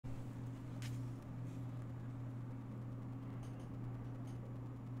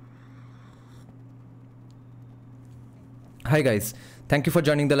Hi guys, thank you for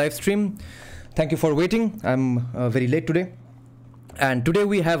joining the live stream. Thank you for waiting. I'm very late today. And today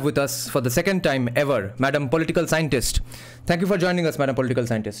we have with us for the second time ever, Madam Political Scientist. Thank you for joining us, Madam Political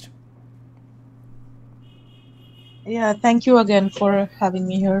Scientist. Yeah, thank you again for having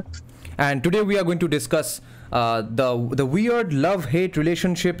me here. And today we are going to discuss the weird love-hate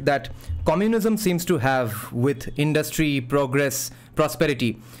relationship that communism seems to have with industry, progress,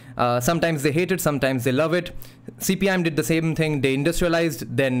 prosperity. Sometimes they hate it, sometimes they love it. CPI did the same thing. They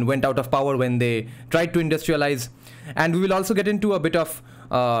industrialized, then went out of power when they tried to industrialize. And we will also get into a bit of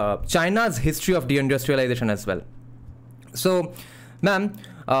China's history of deindustrialization as well. So, ma'am,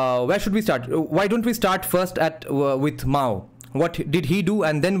 where should we start? Why don't we start first with Mao? What did he do?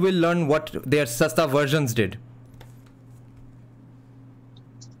 And then we'll learn what their Sasta versions did.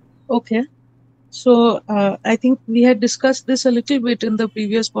 Okay. So I think we had discussed this a little bit in the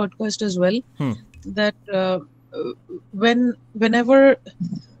previous podcast as well, that whenever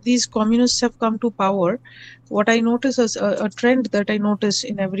these communists have come to power, what I notice as a trend that I notice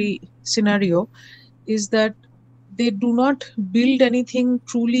in every scenario is that they do not build anything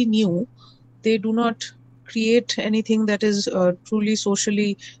truly new. They do not create anything that is truly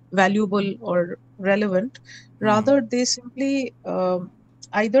socially valuable or relevant. Rather, they simply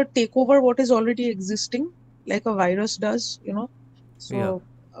either take over what is already existing, like a virus does, So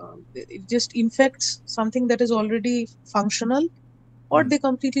it just infects something that is already functional, or they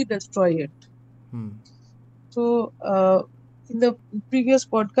completely destroy it. So in the previous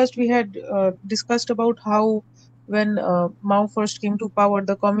podcast, we had discussed about how when Mao first came to power,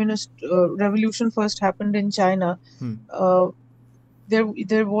 the communist revolution first happened in China.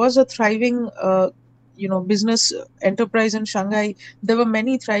 There was a thriving business enterprise in Shanghai. There were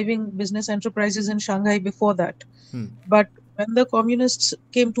many thriving business enterprises in Shanghai before that. But when the communists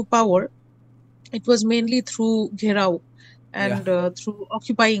came to power, it was mainly through Gherao and through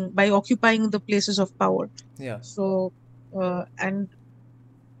occupying the places of power. So and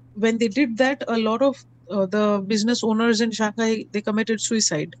when they did that, a lot of the business owners in Shanghai, they committed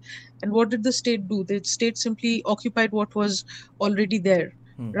suicide. And what did the state do? The state simply occupied what was already there,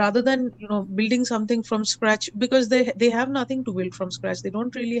 rather than building something from scratch, because they have nothing to build from scratch. They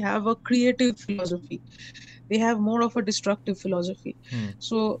don't really have a creative philosophy. They have more of a destructive philosophy.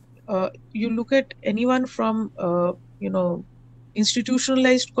 So you look at anyone from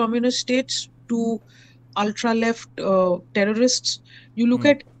institutionalized communist states to ultra left terrorists. You look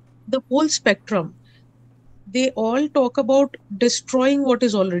at the whole spectrum. They all talk about destroying what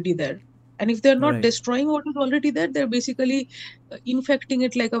is already there. And if they're not destroying what is already there, they're basically infecting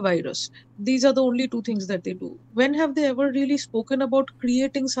it like a virus. These are the only two things that they do. When have they ever really spoken about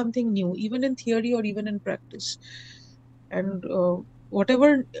creating something new, even in theory or even in practice? And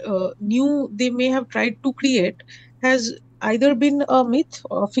whatever new they may have tried to create has either been a myth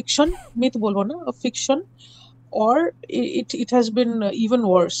or a fiction, a fiction, or it has been even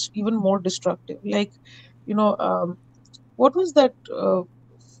worse, even more destructive. Like, what was that,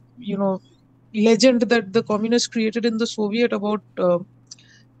 legend that the communists created in the Soviet about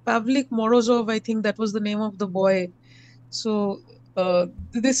Pavlik Morozov? I think that was the name of the boy. So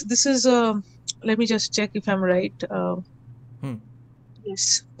this is let me just check if I'm right.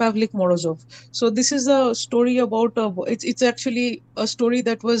 Yes, Pavlik Morozov. So this is a story about it's actually a story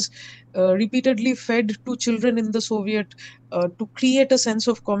that was repeatedly fed to children in the Soviet to create a sense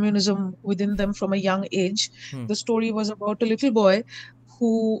of communism within them from a young age. The story was about a little boy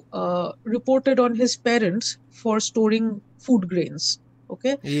who reported on his parents for storing food grains.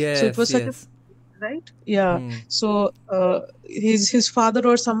 Okay, so it was such a right, yeah. So his father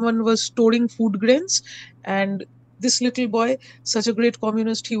or someone was storing food grains, and this little boy, such a great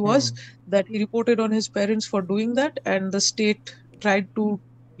communist he was, that he reported on his parents for doing that, and the state tried to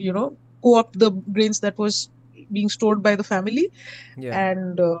co-opt the grains that was being stored by the family.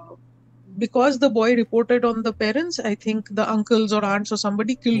 And because the boy reported on the parents, I think the uncles or aunts or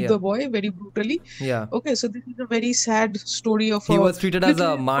somebody killed the boy very brutally. Okay, so this is a very sad story of he was treated as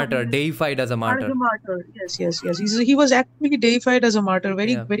a martyr, deified as a martyr. As a martyr, yes. He was actually deified as a martyr.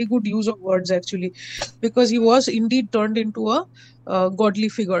 Very good use of words, actually, because he was indeed turned into a godly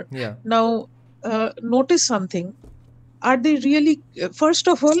figure. Now, notice something. Are they really? First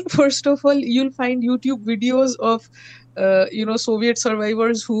of all, you'll find YouTube videos of Soviet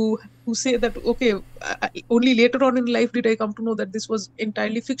survivors who say that, okay, only later on in life did I come to know that this was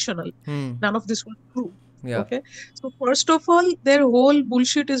entirely fictional. None of this was true. Okay, so first of all, their whole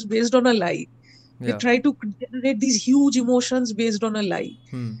bullshit is based on a lie. They try to generate these huge emotions based on a lie,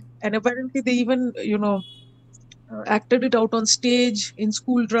 and apparently they even acted it out on stage, in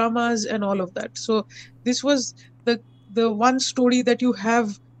school dramas, and all of that. So this was the the one story that you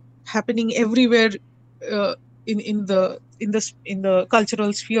have happening everywhere uh, in the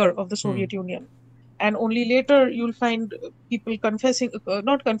cultural sphere of the Soviet Union. And only later you'll find people confessing,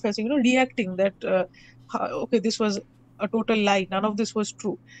 not confessing, reacting that okay, this was a total lie, none of this was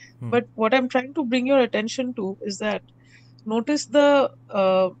true. But what I'm trying to bring your attention to is that notice the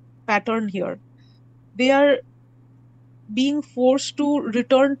pattern here. They are being forced to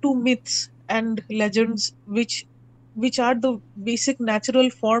return to myths and legends, which are the basic natural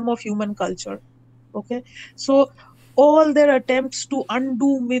form of human culture. Okay, so all their attempts to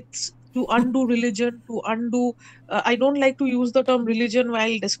undo myths, to undo religion, to undo I don't like to use the term religion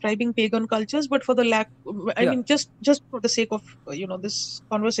while describing pagan cultures, but for the lack, I Yeah. mean, just for the sake of this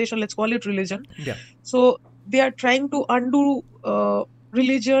conversation, let's call it religion. Yeah. So they are trying to undo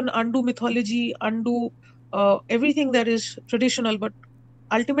religion, undo mythology, undo everything that is traditional. But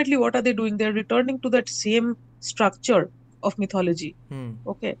ultimately, what are they doing? They're returning to that same structure of mythology.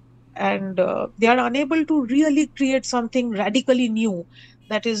 Okay. And they are unable to really create something radically new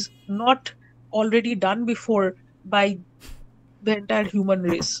that is not already done before by the entire human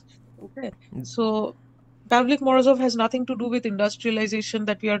race. Okay. So Pavlik Morozov has nothing to do with industrialization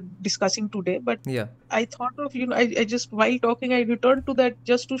that we are discussing today, but Yeah. I thought of, I just, while talking, I returned to that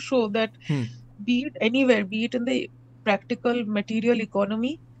just to show that be it anywhere, be it in the practical material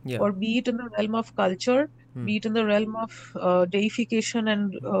economy, Yeah. or be it in the realm of culture, be it in the realm of deification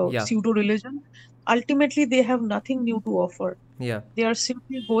and Yeah. pseudo religion, ultimately they have nothing new to offer. Yeah. They are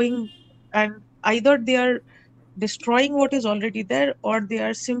simply going, and either they are destroying what is already there, or they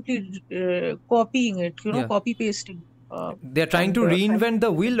are simply copying it, Yeah. copy pasting. They're trying And to trying reinvent the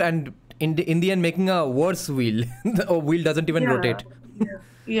to, wheel, and in the end making a worse wheel. The wheel doesn't even yeah, rotate. yeah,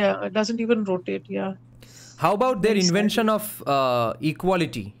 yeah, it doesn't even rotate. Yeah, How about their very sadly. invention of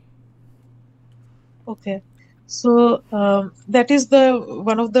equality? Okay. So that is the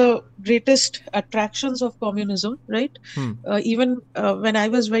one of the greatest attractions of communism, right? Even when I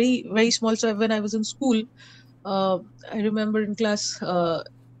was very, very small, so when I was in school, uh, I remember in class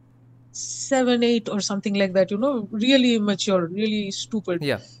 7, 8 or something like that, really immature, really stupid.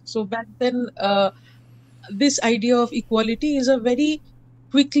 Yeah. So back then, this idea of equality is a very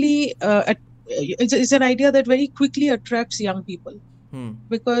quickly, it's an idea that very quickly attracts young people,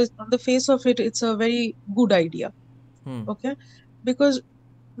 because on the face of it, it's a very good idea. Okay, because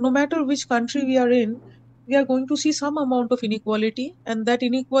no matter which country we are in, we are going to see some amount of inequality, and that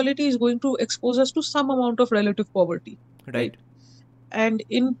inequality is going to expose us to some amount of relative poverty, right? Right. And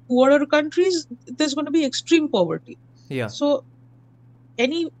in poorer countries, there's going to be extreme poverty. Yeah. So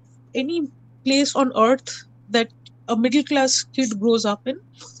any any place on earth that a middle class kid grows up in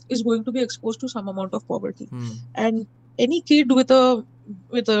is going to be exposed to some amount of poverty. And any kid with a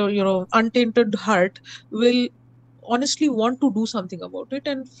untainted heart will honestly want to do something about it,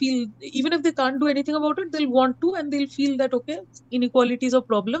 and feel, even if they can't do anything about it, they'll want to, and they'll feel that, okay, inequality is a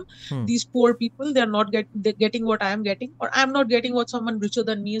problem. These poor people, they're getting what I am getting, or I'm not getting what someone richer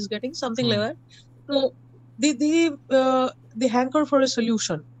than me is getting, something like that. So they hanker for a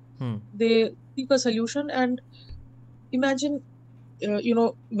solution. They seek a solution. And imagine,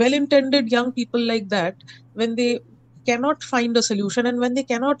 well-intended young people like that, when they cannot find a solution, and when they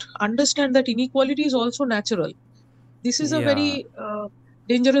cannot understand that inequality is also natural. This is a Yeah. very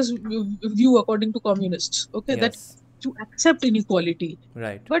dangerous view according to communists. Okay, that Yes. to accept inequality,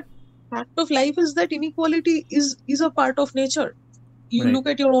 Right. but fact of life is that inequality is a part of nature. You Right. look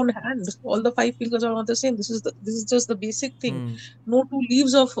at your own hand; all the five fingers are not the same. This is just the basic thing. No two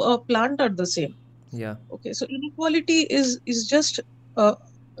leaves of a plant are the same. Yeah. Okay, so inequality is just uh,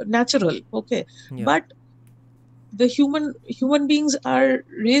 natural. Okay, Yeah. but the human beings are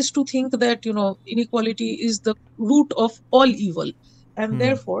raised to think that inequality is the root of all evil, and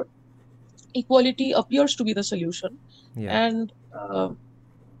therefore equality appears to be the solution. Yeah. And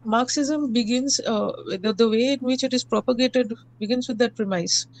Marxism begins, the way in which it is propagated begins with that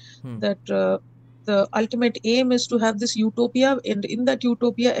premise that the ultimate aim is to have this utopia, and in that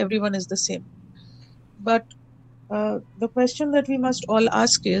utopia everyone is the same. But the question that we must all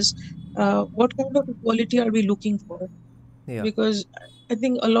ask is, what kind of equality are we looking for? Yeah. Because I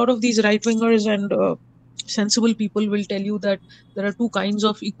think a lot of these right wingers and sensible people will tell you that there are two kinds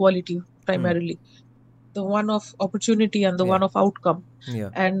of equality primarily, the one of opportunity and the Yeah. one of outcome. Yeah.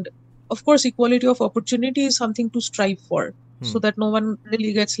 And of course, equality of opportunity is something to strive for, so that no one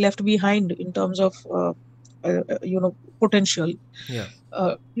really gets left behind in terms of potential, Yeah.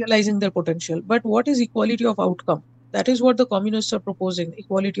 realizing their potential. But what is equality of outcome? That is what the communists are proposing: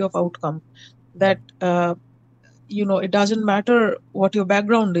 equality of outcome. That it doesn't matter what your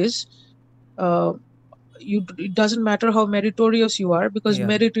background is. Uh, it doesn't matter how meritorious you are, because Yeah.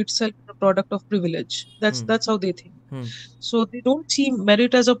 merit itself is a product of privilege. That's how they think. Hmm. So they don't see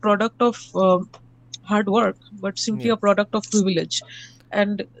merit as a product of hard work, but simply Yeah. a product of privilege,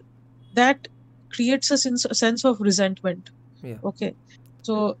 and that creates a sense of resentment. Yeah. Okay,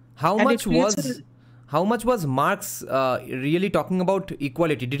 so How and it much creates a was how much was Marx really talking about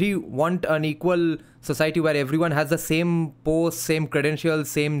equality? Did he want an equal society where everyone has the same post, same credentials,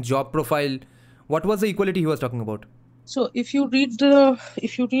 same job profile? What was the equality he was talking about? So if you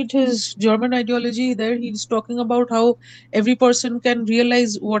read his German ideology, there he's talking about how every person can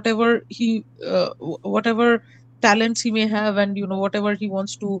realize whatever talents he may have, and whatever he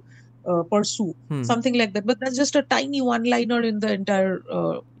wants to pursue, Hmm. something like that. But that's just a tiny one-liner in the entire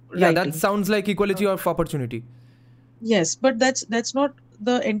Yeah, that writing. sounds like Uh, equality of opportunity. yes, but that's not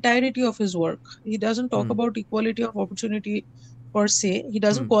the entirety of his work. He doesn't talk Hmm. about equality of opportunity per se. He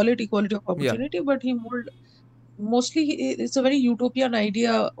doesn't Hmm. call it equality of Yeah. opportunity, but mostly it's a very utopian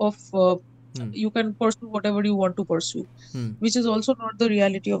idea of Hmm. you can pursue whatever you want to pursue, Hmm. which is also not the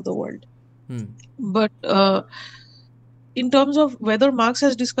reality of the world. Hmm. But in terms of whether Marx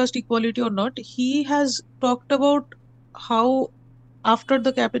has discussed equality or not, he has talked about how after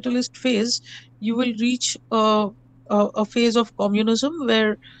the capitalist phase you will reach a phase of communism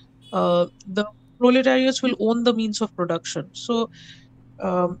where the proletariats will own the means of production. So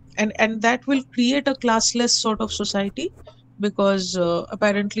and that will create a classless sort of society, because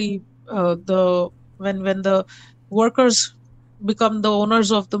apparently the when the workers become the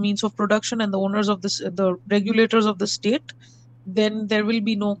owners of the means of production and the owners of the regulators of the state, then there will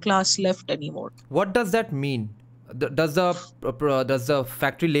be no class left anymore. What does that mean? Does the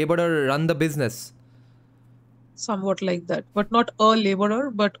factory laborer run the business? Somewhat like that, but not a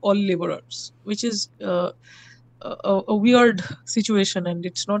laborer, but all laborers, which is a weird situation, and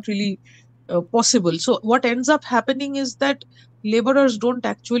it's not really possible. So what ends up happening is that laborers don't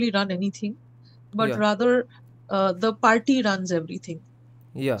actually run anything, but Yeah. rather the party runs everything.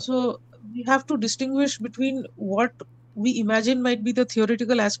 Yeah. So we have to distinguish between what we imagine might be the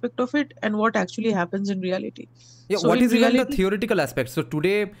theoretical aspect of it and what actually happens in reality. Yeah, So what in is even the reality, theoretical aspect? So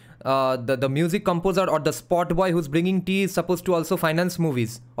today, the music composer or the spot boy who's bringing tea is supposed to also finance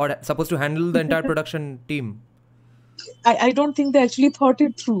movies or supposed to handle the entire production team. I don't think they actually thought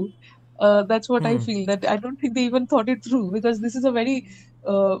it through. That's what I Hmm. feel. That I don't think they even thought it through, because this is a very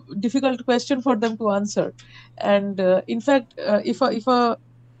difficult question for them to answer. And in fact, uh, if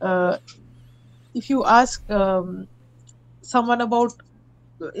you ask someone about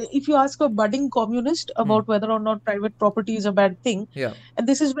if you ask a budding communist Hmm. about whether or not private property is a bad thing, Yeah. and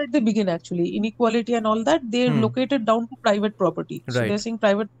this is where they begin actually, inequality and all that, they Hmm. locate it down to private property. So they're Right. saying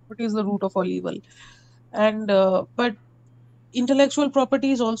private property is the root of all evil. And but intellectual property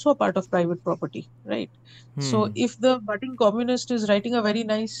is also a part of private property, right? So Hmm. if the budding communist is writing a very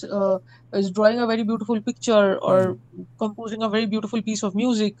nice is drawing a very beautiful picture Hmm. or composing a very beautiful piece of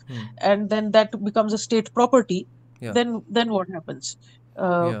music, Hmm. and then that becomes a state property, Yeah. then what happens?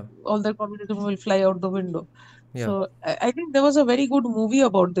 Yeah. All the communism will fly out the window. Yeah. So I think there was a very good movie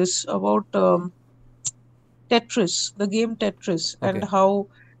about this, about Tetris, the game Tetris, and Okay. how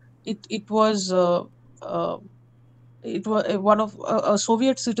it was uh, it was one of a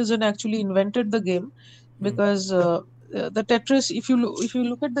Soviet citizen actually invented the game, Hmm. because the Tetris, if you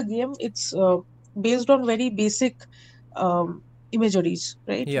look at the game, it's based on very basic imageries,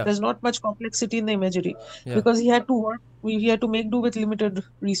 right? Yeah. There's not much complexity in the imagery, Yeah. because he had to make do with limited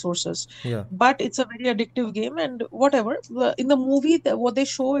resources. Yeah. But it's a very addictive game, and whatever. In the movie, what they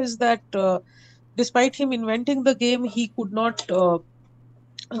show is that despite him inventing the game, he could not.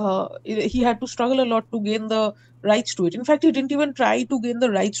 He had to struggle a lot to gain the rights to it. In fact, he didn't even try to gain the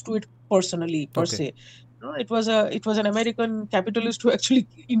rights to it personally per Okay. se. No, it was an American capitalist who actually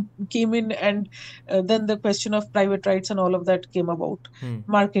came in, and then the question of private rights and all of that came about, Hmm.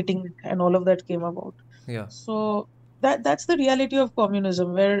 marketing and all of that came about. Yeah. So that's the reality of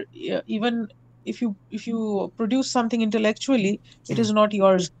communism, where even if you produce something intellectually, it Hmm. is not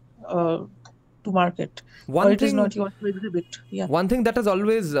yours to market, or One it is not thing yours to exhibit. Yeah. One thing that has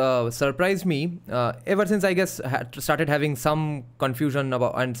always surprised me ever since I guess started having some confusion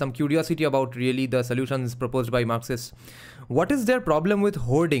about and some curiosity about really the solutions proposed by Marxists. What is their problem with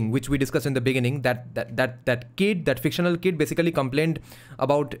hoarding, which we discussed in the beginning? That fictional kid basically complained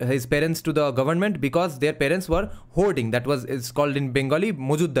about his parents to the government because their parents were hoarding. That was is called in Bengali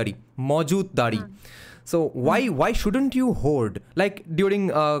mojutdari. So why shouldn't you hoard? Like during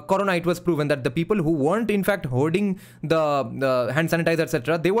Corona, it was proven that the people who weren't in fact hoarding the hand sanitizer,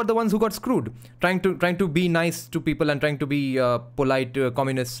 etc., they were the ones who got screwed. Trying to be nice to people and trying to be polite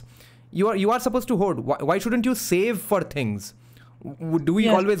communists. You are supposed to hoard. Why shouldn't you save for things? Do we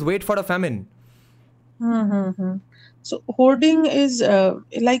Yes. always wait for a famine? Mm-hmm. So hoarding is,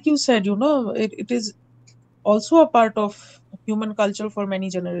 like you said, it is also a part of human culture for many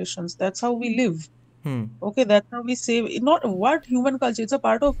generations. That's how we live. Hmm. Okay, that's how we save. Not what human culture, it's a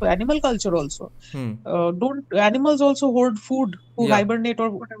part of animal culture also. Hmm. Don't animals also hoard food, who Yeah. hibernate or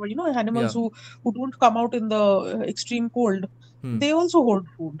whatever, animals Yeah. who don't come out in the extreme cold, Hmm. they also hoard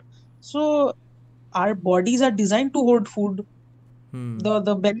food. So our bodies are designed to hoard food. Hmm.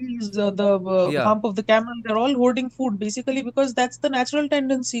 The bellies, the Yeah. hump of the camel, they're all hoarding food basically because that's the natural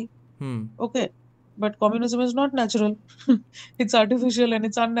tendency. Hmm. Okay, but communism is not natural. It's artificial and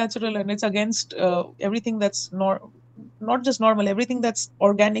it's unnatural and it's against everything that's not just normal, everything that's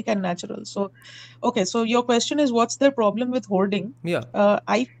organic and natural. So, okay, so your question is what's the problem with hoarding? Yeah.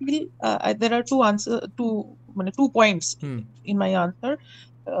 I feel there are two points Hmm. in my answer.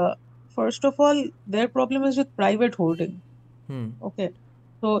 Uh, First of all, their problem is with private hoarding. Hmm. Okay.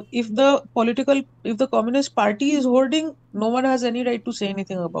 So if the Communist Party is hoarding, no one has any right to say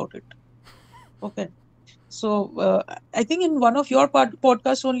anything about it. Okay. So I think in one of your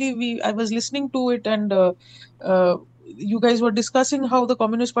podcasts only, I was listening to it, and you guys were discussing how the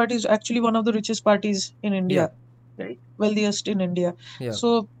Communist Party is actually one of the richest parties in Yeah. India, right? Wealthiest in India. Yeah.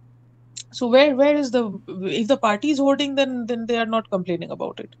 So where is the if the party is hoarding, then they are not complaining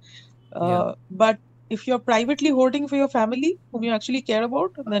about it. Yeah. But if you're privately hoarding for your family, whom you actually care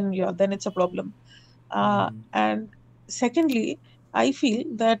about, then yeah, then it's a problem. Hmm. And secondly, I feel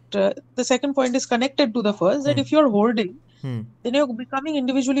that the second point is connected to the first. That Hmm. if you're hoarding, Hmm. then you're becoming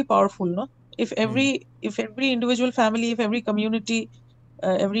individually powerful, no? If Hmm. every individual family, if every community,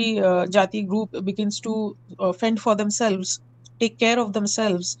 every jati group begins to fend for themselves, take care of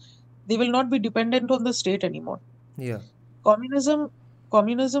themselves, they will not be dependent on the state anymore. Yeah. Communism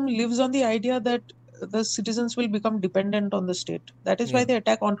communism lives on the idea that the citizens will become dependent on the state. That is why Yeah. they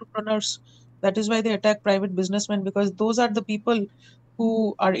attack entrepreneurs. That is why they attack private businessmen, because those are the people who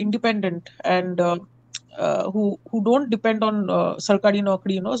are independent and who don't depend on sarkari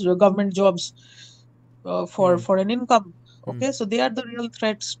naukri, so government jobs Hmm. for an income. Hmm. Okay, so they are the real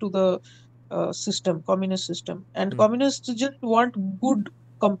threats to the system, communist system. And Hmm. communists just want good,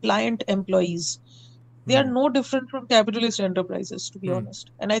 compliant employees. They are Hmm. no different from capitalist enterprises, to be Hmm. honest.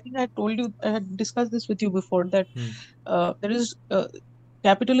 And I think I had discussed this with you before, that Hmm. there is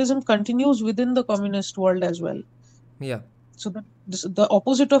capitalism continues within the communist world as well. Yeah. So the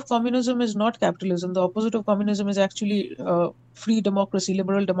opposite of communism is not capitalism. The opposite of communism is actually free democracy,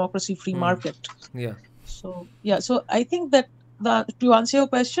 liberal democracy, free Hmm. market. Yeah. So yeah, so I think that to answer your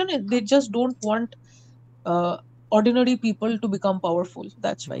question, they just don't want uh, ordinary people to become powerful.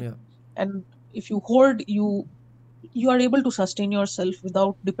 That's why. Yeah. And if you hoard, you are able to sustain yourself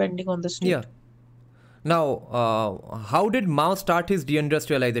without depending on the Yeah. state. Now, how did Mao start his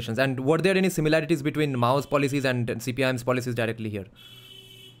deindustrializations, and were there any similarities between Mao's policies and CPIM's policies directly here?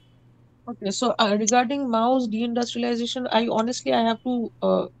 Okay, so regarding Mao's deindustrialization, I have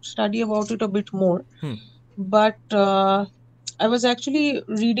to study about it a bit more. Hmm. But I was actually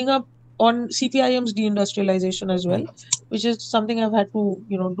reading up on CPIM's deindustrialization as Hmm. well, which is something I've had to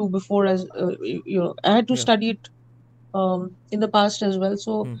do before, as I had to Yeah. study it in the past as well,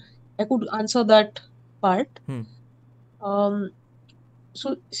 so Hmm. I could answer that part. Hmm. Um,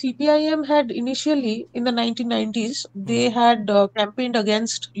 so CPIM had initially in the 1990s Hmm. they had campaigned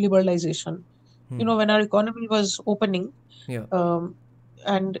against liberalization. Hmm. When our economy was opening, Yeah. um,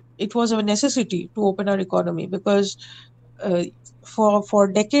 and it was a necessity to open our economy because uh, for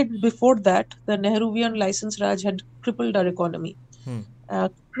decades before that, the Nehruvian license Raj had crippled our economy, Hmm.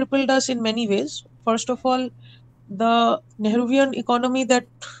 crippled us in many ways. First of all, the Nehruvian economy that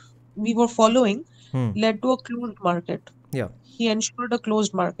we were following Hmm. led to a closed market. Yeah. He ensured a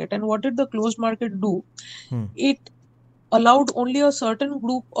closed market. And what did the closed market do? Hmm. It allowed only a certain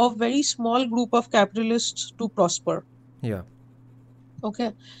group of very small group of capitalists to prosper. Yeah.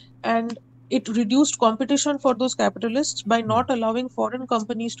 Okay. And it reduced competition for those capitalists by Hmm. not allowing foreign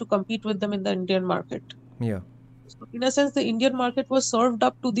companies to compete with them in the Indian market. Yeah. So in a sense, the Indian market was served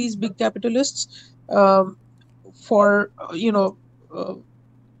up to these big capitalists for uh,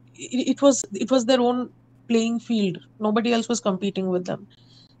 it was their own playing field. Nobody else was competing with them.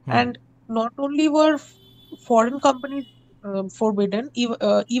 Hmm. And not only were foreign companies forbidden,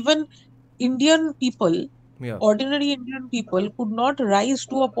 even Indian people, Yeah. ordinary Indian people, could not rise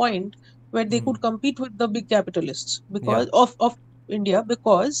to a point where they Hmm. could compete with the big capitalists Yeah. because of India,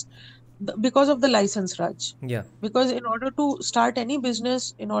 because of the license Raj. Yeah. Because in order to start any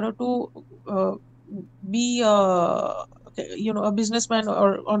business, in order to uh, be a businessman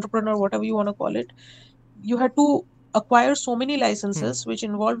or entrepreneur, whatever you want to call it, you had to acquire so many licenses, which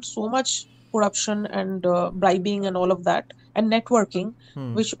involved so much corruption and bribing and all of that, and networking,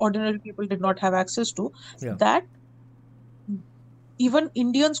 which ordinary people did not have access to, Yeah. that even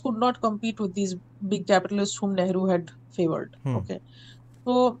Indians could not compete with these big capitalists whom Nehru had favored. Okay.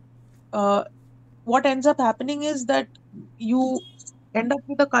 So what ends up happening is that you end up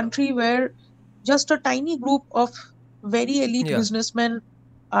with a country where just a tiny group of very elite Yeah. businessmen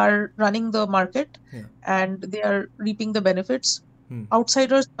are running the market, Yeah. and they are reaping the benefits.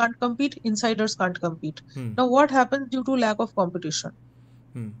 Outsiders can't compete, insiders can't compete. Now, what happens due to lack of competition?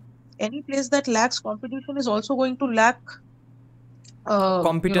 Any place that lacks competition is also going to lack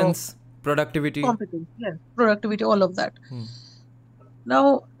Competence, productivity. competence, yes, productivity, all of that.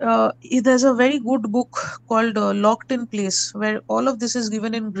 Now, there's a very good book called Locked in Place, where all of this is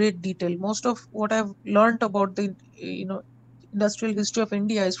given in great detail. Most of what I've learned about the industrial history of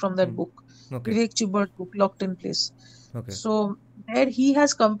India is from that book, Okay. Vivek Chiber's book, Locked in Place. Okay. So there he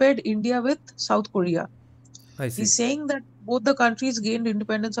has compared India with South Korea. I see. He's saying that both the countries gained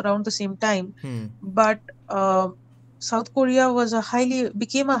independence around the same time, but South Korea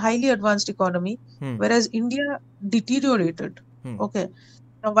became a highly advanced economy, whereas India deteriorated. Okay,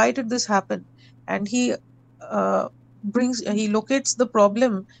 now why did this happen? And he locates the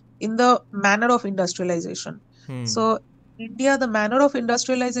problem in the manner of industrialization. So India, the manner of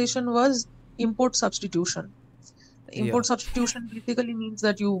industrialization was import substitution. Import substitution basically means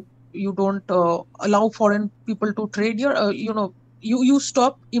that you don't allow foreign people to trade your you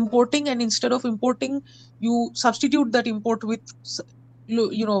stop importing, and instead of importing, you substitute that import with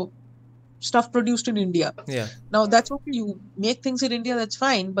stuff produced in India. Yeah. Now that's okay, you make things in India, that's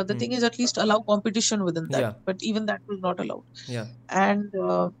fine, but the thing is, at least allow competition within that. Yeah. But even that was not allowed. Yeah. And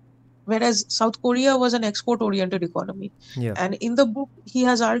whereas South Korea was an export oriented economy. Yeah. And in the book he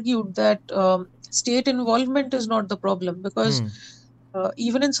has argued that state involvement is not the problem, because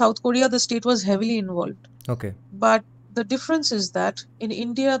even in South Korea the state was heavily involved. Okay. But the difference is that in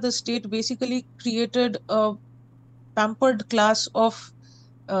India the state basically created a pampered class of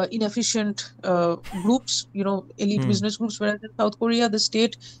inefficient groups, elite business groups, whereas in South Korea the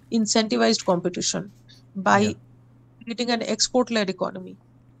state incentivized competition by creating an export-led economy.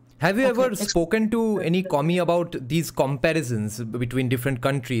 Have you ever spoken to any commie about these comparisons between different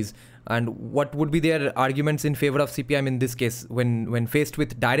countries, and what would be their arguments in favor of CPI in this case when faced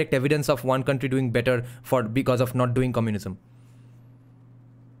with direct evidence of one country doing better because of not doing communism?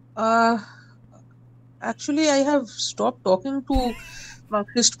 Actually, I have stopped talking to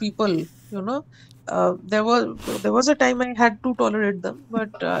Marxist people. There was a time I had to tolerate them, but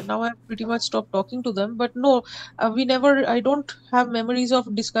now I've pretty much stopped talking to them. But no, I don't have memories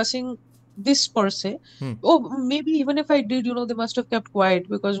of discussing this per se. Oh, maybe even if I did, they must have kept quiet,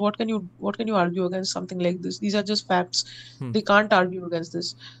 because what can you argue against something like this? These are just facts. They can't argue against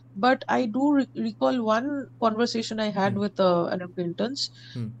this. But I do recall one conversation I had with an acquaintance,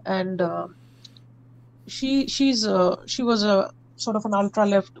 and she was a sort of an ultra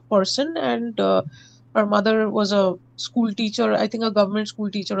left person, and her mother was a school teacher, I think a government school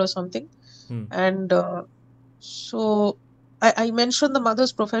teacher or something. And so I mentioned the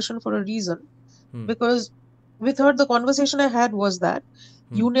mother's profession for a reason, because with her the conversation I had was that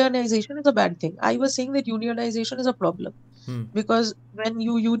unionization is a bad thing. I was saying that unionization is a problem, because when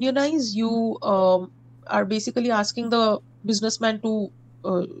you unionize, you are basically asking the businessman to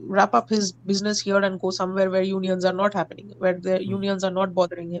wrap up his business here and go somewhere where unions are not happening, where the unions are not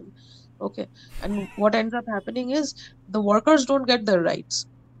bothering him. Okay. And what ends up happening is the workers don't get their rights.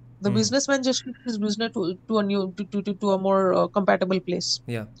 The businessman just shifts his business to a more compatible place.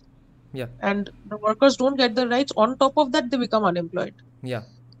 Yeah. Yeah. And the workers don't get their rights. On top of that, they become unemployed. Yeah.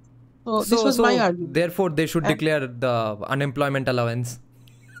 So this was my argument. Therefore, they should declare the unemployment allowance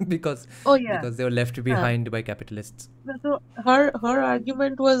because they were left behind by capitalists. So her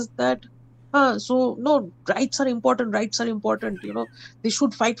argument was that so no, rights are important, they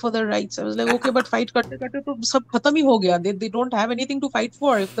should fight for their rights. I was like, okay, but fight karte to sab khatam hi ho gaya. They don't have anything to fight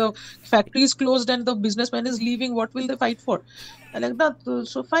for. If the factory is closed and the businessman is leaving, what will they fight for? I'm like, no,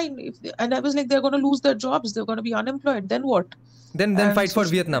 so fine. And I was like, they're going to lose their jobs, they're going to be unemployed, then what? Then fight for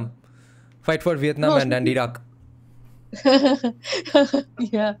Vietnam. Fight for Vietnam and Iraq.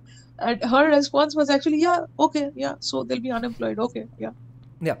 Yeah. And her response was actually, so they'll be unemployed. Okay, yeah.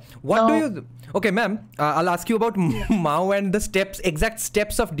 Yeah. Okay, ma'am, I'll ask you about Mao and the exact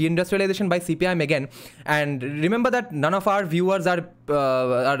steps of deindustrialization by CPI again. And remember that none of our viewers are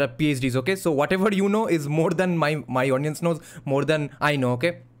PhDs, okay? So whatever you know is more than my audience knows, more than I know,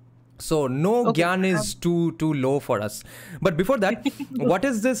 okay? So no Okay. gyan is too low for us. But before that, what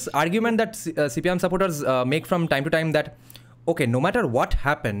is this argument that CPM supporters make from time to time that, okay, no matter what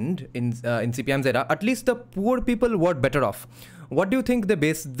happened in CPM's era, at least the poor people were better off. What do you think they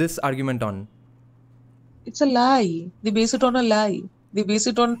base this argument on? It's a lie. They base it on a lie. They base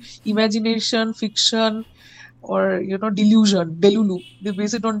it on imagination, fiction, or delusion, delulu. They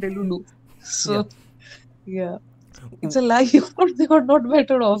base it on delulu. Yeah. So yeah, it's a lie. Of course, they are not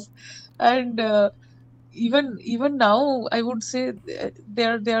better off, and even now, I would say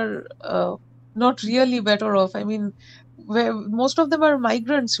they're not really better off. I mean, where most of them are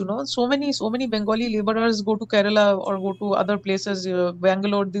migrants. So many Bengali laborers go to Kerala or go to other places,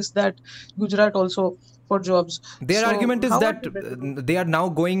 Bangalore, this that, Gujarat also for jobs. Their So argument is how are that they better off? they are now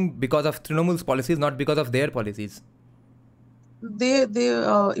going because of Trinamool's policies, not because of their policies.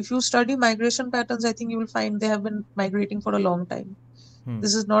 If you study migration patterns, I think you will find they have been migrating for a long time. Hmm.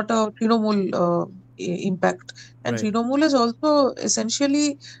 This is not a Trinamool impact. And Right. Trinamool is also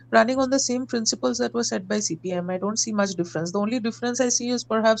essentially running on the same principles that were set by CPM. I don't see much difference. The only difference I see is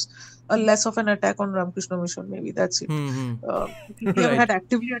perhaps a less of an attack on Ramakrishna Mission. Maybe that's it. Hmm. CPM had Right.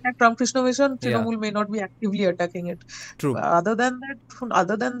 actively attacked Ramakrishna Mission. Yeah. Trinamool may not be actively attacking it. True. Other than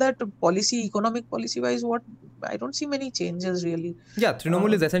that, economic policy wise, what I don't see many changes really. Yeah.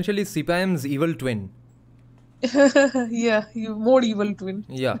 Trinamool is Um, essentially CPM's evil twin. yeah, you more evil twin.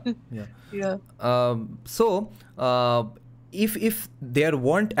 Yeah. Yeah. Yeah. So, if there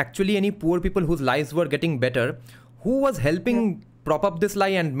weren't actually any poor people whose lives were getting better, who was Yeah. helping prop up this lie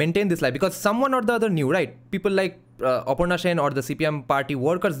and maintain this lie? Because someone or the other knew, right? People like Aparna Sen or the CPM party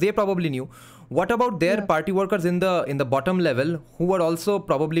workers, they probably knew. What about their Yeah. party workers in the bottom level who were also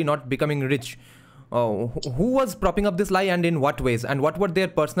probably not becoming rich? Who was propping up this lie and in what ways? And what were their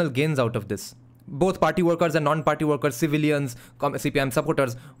personal gains out of this? Both party workers and non-party workers, civilians, CPM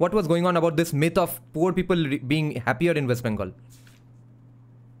supporters. What was going on about this myth of poor people being happier in West Bengal?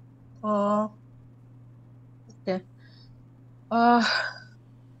 Okay. Uh,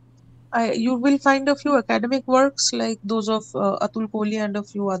 you will find a few academic works like those of Atul Kohli and a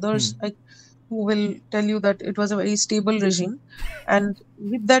few others who will tell you that it was a very stable regime. And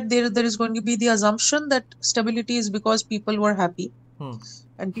with that, there is going to be the assumption that stability is because people were happy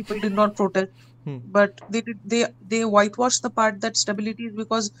and people did not protest. But they whitewashed the part that stability is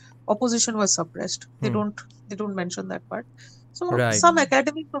because opposition was suppressed. They don't mention that part. So Right. some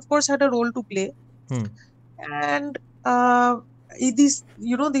academics, of course, had a role to play, and these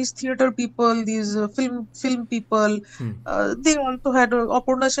theater people, these film people, they also had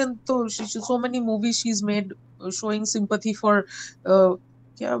Aparna Sen. So many movies she's made showing sympathy for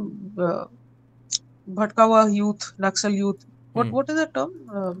yeah, uh, Bhatkawa youth, Naxal youth. What is that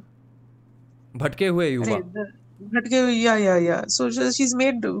term? भटके हुए युवा. Yeah. So she's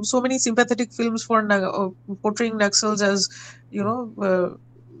made so many sympathetic films for portraying Naxals as,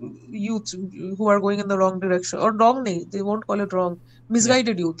 youth who are going in the wrong direction, or wrong, they won't call it wrong,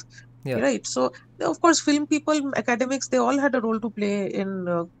 misguided youth. Yeah. Right. So, of course, film people, academics, they all had a role to play in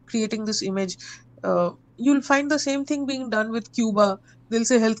creating this image. You'll find the same thing being done with Cuba. They'll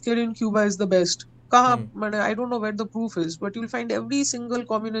say healthcare in Cuba is the best. I don't know where the proof is, but you'll find every single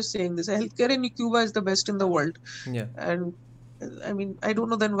communist saying this. Healthcare in Cuba is the best in the world. Yeah. And I mean, I don't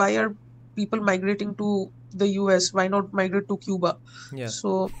know then why are people migrating to the US? Why not migrate to Cuba? Yeah.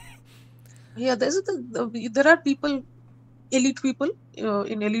 So, yeah, there are people, elite people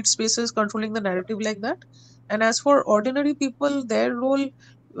in elite spaces controlling the narrative like that. And as for ordinary people, their role,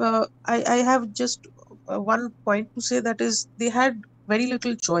 I have just one point to say, that is, they had very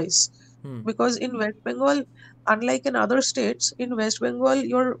little choice. Because in West Bengal, unlike in other states, in West Bengal,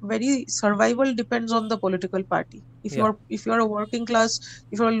 your very survival depends on the political party. If you're a working class,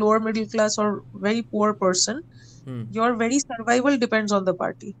 if you're a lower middle class or very poor person, your very survival depends on the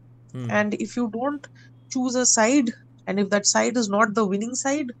party. And if you don't choose a side, and if that side is not the winning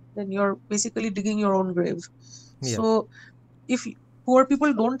side, then you're basically digging your own grave. So if poor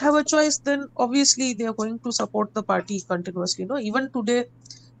people don't have a choice, then obviously they are going to support the party continuously. Even today,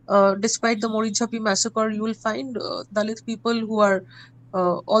 despite the Morinchapi massacre, you will find Dalit people who are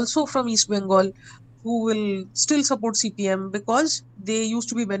also from East Bengal who will still support CPM because they used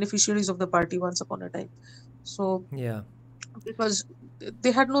to be beneficiaries of the party once upon a time. So, because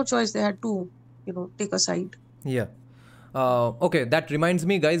they had no choice, they had to, take a side. Yeah. Okay, that reminds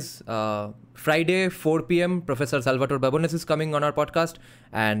me, guys. Friday, 4 p.m., Professor Salvatore Babones is coming on our podcast.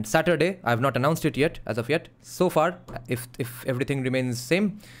 And Saturday, I have not announced it yet, as of yet. So far, if everything remains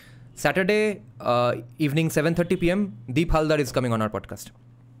same, Saturday evening, 7:30 p.m., Deep Haldar is coming on our podcast.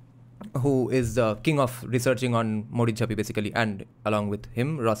 who is the king of researching on Modi Chapi basically, and along with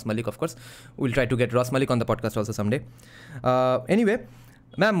him, Ross Malik, of course. We'll try to get Ross Malik on the podcast also someday. Anyway,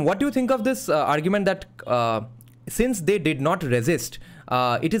 ma'am, what do you think of this argument that since they did not resist,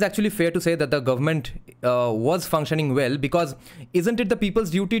 it is actually fair to say that the government was functioning well, because isn't it the people's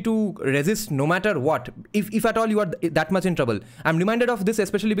duty to resist no matter what, if at all you are that much in trouble? I'm reminded of this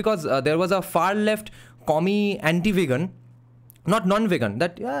especially because there was a far left commie anti-vegan, not non-vegan,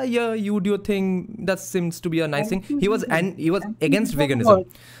 that yeah, you do your thing, that seems to be a nice thing. He was against veganism.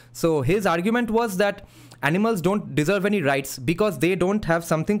 So his argument was that animals don't deserve any rights because they don't have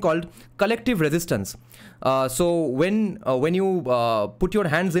something called collective resistance. So when you put your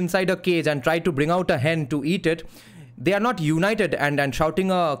hands inside a cage and try to bring out a hen to eat it, they are not united and shouting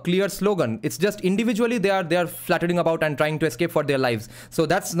a clear slogan. It's just individually they are fluttering about and trying to escape for their lives. So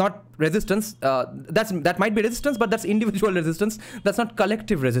that's not resistance. That might be resistance, but that's individual resistance. That's not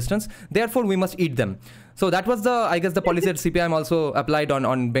collective resistance. Therefore, we must eat them. So that was I guess the policy that CPI also applied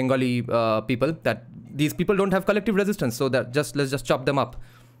on Bengali people, that these people don't have collective resistance. So that let's just chop them up.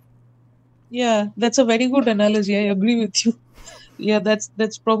 Yeah, that's a very good analogy. I agree with you. Yeah,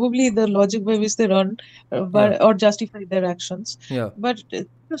 that's probably the logic by which they run, or justify their actions. Yeah. But it's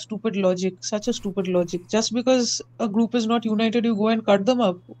a stupid logic, such a stupid logic. Just because a group is not united, you go and cut them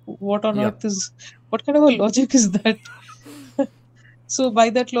up. What on earth what kind of a logic is that? So by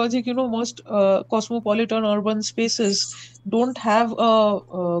that logic, most cosmopolitan urban spaces don't have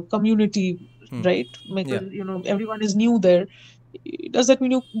a community, right? Because everyone is new there. Does that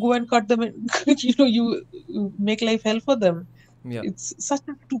mean you go and cut them and you make life hell for them? Yeah. It's such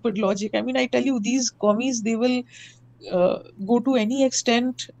a stupid logic. I mean, I tell you, these commies, they will go to any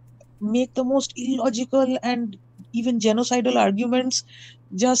extent, make the most illogical and even genocidal arguments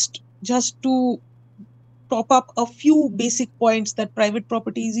just to top up a few basic points that private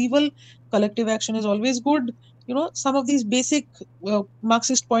property is evil, collective action is always good. Some of these basic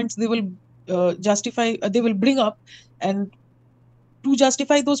Marxist points they will they will bring up, and to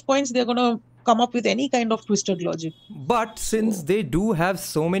justify those points, they're going to come up with any kind of twisted logic. But since they do have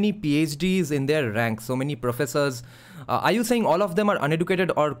so many PhDs in their ranks, so many professors, are you saying all of them are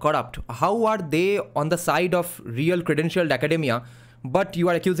uneducated or corrupt? How are they on the side of real credentialed academia, but you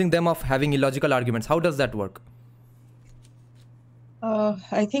are accusing them of having illogical arguments? How does that work?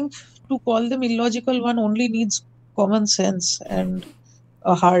 I think to call them illogical, one only needs common sense and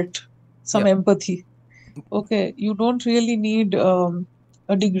a heart, some empathy. Okay, you don't really need a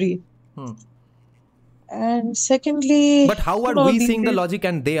degree. And secondly, but how are we seeing the logic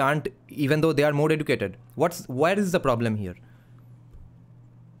and they aren't, even though they are more educated? Where is the problem here?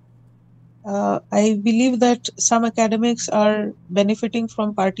 I believe that some academics are benefiting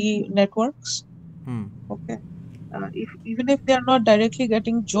from party networks. Okay. Even if they are not directly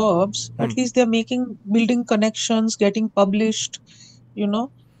getting jobs, at least they're building connections, getting published,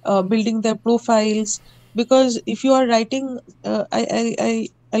 building their profiles. Because if you are writing,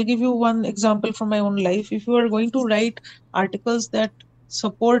 I'll give you one example from my own life. If you are going to write articles that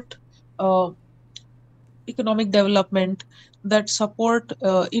support economic development, that support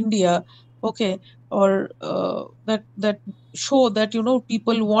India, okay, or that show that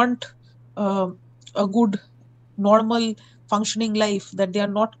people want a good, normal, functioning life, that they are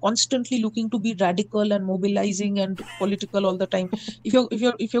not constantly looking to be radical and mobilizing and political all the time.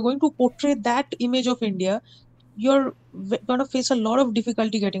 If you're going to portray that image of India, you're going to face a lot of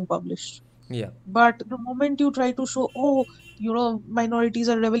difficulty getting published. But the moment you try to show, minorities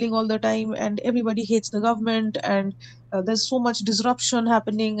are rebelling all the time and everybody hates the government, and there's so much disruption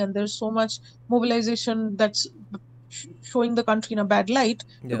happening and there's so much mobilization that's showing the country in a bad light,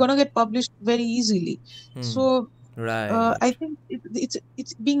 you're going to get published very easily. So I think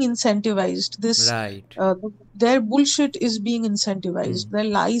it's being incentivized. Their bullshit is being incentivized. Their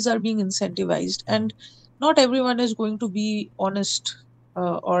lies are being incentivized. And not everyone is going to be honest,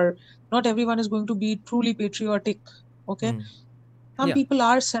 or not everyone is going to be truly patriotic. Okay. Some people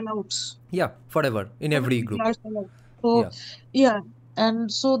are sellouts. Yeah, forever, in every group. So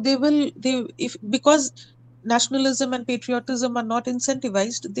and so because nationalism and patriotism are not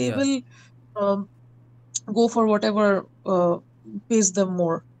incentivized, they will go for whatever pays them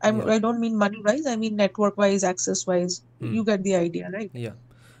more. I don't mean money wise, I mean network wise, access wise. You get the idea, right?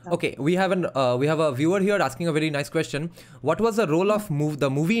 Okay, we have a viewer here asking a very nice question. What was the role of the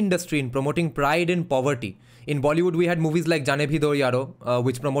movie industry in promoting pride in poverty? In Bollywood, we had movies like Jaane Bhi Do Yaro,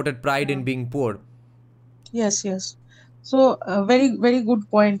 which promoted pride in being poor. Yes. So very very good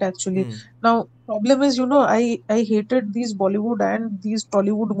point actually. Hmm. Now problem is, I hated these Bollywood and these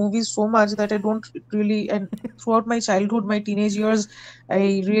Tollywood movies so much that I don't really, and throughout my childhood, my teenage years,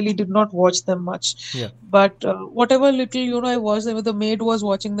 I really did not watch them much. Yeah. But whatever little I watched them, if the maid was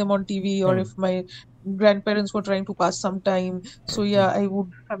watching them on TV, or Hmm. if my grandparents were trying to pass some time, so Hmm. yeah, I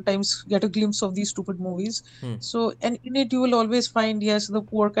would sometimes get a glimpse of these stupid movies. Hmm. So, and in it you will always find, yes, the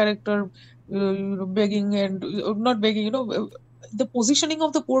poor character begging and not begging, the positioning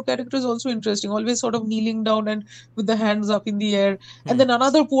of the poor character is also interesting, always sort of kneeling down and with the hands up in the air, and Hmm. then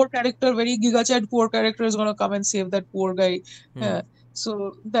another poor character, very gigachad poor character, is going to come and save that poor guy. Hmm. Uh,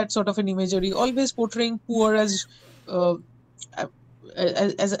 so that sort of an imagery, always portraying poor as uh,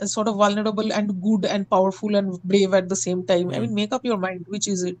 as sort of vulnerable and good and powerful and brave at the same time. I Hmm. mean, make up your mind, which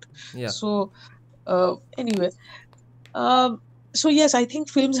is it? Yeah. So anyway, um, so yes, I think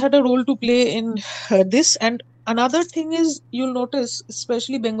films had a role to play in this. And another thing is, you'll notice,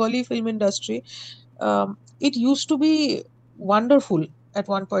 especially Bengali film industry, it used to be wonderful at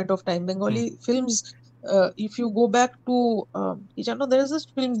one point of time. Hmm. Bengali films, if you go back to, there is this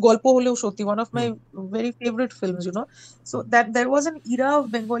film Golpo Holeo Shoti, one of Hmm. my very favorite films. So that there was an era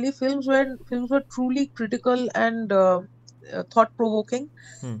of Bengali films where films were truly critical and thought provoking.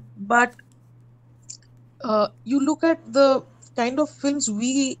 Hmm. But you look at the kind of films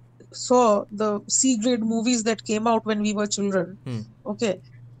we saw, the C grade movies that came out when we were children, Hmm. okay,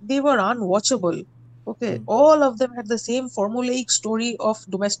 they were unwatchable. Okay, Hmm. all of them had the same formulaic story of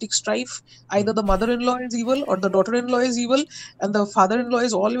domestic strife. Hmm. Either the mother-in-law is evil or the daughter-in-law is evil, and the father-in-law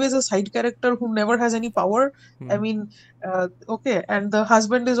is always a side character who never has any power. I Hmm. mean, okay, and the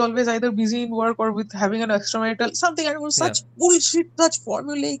husband is always either busy in work or with having an extramarital something. And it was Yeah. such bullshit, such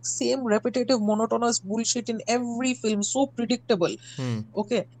formulaic, same repetitive, monotonous bullshit in every film, so predictable. Hmm.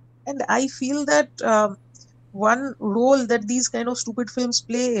 Okay, and I feel that one role that these kind of stupid films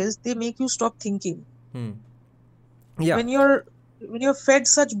play is they make you stop thinking. Hmm. Yeah. When you're fed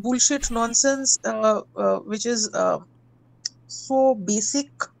such bullshit nonsense, which is so basic,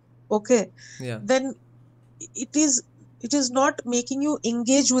 okay, Yeah. then it is it is not making you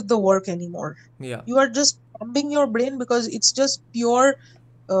engage with the work anymore. Yeah. You are just pumping your brain because it's just pure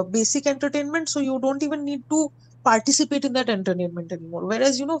basic entertainment, so you don't even need to participate in that entertainment anymore.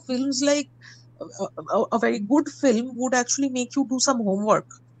 Whereas films like a very good film would actually make you do some homework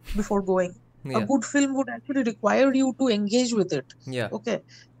before going. A Yeah. good film would actually require you to engage with it. Yeah. Okay,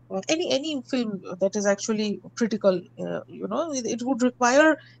 any film that is actually critical, it would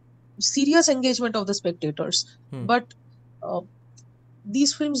require serious engagement of the spectators. Hmm. But uh,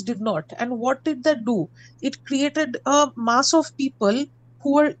 these films did not. And what did that do? It created a mass of people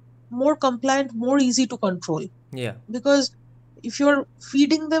who were more compliant, more easy to control. Yeah. Because if you're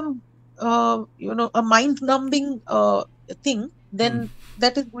feeding them, a mind numbing thing, Hmm. then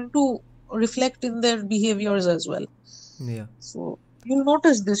that is going to reflect in their behaviors as well. Yeah. So you'll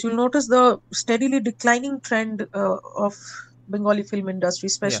notice this. You'll notice the steadily declining trend of Bengali film industry,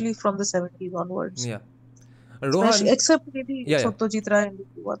 Yeah. especially from the 70s onwards. Yeah. Especially, Rohan. except maybe Yeah. Yeah. Satyajit Ray and a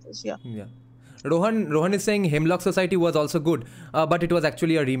few others. Yeah. Yeah. Rohan is saying Hemlock Society was also good, but it was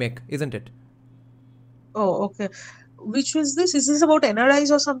actually a remake, isn't it? Oh, okay. Which was this? Is this about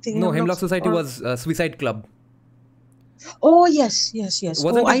NRIs or something? No, Hemlock Hemlock Society or was Suicide Club. oh yes, yes, yes. Oh,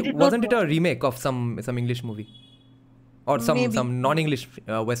 Wasn't I it? did not Wasn't it watch a it. remake of some English movie or Maybe, some maybe. non-English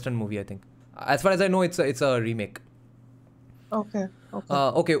Western movie? I think. As far as I know, it's a remake. Okay, okay.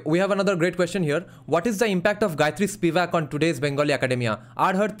 Okay, we have another great question here. What is the impact of Gayatri Spivak on today's Bengali academia?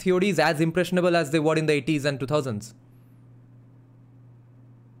 Are her theories as impressionable as they were in the 80s and 2000s?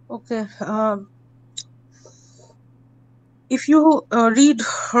 Okay. If you read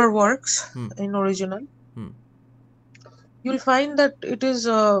her works Hmm. in original, Hmm. you'll find that it is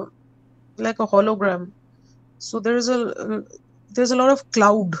like a hologram. So there's a lot of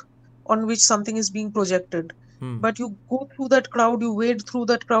cloud on which something is being projected. Hmm. But you go through that crowd, you wade through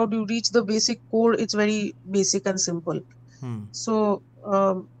that crowd, you reach the basic core. It's very basic and simple. Hmm. So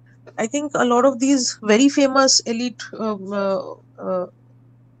I think a lot of these very famous elite,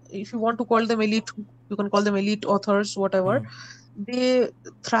 if you want to call them elite, you can call them elite authors, whatever. Hmm. They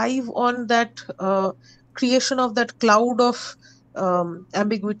thrive on that creation of that cloud of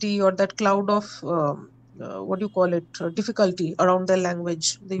ambiguity, or that cloud of what do you call it, difficulty around their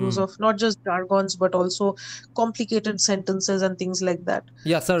language, the use Hmm. of not just jargons but also complicated sentences and things like that.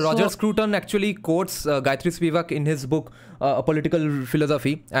 Yeah, Sir Roger So Scruton actually quotes Gayatri Spivak in his book A Political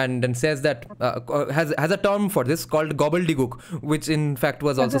Philosophy, and says that has a term for this called gobbledygook, which in fact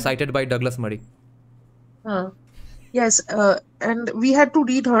was also cited by Douglas Murray. yes, and we had to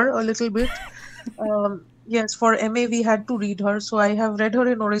read her a little bit. Yes, for MA we had to read her, so I have read her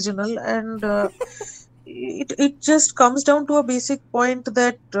in original, and it just comes down to a basic point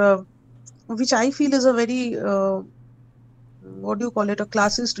that which I feel is a very what do you call it, a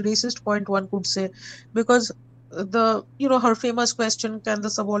classist, racist point, one could say, because the her famous question, can the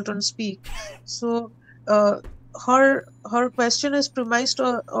subaltern speak? So uh, her question is premised,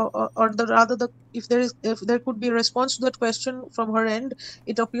 or the rather the if there could be a response to that question from her end,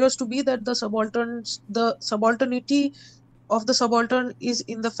 it appears to be that the subalternity of the subaltern is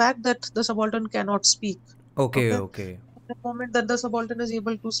in the fact that the subaltern cannot speak. Okay, Okay, okay. the moment that the subaltern is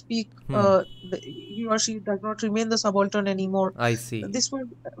able to speak, Hmm. he or she does not remain the subaltern anymore. I see. This was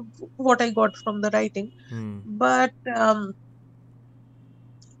what I got from the writing. Hmm. But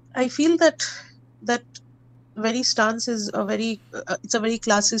I feel that that very stance is a very it's a very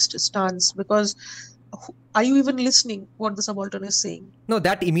classist stance, because are you even listening what the subaltern is saying? No,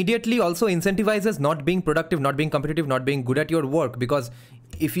 that immediately also incentivizes not being productive, not being competitive, not being good at your work, because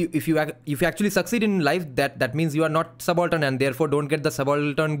if you actually succeed in life, that means you are not subaltern, and therefore don't get the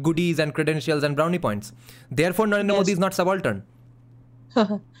subaltern goodies and credentials and brownie points. Therefore, Narendra Modi Yes. is not subaltern.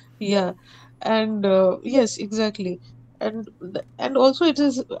 Yeah, and yes, exactly. And also it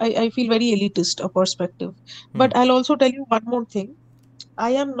is, I feel, very elitist a perspective. Hmm. But I'll also tell you one more thing.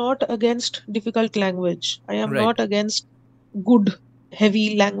 I am not against difficult language. I am Right. not against good,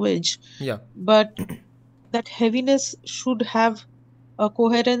 heavy language. Yeah. But that heaviness should have a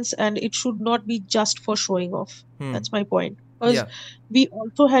coherence, and it should not be just for showing off. Hmm. That's my point. Because Yeah. we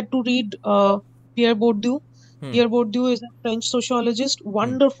also had to read Pierre Bourdieu. Hmm. Pierre Bourdieu is a French sociologist. Hmm.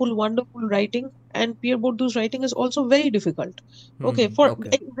 Wonderful, wonderful writing. And Pierre Bourdieu's writing is also very difficult. Hmm. Okay, for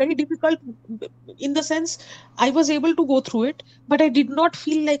Okay. very difficult in the sense I was able to go through it, but I did not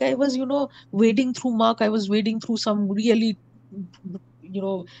feel like I was, wading through muck. I was wading through some really, you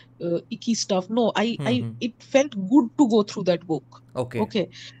know, icky stuff. No, Hmm. Hmm. it felt good to go through that book. Okay. Okay.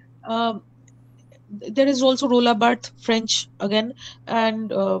 Um, there is also Roland Barthes, French again,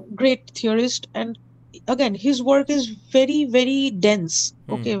 and great theorist. And again, his work is very, very dense.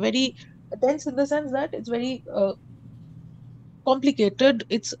 Hmm. Okay, very dense in the sense that it's very complicated.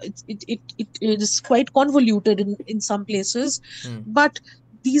 It is quite convoluted in some places, Hmm. but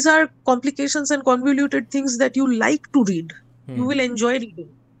these are complications and convoluted things that you like to read. You Hmm. will enjoy reading.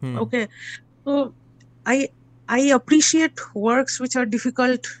 Hmm. Okay, so I I appreciate works which are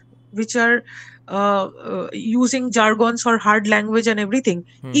difficult, which are using jargons or hard language and everything,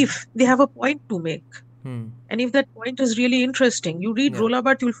 Hmm. if they have a point to make. Hmm. And if that point is really interesting, you read Yeah. Roland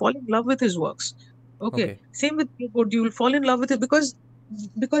Barthes, you'll fall in love with his works. Okay. Okay. Same with Keyboard, you will fall in love with it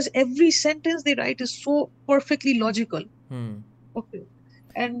because every sentence they write is so perfectly logical. Hmm. Okay.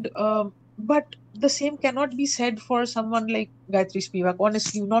 And but the same cannot be said for someone like Gayatri Spivak.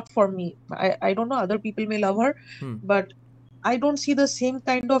 Honestly, not for me. I don't know, other people may love her, Hmm. but I don't see the same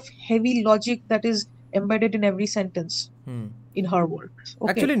kind of heavy logic that is embedded in every sentence Hmm. in her works.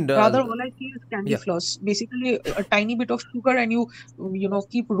 Okay. Actually, Rather, all I see is candy yeah. floss. Basically, a tiny bit of sugar, and you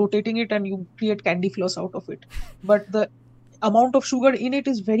keep rotating it, and you create candy floss out of it. But the amount of sugar in it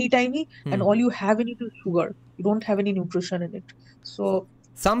is very tiny, and Hmm. all you have in it is sugar. You don't have any nutrition in it. So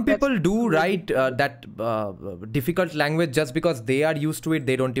Some that's people do the logic write behind it. that difficult language just because they are used to it.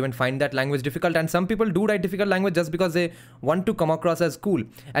 They don't even find that language difficult. And some people do write difficult language just because they want to come across as cool.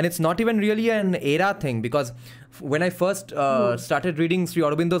 And it's not even really an era thing, because when I first No. started reading Sri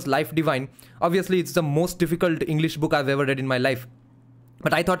Aurobindo's Life Divine, obviously it's the most difficult English book I've ever read in my life.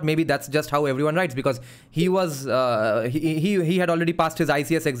 But I thought maybe that's just how everyone writes, because he was he had already passed his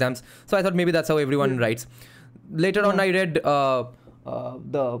ICS exams. So I thought maybe that's how everyone Yeah. writes. Later on, Yeah. I read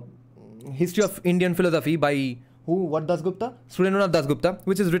the History of Indian Philosophy by what Dasgupta? Surendranath Dasgupta,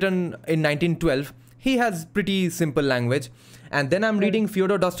 which is written in 1912. He has pretty simple language. And then I'm Right. reading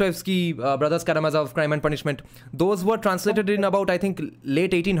Fyodor Dostoevsky, Brothers Karamazov, Crime and Punishment. Those were translated in Okay. about, I think,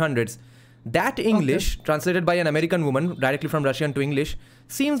 late 1800s. That Okay. English, translated by an American woman directly from Russian to English,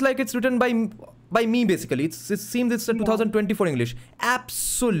 seems like it's written by me basically. It seems it's a Yeah. 2024 English.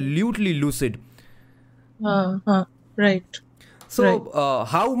 Absolutely lucid. Right. Right. So,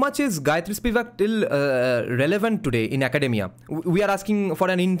 how much is Gayatri Spivak still relevant today in academia? We are asking for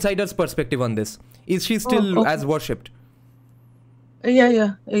an insider's perspective on this. Is she Oh, still okay. as worshipped?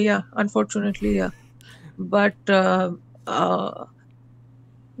 Yeah. Unfortunately, yeah. But uh,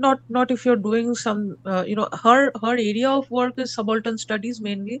 not if you're doing some, her area of work is subaltern studies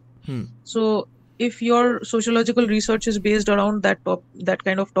mainly. Hmm. So if your sociological research is based around that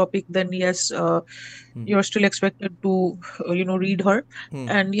kind of topic, then yes, you're still expected to read her.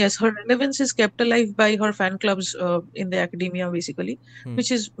 And yes, her relevance is kept alive by her fan clubs in the academia, basically,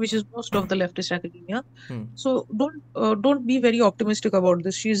 which is most of the leftist academia. So don't be very optimistic about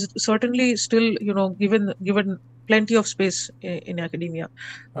this. She's certainly still given plenty of space in academia.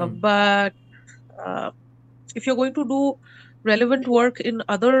 But if you're going to do relevant work in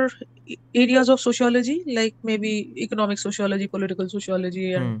other areas of sociology, like maybe economic sociology, political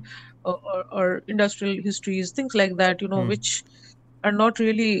sociology, and or industrial histories, things like that, which are not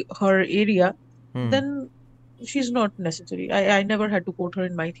really her area, then she's not necessary. I never had to quote her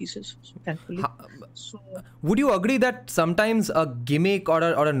in my thesis, thankfully. So Would you agree that sometimes a gimmick or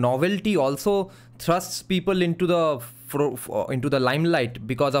a novelty also thrusts people into the limelight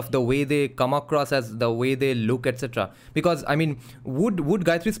because of the way they come across, as the way they look, etc.? Because I mean, would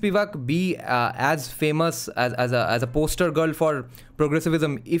Gayatri Spivak be as famous as a poster girl for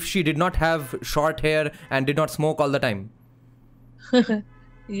progressivism if she did not have short hair and did not smoke all the time?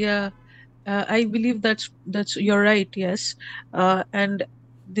 yeah, I believe that's you're right. Yes, and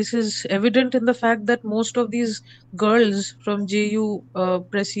this is evident in the fact that most of these girls from JU,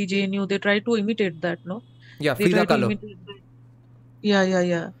 Pressy, JNU, they try to imitate that. No, Yeah, they Frida try to Kahlo. imitate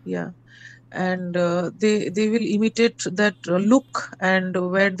that. Yeah, and they will imitate that look and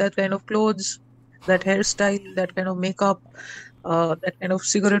wear that kind of clothes, that hairstyle, that kind of makeup, that kind of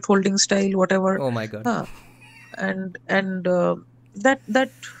cigarette holding style, whatever. Oh my God. And that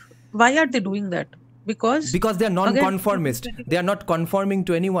why are they doing that? Because Because they are again, non-conformist. They are not conforming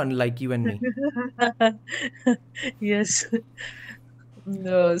to anyone like you and me. yes.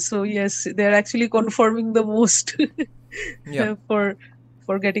 So yes, they're actually conforming the most Yeah. for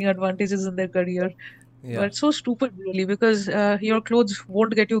getting advantages in their career. Yeah. But so stupid, really, because your clothes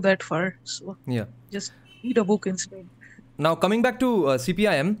won't get you that far. So Yeah. just read a book instead. Now coming back to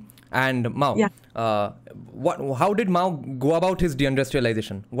CPIM and Mao, Yeah. how did Mao go about his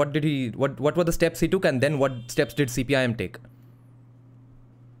deindustrialization? What were the steps he took, and then what steps did CPIM take?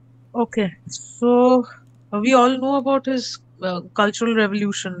 Okay. So we all know about his cultural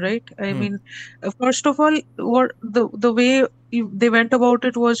revolution, right? I mean, first of all, what the way they went about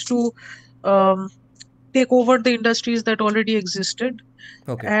it was to um, take over the industries that already existed.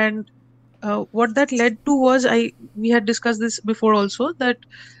 Okay. And what that led to was, we had discussed this before also, that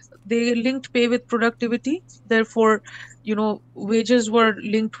they linked pay with productivity. Therefore, wages were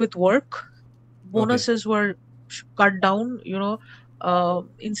linked with work. Bonuses were cut down. Not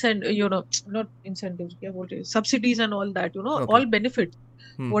incentives, subsidies and all that. All benefits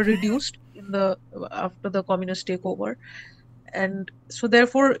were reduced after the communist takeover. And so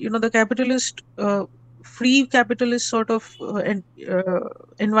therefore, the capitalist free capitalist sort of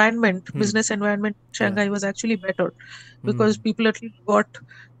environment, business environment in Shanghai was actually better, because people at least got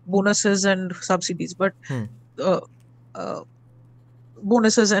bonuses and subsidies, but uh,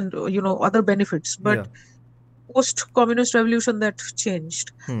 bonuses and other benefits. But post communist revolution, that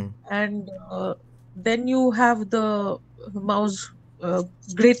changed. And then you have the Mao's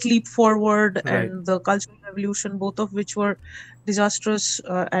great leap forward and the cultural revolution, both of which were disastrous,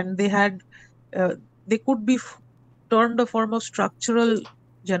 and they could be termed a form of structural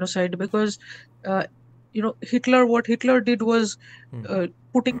genocide, because what Hitler did was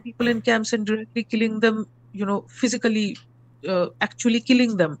putting people in camps and directly killing them, physically, actually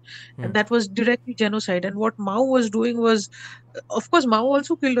killing them, and that was directly genocide. And what Mao was doing was, of course, Mao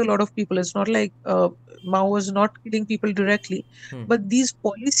also killed a lot of people. It's not like Mao was not killing people directly, but these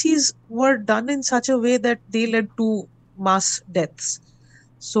policies were done in such a way that they led to mass deaths.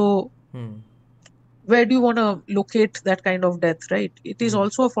 So where do you want to locate that kind of death, right? It is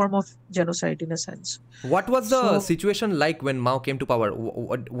also a form of genocide in a sense. What was the situation like when Mao came to power?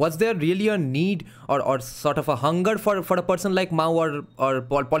 Was there really a need or sort of a hunger for a person like Mao or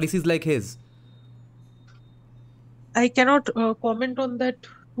policies like his? I cannot comment on that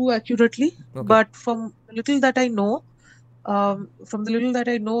too accurately, but from the little that I know,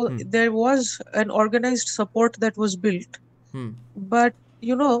 there was an organized support that was built. But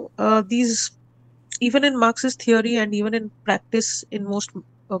these, even in Marxist theory and even in practice in most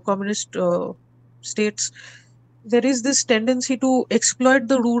communist states, there is this tendency to exploit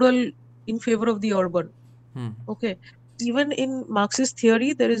the rural in favor of the urban. Okay. Even in Marxist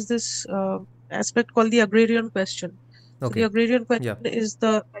theory, there is this aspect called the agrarian question. So the agrarian question is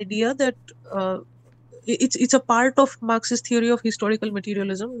the idea that it's a part of Marxist theory of historical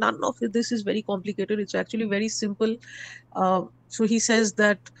materialism. None of this is very complicated. It's actually very simple. So he says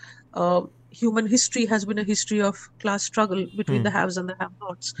that human history has been a history of class struggle between the haves and the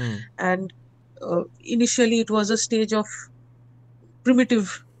have-nots. And initially it was a stage of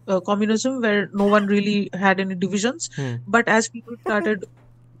primitive communism where no one really had any divisions. But as people started,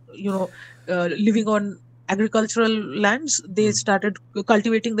 living on agricultural lands, they started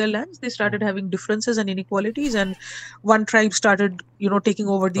cultivating their lands, they started having differences and inequalities, and one tribe started, taking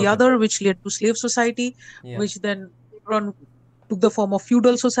over the other, which led to slave society, which then later on took the form of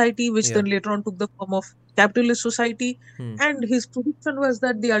feudal society, which then later on took the form of capitalist society. And his prediction was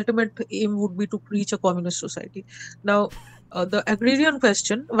that the ultimate aim would be to reach a communist society. Now, the agrarian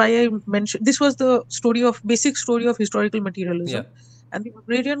question, why I mentioned this, was the basic story of historical materialism. And the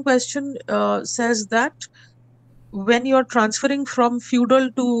agrarian question says that when you're transferring from feudal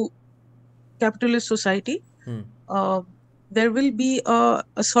to capitalist society, there will be a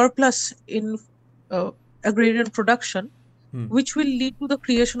surplus in agrarian production, which will lead to the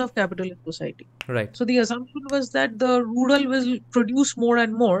creation of capitalist society. Right. So the assumption was that the rural will produce more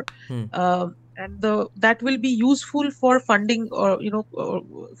and more, and that will be useful for funding, or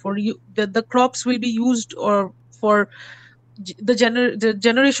the crops will be used, or for the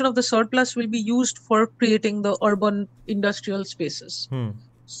generation of the surplus will be used for creating the urban industrial spaces.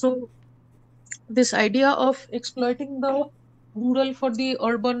 So this idea of exploiting the rural for the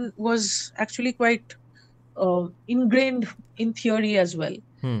urban was actually quite ingrained in theory as well.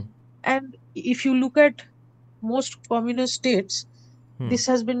 And if you look at most communist states, this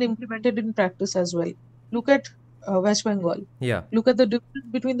has been implemented in practice as well. Look at West Bengal. Look at the difference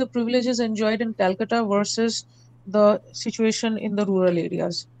between the privileges enjoyed in Calcutta versus the situation in the rural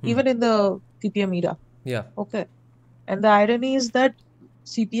areas, even in the CPM era. Okay. And the irony is that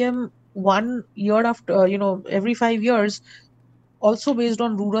CPM 1 year after, every 5 years, also based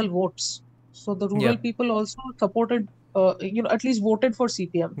on rural votes. So the rural people also supported, at least voted for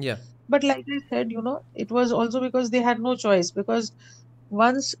CPM. But like I said, it was also because they had no choice, because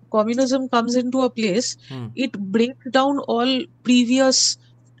once communism comes into a place, it breaks down all previous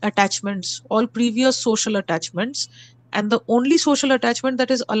attachments, all previous social attachments. And the only social attachment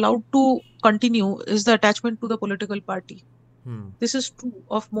that is allowed to continue is the attachment to the political party. This is true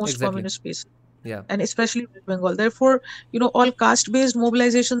of most communist spaces. And especially West Bengal. Therefore, all caste-based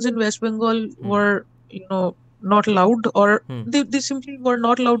mobilizations in West Bengal were, not allowed, or they simply were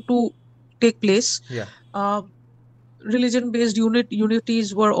not allowed to take place. Religion-based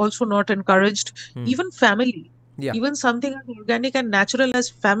unities were also not encouraged. Even family, even something as organic and natural as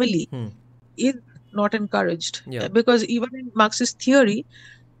family is not encouraged. Because even in Marxist theory,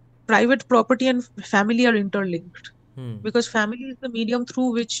 private property and family are interlinked. Because family is the medium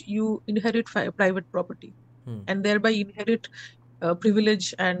through which you inherit private property, and thereby inherit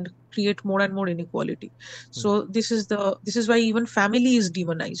privilege and create more and more inequality. So this is why even family is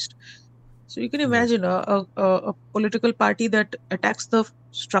demonized. So you can imagine a political party that attacks the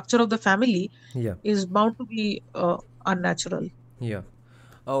structure of the family is bound to be unnatural.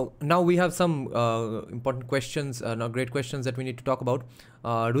 Oh, now we have some important questions, great questions that we need to talk about.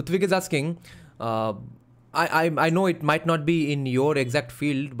 Rutvik is asking, I know it might not be in your exact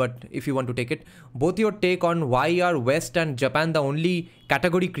field, but if you want to take it, both your take on why are West and Japan the only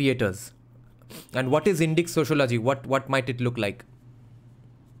category creators, and what is index sociology? What might it look like?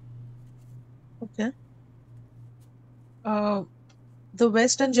 Okay. The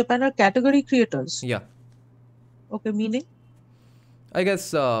West and Japan are category creators. Okay, meaning? I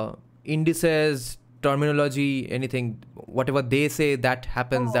guess indices, terminology, anything, whatever they say, that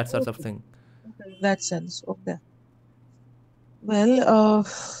happens, that sort of thing. Okay, in that sense. Okay. Well,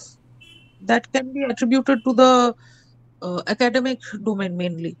 that can be attributed to the academic domain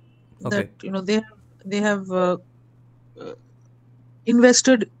mainly. That they have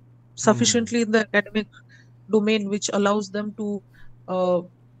invested sufficiently in the academic domain, which allows them to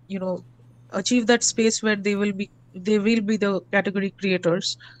achieve that space where they will be the category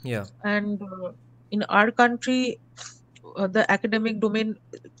creators. And in our country, the academic domain,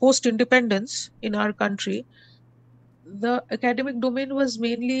 post independence in our country, the academic domain was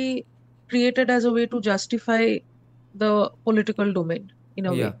mainly created as a way to justify the political domain in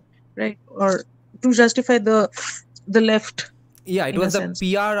a way, right? Or to justify the left. It was the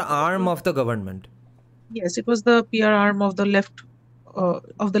PR arm of the government. Yes, it was the PR arm of the left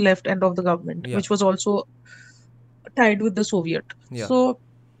end of the government, which was also tied with the Soviet. So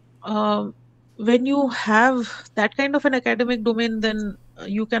when you have that kind of an academic domain, then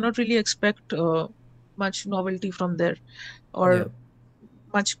you cannot really expect much novelty from there, or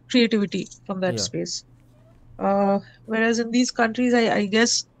much creativity from that space. Whereas in these countries, I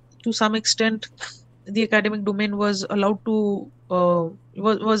guess to some extent, the academic domain was allowed to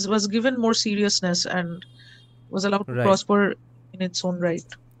was given more seriousness and was allowed to prosper in its own right.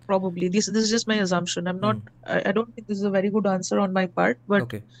 probably. This is just my assumption. I don't think this is a very good answer on my part, but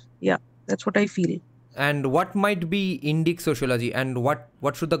Okay. yeah, that's what I feel. And what might be Indic sociology, and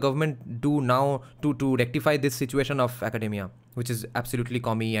what should the government do now to rectify this situation of academia, which is absolutely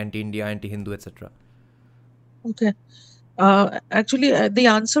commie, anti-India, anti-Hindu, etc.? Okay. Actually, the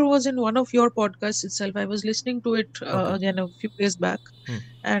answer was in one of your podcasts itself. I was listening to it Okay. again a few days back, Hmm.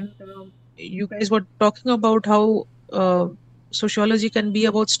 and you guys were talking about how sociology can be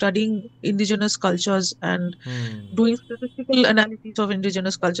about studying indigenous cultures and Hmm. doing statistical analysis of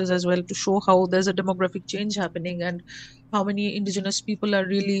indigenous cultures as well to show how there's a demographic change happening and how many indigenous people are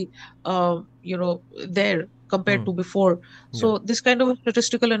really, there compared Hmm. to before. Yeah. So this kind of a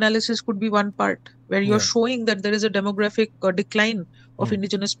statistical analysis could be one part where you're Yeah. showing that there is a demographic decline of Hmm.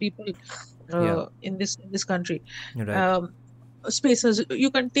 indigenous people Yeah. in this country. Right. Um, Spaces you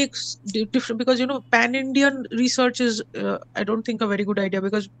can take different, because pan Indian research is I don't think a very good idea,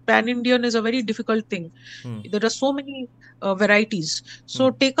 because pan Indian is a very difficult thing. Hmm. There are so many varieties. Hmm. So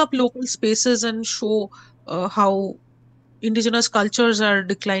take up local spaces and show how indigenous cultures are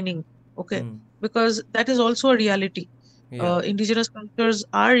declining. Okay, Hmm. because that is also a reality. Yeah. Indigenous cultures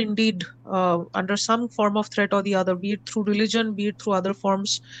are indeed under some form of threat or the other, be it through religion, be it through other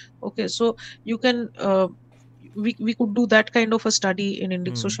forms. Okay, so you can we could do that kind of a study in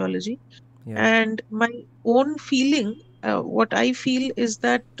Indic Hmm. sociology. Yeah. And my own feeling, what I feel is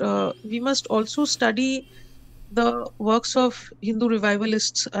that we must also study the works of Hindu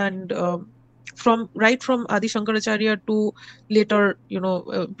revivalists, and from Adi Shankaracharya to later,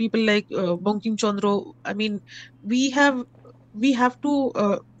 people like Bankim Chandra. I mean, we have we have to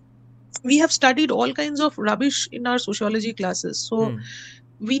we have studied all kinds of rubbish in our sociology classes. So Hmm.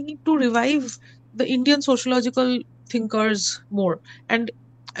 we need to revive the Indian sociological thinkers more. And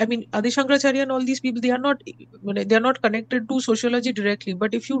I mean, Adi Shankaracharya and all these people, they are not connected to sociology directly.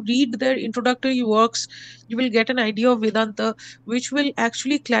 But if you read their introductory works, you will get an idea of Vedanta, which will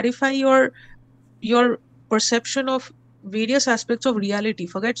actually clarify your perception of various aspects of reality.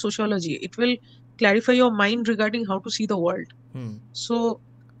 Forget sociology; it will clarify your mind regarding how to see the world. Hmm. So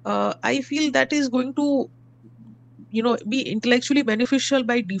I feel that is going to be intellectually beneficial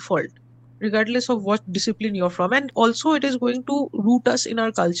by default, regardless of what discipline you're from, and also it is going to root us in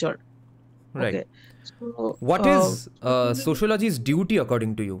our culture. Right. Okay, so What is socially, sociology's duty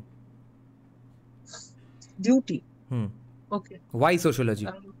according to you? duty. Hmm. Okay. Why sociology,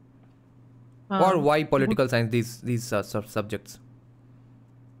 um, or why Good. political science? These subjects.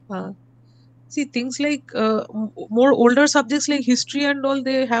 uh, See, things like more older subjects like history and all,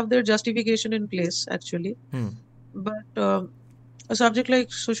 they have their justification in place actually. Hmm. But a subject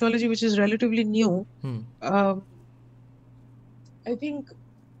like sociology, which is relatively new, Hmm. um, I think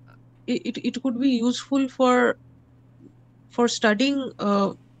it could be useful for studying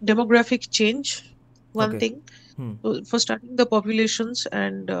demographic change, one Okay. thing. Hmm. So for studying the populations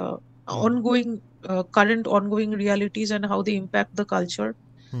and Hmm. current ongoing realities and how they impact the culture.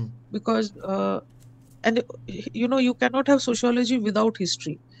 Hmm. Because and you cannot have sociology without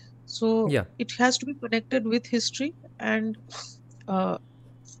history. So Yeah. it has to be connected with history. And uh,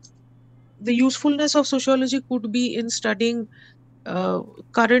 the usefulness of sociology could be in studying uh,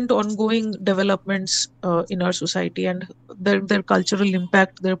 current ongoing developments in our society and their cultural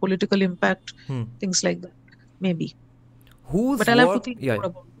impact, their political impact, Hmm. things like that, maybe. But Whose I'll have to work? think Yeah. more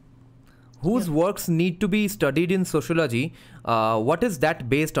about it. Yeah. Whose works need to be studied in sociology? What is that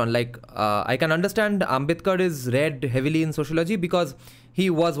based on? Like, I can understand Ambedkar is read heavily in sociology because he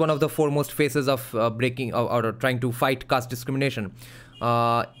was one of the foremost faces of breaking or trying to fight caste discrimination.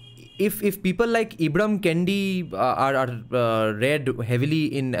 Uh, if people like Ibram Kendi are read heavily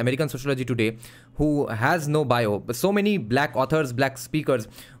in American sociology today, who has no bio, but so many black authors, black speakers,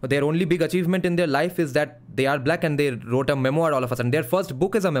 their only big achievement in their life is that they are black and they wrote a memoir all of a sudden. Their first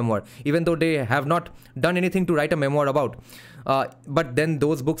book is a memoir, even though they have not done anything to write a memoir about. But then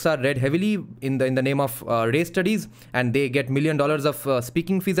those books are read heavily in the name of race studies, and they get $1 million of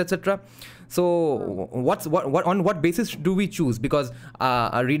speaking fees, etc. So what on what basis do we choose? Because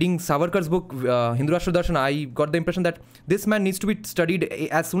reading Savarkar's book Hindu Rashtra Darshan, I got the impression that this man needs to be studied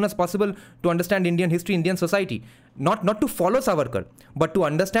as soon as possible to understand Indian history, Indian society, not to follow Savarkar, but to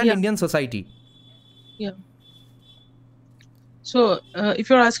understand Yeah. Indian society. Yeah. So if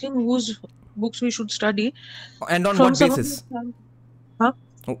you're asking whose books we should study, And on from what someone like basis? huh?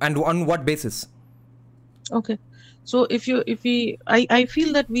 And on what basis? Okay. So I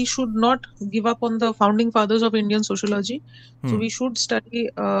feel that we should not give up on the founding fathers of Indian sociology. So Hmm. we should study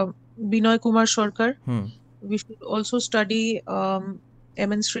Binoy Kumar Sarkar. Hmm. We should also study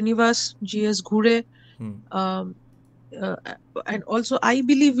M.N. Srinivas, G.S. Ghure, Hmm. um, uh, and also I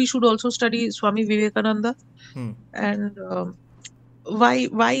believe we should also study Swami Vivekananda. Hmm. And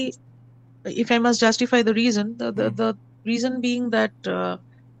why, if I must justify the reason, the reason being that well,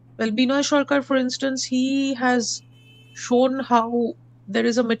 Binoy Sarkar, for instance, he has shown how there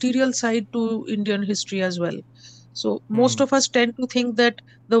is a material side to Indian history as well. So Hmm. most of us tend to think that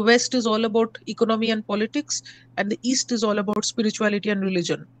the West is all about economy and politics, and the East is all about spirituality and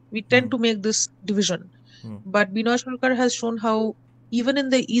religion. We Hmm. tend to make this division. Hmm. But Binoy Sarkar has shown how even in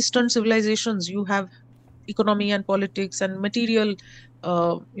the Eastern civilizations, you have economy and politics and material,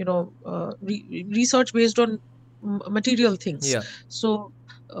 research based on material things. Yeah. So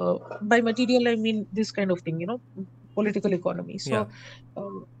by material, I mean this kind of thing, political economy. Yeah.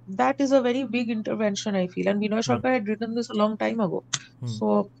 So that is a very big intervention, I feel. And Binoy Hmm. Sarkar had written this a long time ago. Hmm.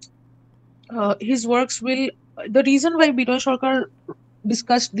 So his works will. The reason why Binoy Sarkar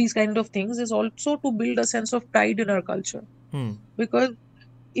discussed these kind of things is also to build a sense of pride in our culture. Hmm. Because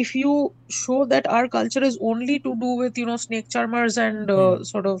if you show that our culture is only to do with snake charmers and Hmm.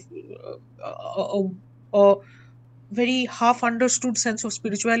 sort of a very half understood sense of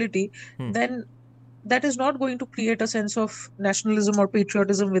spirituality, Hmm. then that is not going to create a sense of nationalism or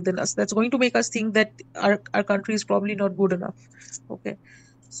patriotism within us. That's going to make us think that our country is probably not good enough. Okay.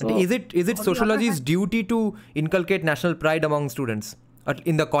 And So is it on the other sociology's hand, duty to inculcate national pride among students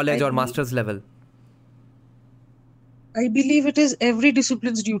in the I college or believe, master's level? I believe it is every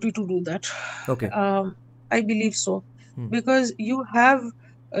discipline's duty to do that. Okay. Um, I believe so, Hmm. because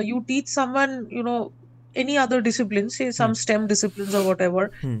you teach someone, any other discipline, say Hmm. some STEM disciplines or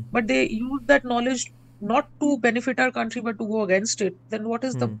whatever, Hmm. but they use that knowledge not to benefit our country but to go against it. Then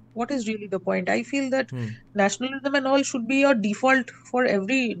Hmm. what is really the point? I feel that Hmm. nationalism and all should be a default for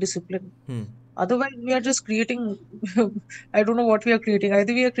every discipline. Hmm. Otherwise, we are just creating, I don't know what we are creating.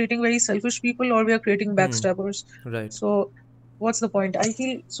 Either we are creating very selfish people or we are creating Hmm. backstabbers. Right. So, what's the point? I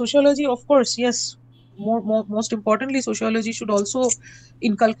feel sociology, of course, yes. Most importantly, sociology should also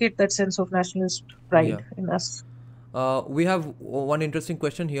inculcate that sense of nationalist pride Yeah. in us. We have one interesting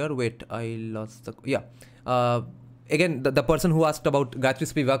question here. Wait, I lost the. Yeah. Uh, Again, the person who asked about Gayatri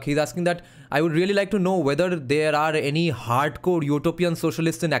Spivak, he's asking that I would really like to know whether there are any hardcore utopian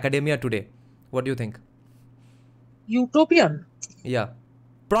socialists in academia today. What do you think? Utopian. Yeah.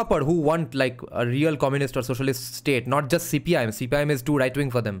 Proper, who want like a real communist or socialist state, not just CPIM. CPIM is too right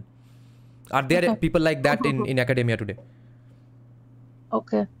wing for them. Are there people like that in academia today?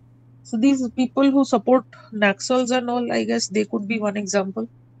 Okay. So these people who support Naxals and all, I guess they could be one example,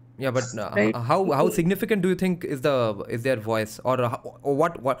 Yeah, but right? how People, significant do you think is their voice, or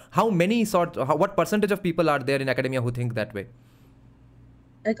what how many what percentage of people are there in academia who think that way?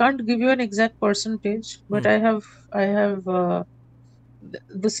 I can't give you an exact percentage, but Hmm. I have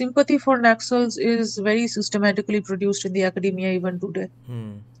the sympathy for Naxals is very systematically produced in the academia even today.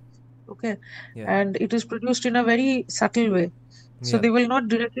 Hmm. Okay. Yeah. And it is produced in a very subtle way. So Yeah. they will not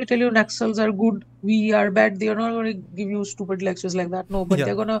directly tell you Naxals are good, we are bad. They are not going to give you stupid lectures like that. No, but Yeah.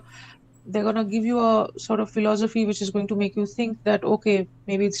 they're gonna give you a sort of philosophy which is going to make you think that okay,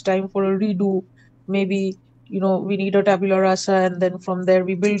 maybe it's time for a redo. Maybe, we need a tabula rasa, and then from there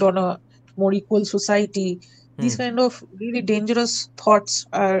we build on a more equal society. Hmm. These kind of really dangerous thoughts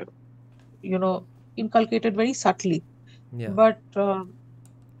are, inculcated very subtly. Yeah. But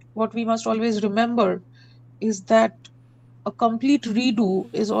what we must always remember is that a complete redo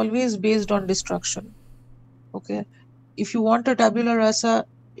is always based on destruction. Okay. If you want a tabula rasa,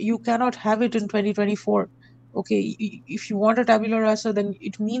 you cannot have it in 2024. Okay. If you want a tabula rasa, then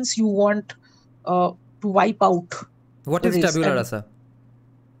it means you want to wipe out What the is race tabula and rasa?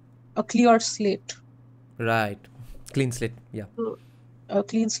 a clear slate. Right. Clean slate. Yeah. So, a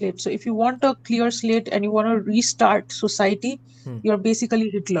clean slate. So if you want a clear slate and you want to restart society, Hmm. you're basically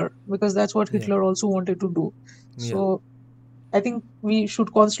Hitler, because that's what Yeah. Hitler also wanted to do. Yeah. So I think we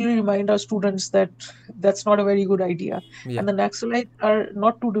should constantly remind our students that that's not a very good idea. Yeah. And the Naxalites are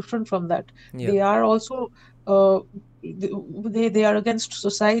not too different from that. Yeah. They are also uh, they are against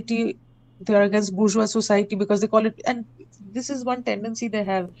society. They are against bourgeois society because they call it. And this is one tendency they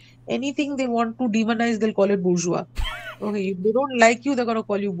have. Anything they want to demonize, they'll call it bourgeois. Okay, if they don't like you, they're gonna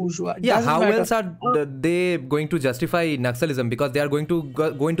call you bourgeois. It Yeah, doesn't how matter. else are they going to justify Naxalism? Because they are going to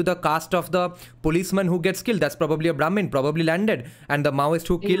go into the caste of the policeman who gets killed. That's probably a Brahmin, probably landed. And the Maoist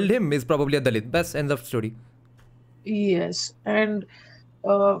who killed him is probably a Dalit. Best end of story. Yes, and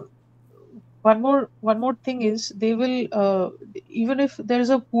uh, one more thing is they will even if there is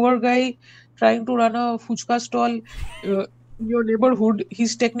a poor guy trying to run a fuchka stall, uh, your neighborhood,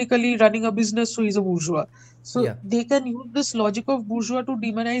 he's technically running a business, so he's a bourgeois. So Yeah. they can use this logic of bourgeois to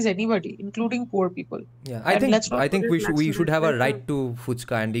demonize anybody, including poor people. Yeah, And let's not I think forget we should have a like right to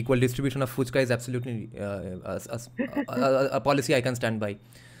fuchka, and equal distribution of fuchka is absolutely a policy I can stand by.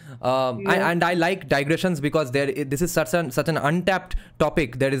 yeah. And I like digressions because this is such an untapped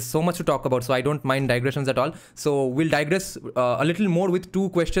topic. There is so much to talk about, so I don't mind digressions at all. So we'll digress a little more with two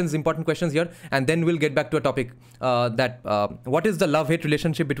questions, important questions here, and then we'll get back to a topic what is the love-hate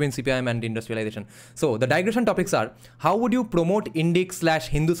relationship between CPIM and industrialization. So the digression topics are: how would you promote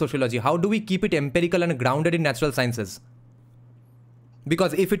Indic/Hindu sociology? How do we keep it empirical and grounded in natural sciences?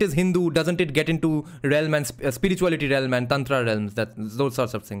 Because if it is Hindu, doesn't it get into realm and spirituality realm and tantra realms, that those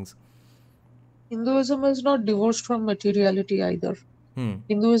sorts of things? Hinduism is not divorced from materiality either. Hmm.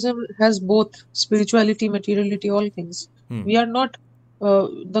 Hinduism has both spirituality, materiality, all things. Hmm. We are not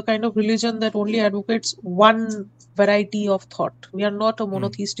the kind of religion that only advocates one variety of thought. We are not a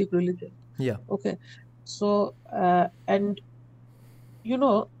monotheistic religion. Yeah. Okay. So, and you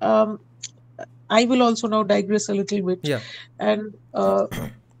know, I will also now digress a little bit. Yeah. And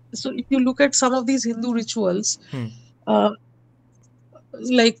so, if you look at some of these Hindu rituals, Hmm. uh,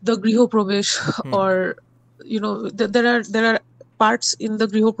 like the Griho Pravesh, Hmm. or there are parts in the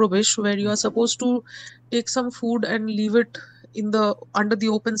Griho Pravesh where you are supposed to take some food and leave it in the under the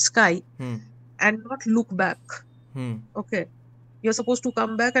open sky Hmm. and not look back. Hmm. Okay, you're supposed to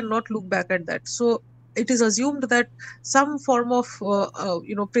come back and not look back at that. So it is assumed that some form of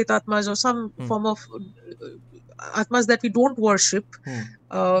pretatmas, or some Hmm. form of atmas that we don't worship, Hmm.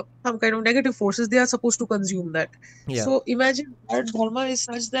 some kind of negative forces, they are supposed to consume that. Yeah. So imagine our dharma is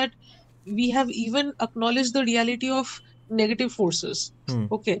such that we have even acknowledged the reality of negative forces. Hmm.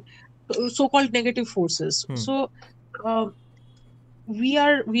 Okay, so-called negative forces. Hmm. So we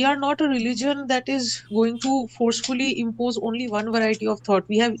are not a religion that is going to forcefully impose only one variety of thought.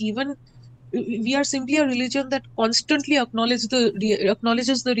 We are simply a religion that constantly acknowledges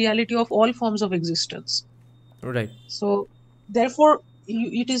the reality of all forms of existence. Right. So therefore,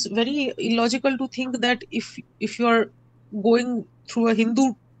 it is very illogical to think that if you are going through a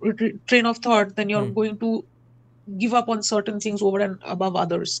Hindu train of thought, then you're Hmm. going to give up on certain things over and above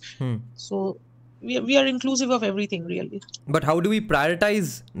others. Hmm. So we are inclusive of everything, really. But how do we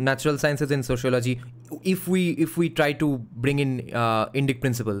prioritize natural sciences in sociology if we try to bring in Indic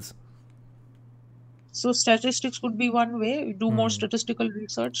principles? So statistics could be one way. Do more Hmm. statistical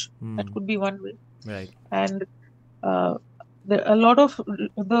research. That Hmm. could be one way. Right. And uh, a lot of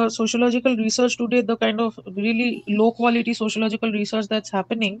the sociological research today, the kind of really low quality sociological research that's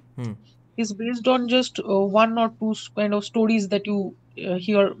happening, Hmm. is based on just one or two kind of stories that you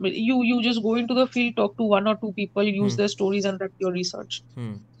hear. You just go into the field, talk to one or two people, use Hmm. their stories, and that's your research.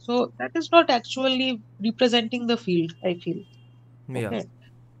 Hmm. So that is not actually representing the field, I feel. Yeah. Okay.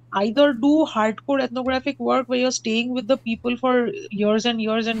 Either do hardcore ethnographic work where you're staying with the people for years and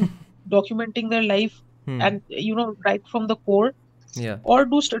years and documenting their life, Hmm. and right from the core, Yeah. or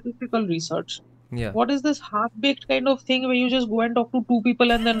do statistical research. Yeah. What is this half-baked kind of thing where you just go and talk to two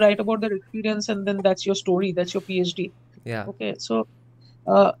people and then write about their experience, and then that's your story, that's your PhD? Yeah. Okay, so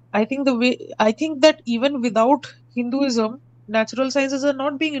I think that even without Hinduism, natural sciences are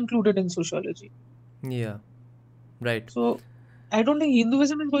not being included in sociology. Yeah. Right. So I don't think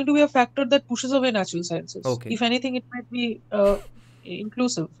Hinduism is going to be a factor that pushes away natural sciences. Okay. If anything, it might be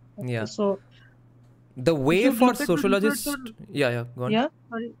inclusive. Okay, Yeah. so The if way you for look at the research sociologists. on, Yeah. Yeah. Go on. yeah,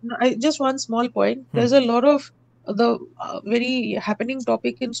 sorry, no, just one small point. Hmm. There's a lot of the very happening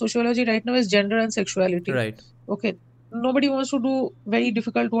topic in sociology right now is gender and sexuality. Right. Okay, nobody wants to do very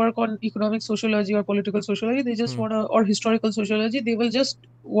difficult work on economic sociology or political sociology. They just Hmm. want to, or historical sociology. They will just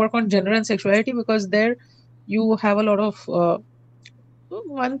work on gender and sexuality because there you have a lot of.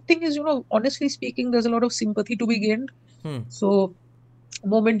 One thing is, honestly speaking, there's a lot of sympathy to be gained. Hmm. So,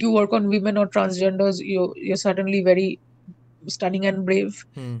 moment you work on women or transgenders, you're suddenly very stunning and brave.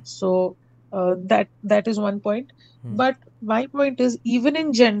 Hmm. So that is one point. Hmm. But my point is, even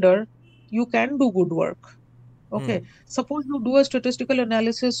in gender, you can do good work. Hmm. Okay, suppose you do a statistical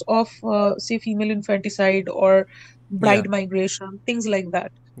analysis of say female infanticide or Yeah. bride migration, things like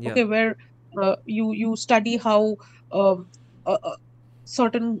that. Yeah. Okay, where you study how um,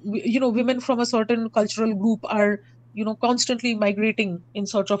 certain women from a certain cultural group are constantly migrating in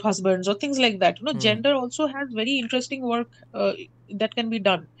search of husbands or things like that. Hmm. Gender also has very interesting work that can be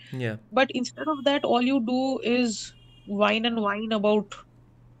done. Yeah. But instead of that, all you do is whine and whine about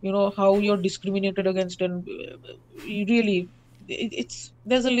how you're discriminated against, and you really it's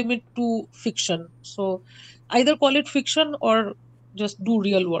there's a limit to fiction. So either call it fiction or just do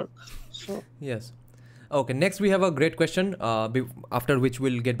real work. So Yes. Okay, next we have a great question, after which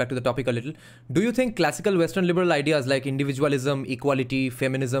we'll get back to the topic a little. Do you think classical Western liberal ideas like individualism, equality,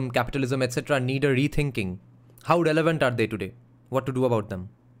 feminism, capitalism, etc. need a rethinking? How relevant are they today? What to do about them?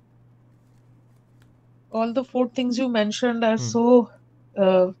 All the four things you mentioned are so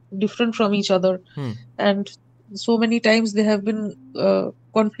different from each other, and so many times they have been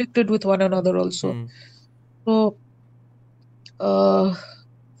conflicted with one another also. So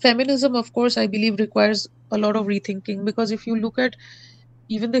feminism, of course, I believe requires a lot of rethinking, because if you look at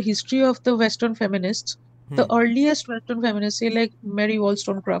even the history of the Western feminists, the earliest Western feminists, say like Mary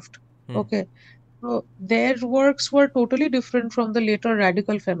Wollstonecraft, okay, so their works were totally different from the later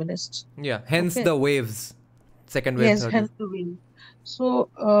radical feminists. Yeah, hence Okay. the waves. Second wave, Yes, third wave. hence the wing. So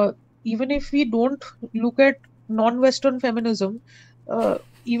even if we don't look at non-Western feminism,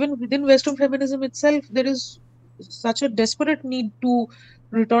 even within Western feminism itself, there is such a desperate need to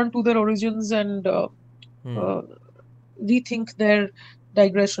return to their origins and uh, rethink their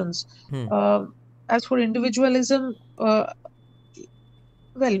digressions. As for individualism, well,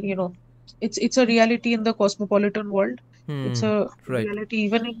 it's a reality in the cosmopolitan world. It's a Right. reality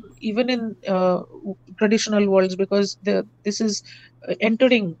even in traditional worlds, because this is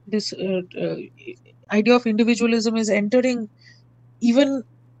entering this idea of individualism is entering even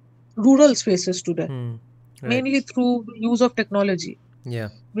rural spaces today, Right. mainly through the use of technology. Yeah.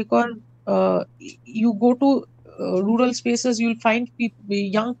 Because you go to rural spaces, you'll find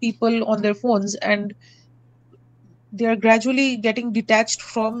young people on their phones, and they are gradually getting detached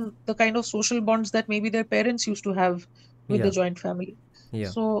from the kind of social bonds that maybe their parents used to have with the Yeah. joint family. Yeah.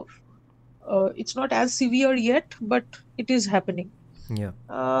 So it's not as severe yet, but it is happening. Yeah.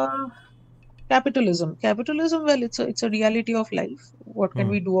 Uh, capitalism. Well, it's a reality of life. What can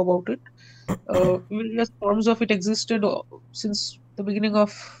we do about it? Various forms of it existed since the beginning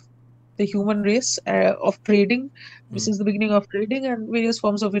of the human race, of trading. This is the beginning of trading, and various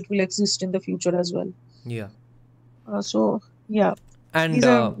forms of it will exist in the future as well. Yeah. So yeah, And these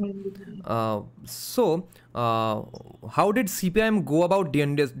are so, how did CPIM go about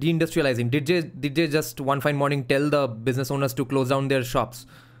deindustrializing? Did they just one fine morning tell the business owners to close down their shops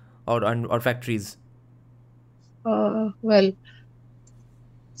or factories? well,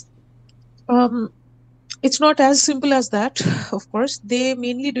 um, it's not as simple as that. Of course, they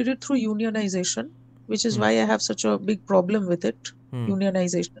mainly did it through unionization, which is why I have such a big problem with it.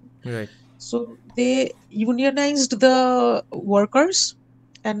 Unionization. Right. So they unionized the workers,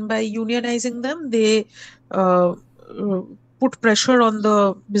 and by unionizing them, they uh, uh, put pressure on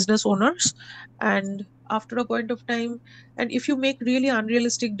the business owners. And after a point of time, and if you make really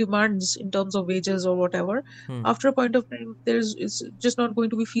unrealistic demands in terms of wages or whatever, after a point of time, it's just not going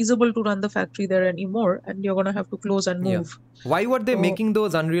to be feasible to run the factory there anymore, and you're going to have to close and Yeah. move. Why were they So making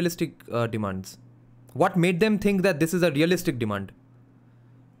those unrealistic demands? What made them think that this is a realistic demand?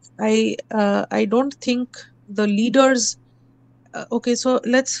 I don't think the leaders. Okay, so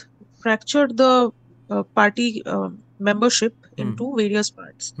let's fracture the party membership into various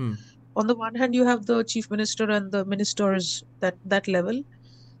parts. On the one hand, you have the chief minister and the ministers, that level.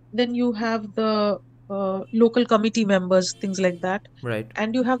 Then you have the local committee members, things like that. Right.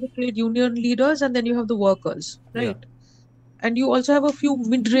 And you have the trade union leaders, and then you have the workers, Yeah. right? And you also have a few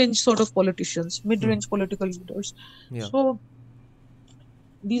mid-range sort of politicians, mid-range political leaders. Yeah. So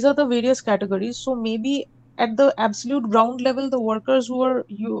these are the various categories. So maybe at the absolute ground level, the workers who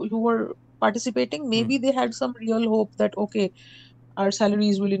were participating, maybe they had some real hope that okay, our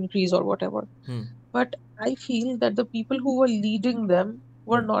salaries will increase or whatever. But I feel that the people who were leading them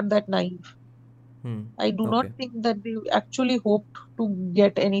were not that naive. I do not Okay. think that they actually hoped to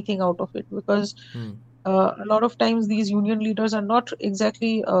get anything out of it, because a lot of times these union leaders are not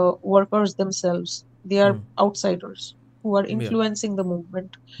exactly workers themselves. They are outsiders who are Yeah. influencing the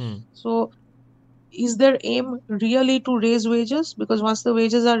movement. So is their aim really to raise wages? Because once the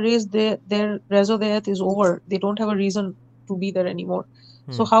wages are raised, their raison d'etre is over. They don't have a reason to be there anymore.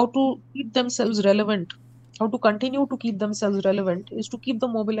 So how to keep themselves relevant, how to continue to keep themselves relevant, is to keep the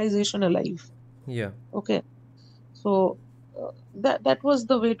mobilization alive. Yeah. Okay. So that was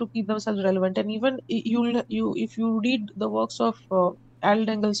the way to keep themselves relevant. And even you if you read the works of Al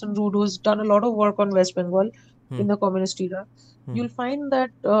Engelson Rood, who's done a lot of work on West Bengal in the communist era, you'll find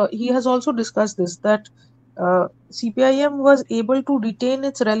that he has also discussed this, that CPIM was able to retain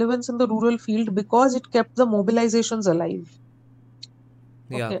its relevance in the rural field because it kept the mobilizations alive.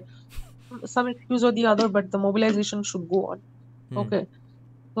 Yeah. Okay, some excuse or the other, but the mobilization should go on. Okay.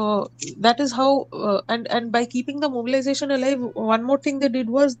 So that is how, and by keeping the mobilization alive, one more thing they did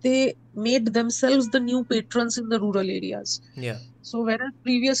was they made themselves the new patrons in the rural areas. Yeah. So whereas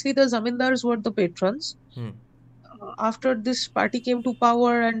previously the zamindars were the patrons, Hmm. after this party came to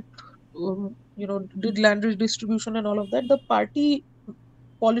power and did land redistribution and all of that, the party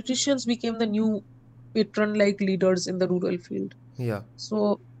politicians became the new patron-like leaders in the rural field. Yeah.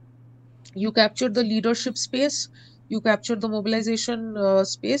 So you capture the leadership space, you capture the mobilization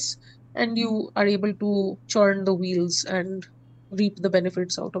space, and you are able to churn the wheels and reap the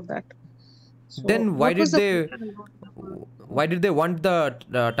benefits out of that. So Then what was the question? I don't remember. why did they want the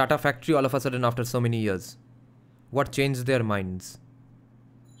Tata factory all of a sudden after so many years? What changed their minds?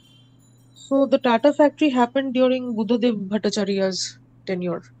 So the Tata factory happened during Buddhadev Bhattacharya's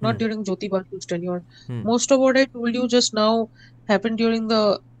tenure, not Hmm. during Jyoti Basu's tenure. Hmm. Most of what I told you just now happened during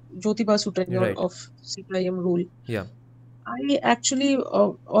the Jyoti Basu tenure Right. of CPIM rule. Yeah. I actually,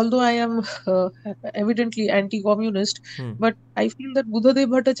 although I am evidently anti-communist, Hmm. but I feel that Buddhadev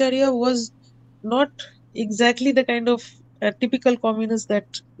Bhattacharya was not exactly the kind of typical communist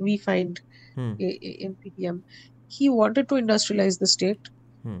that we find Hmm. in CPM. He wanted to industrialize the state,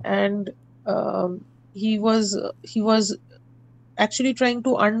 Hmm. and he was actually trying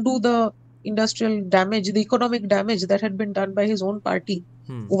to undo the industrial damage, the economic damage that had been done by his own party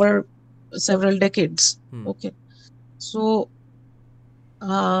Hmm. over several decades. Hmm. Okay, so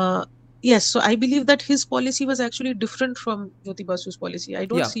uh, yes, so I believe that his policy was actually different from Jyoti Basu's policy. I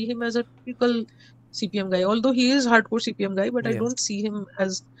don't Yeah. see him as a typical CPM guy, although he is hardcore CPM guy, but I Yeah. don't see him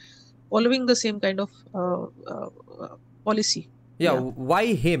as following the same kind of policy. Yeah. Yeah. Why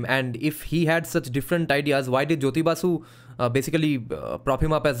him? And if he had such different ideas, why did Jyoti Basu basically prop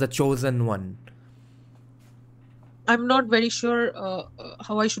him up as the chosen one? I'm not very sure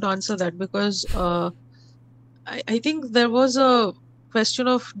how I should answer that, because I think there was a question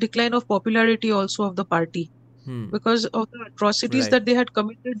of decline of popularity also of the party, Hmm. because of the atrocities Right. that they had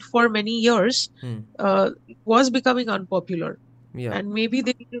committed for many years. Hmm. It was becoming unpopular, Yeah. and maybe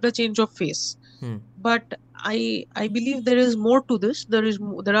they needed a change of face. Hmm. But I believe there is more to this.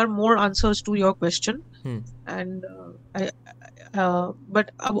 There are more answers to your question, Hmm. and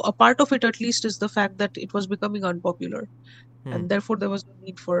but a part of it at least is the fact that it was becoming unpopular, Hmm. and therefore there was a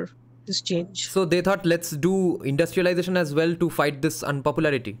need for this change. So they thought, let's do industrialization as well to fight this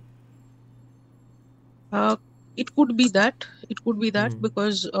unpopularity. Uh, it could be that. It could be that Hmm.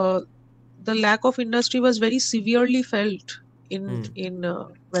 because the lack of industry was very severely felt Hmm. in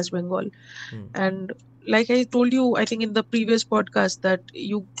West Bengal. Hmm. And like I told you, I think in the previous podcast, that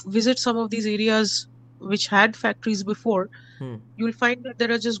you visit some of these areas which had factories before, Hmm. you'll find that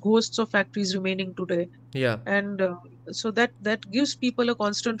there are just ghosts of factories remaining today. Yeah. And so that gives people a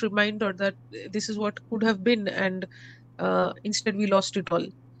constant reminder that this is what could have been, and instead we lost it all.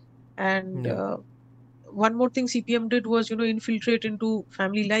 And Yeah. one more thing CPM did was, infiltrate into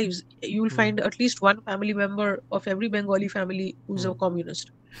family lives. You will Hmm. find at least one family member of every Bengali family who's Hmm. a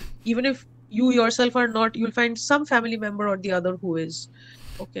communist. Even if you yourself are not, you'll find some family member or the other who is.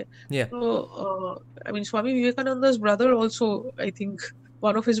 Okay. Yeah. So, I mean, Swami Vivekananda's brother also, I think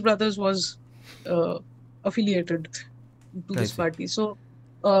one of his brothers was uh, affiliated to I this see. party. So,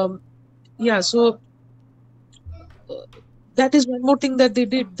 um, yeah, so uh, that is one more thing that they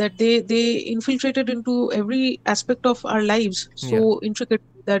did, that they infiltrated into every aspect of our lives Yeah. so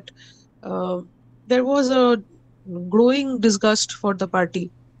intricately that uh, there was a growing disgust for the party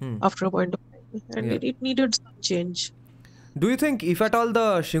Hmm. after a point of time, and Yeah. it needed some change. Do you think if at all the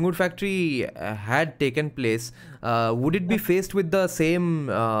Shingur factory had taken place, would it be faced with the same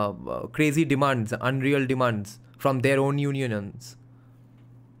crazy demands, unreal demands from their own unions?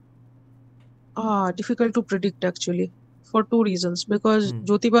 Difficult to predict actually, for two reasons. Because Hmm.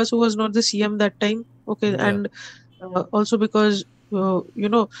 Jyoti Basu was not the CM that time, okay, Yeah. and also because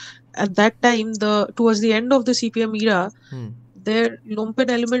at that time, the towards the end of the CPM era, Hmm. their lumpen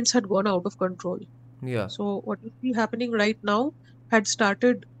elements had gone out of control. Yeah. So what you see happening right now had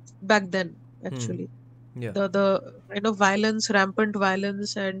started back then, Hmm. actually. Yeah. The kind of violence, rampant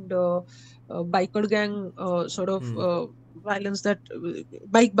violence, and biker gang sort of Hmm. violence that the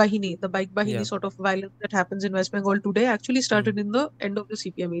bike bahini Yeah. sort of violence that happens in West Bengal today actually Hmm. started in the end of the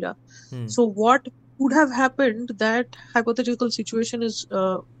CPM era. Hmm. So what could have happened, that hypothetical situation is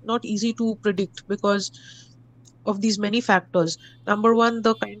not easy to predict because of these many factors. Number one,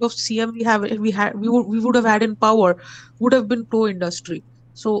 the kind of CM we would have had in power would have been pro industry.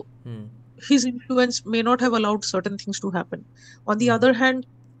 So Hmm. his influence may not have allowed certain things to happen. On the Hmm. other hand,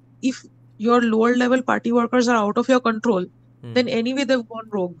 if your lower level party workers are out of your control, Hmm. then anyway they've gone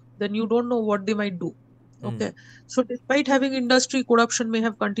rogue. Then you don't know what they might do. Hmm. Okay. So despite having industry, corruption may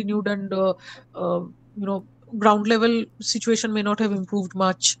have continued, and uh, you know ground level situation may not have improved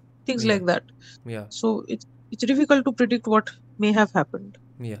much. Things Yeah. like that. Yeah. So it's difficult to predict what may have happened.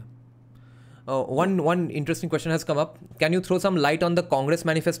 Yeah. One interesting question has come up. Can you throw some light on the Congress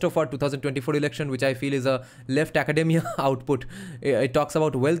manifesto for 2024 election, which I feel is a left academia output? It talks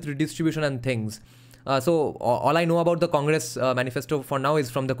about wealth redistribution and things. So all I know about the Congress manifesto for now is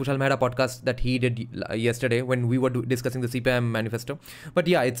from the Kushal Mehra podcast that he did yesterday when we were discussing the CPI manifesto. But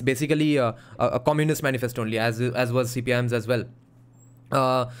yeah, it's basically a communist manifesto only, as was CPIM's as well.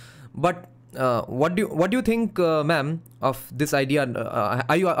 But what do you think, ma'am, of this idea?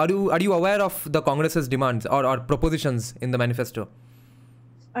 Are you aware of the Congress's demands or propositions in the manifesto?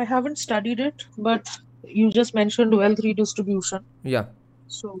 I haven't studied it, but you just mentioned wealth redistribution. Yeah.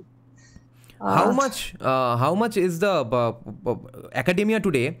 So, How much is the academia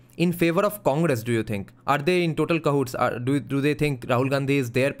today in favor of Congress, do you think? Are they in total cahoots? Do they think Rahul Gandhi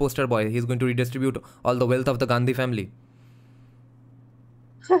is their poster boy? He's going to redistribute all the wealth of the Gandhi family?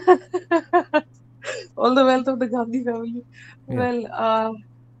 all the wealth of the Gandhi family. Yeah.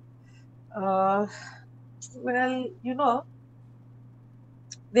 Well,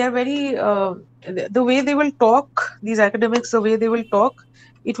 they are very the way they will talk, these academics, the way they will talk,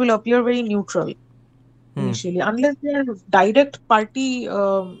 it will appear very neutral initially, unless they are direct party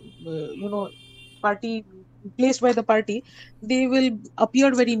party placed by the party, they will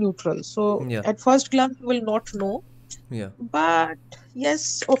appear very neutral. So Yeah. at first glance you will not know. Yeah. But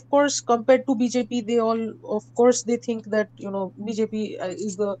yes, of course, compared to BJP, they think that BJP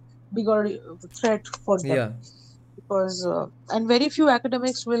is the bigger threat for them. Yeah. Because and very few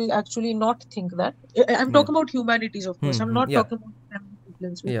academics will actually not think that. I'm talking about humanities, of course. I'm not Yeah. talking about family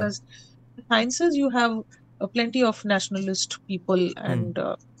disciplines, Yeah. because in sciences you have plenty of nationalist people and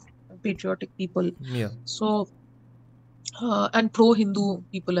patriotic people. Yeah. So and pro-Hindu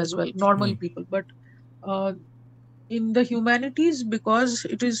people as well, normal people. But in the humanities, because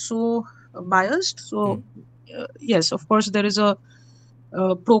it is so biased, so yes, of course, there is a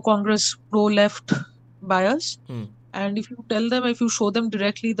pro-Congress, pro-left bias. And if you show them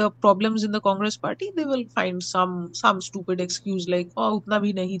directly the problems in the Congress party, they will find some stupid excuse like, oh, utna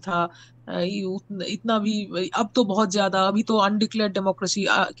bhi nahi tha, itna bhi, ab to bahut zyada, abhi to undeclared democracy,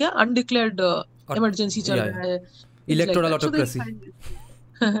 kya undeclared emergency chal raha hai, electoral like autocracy.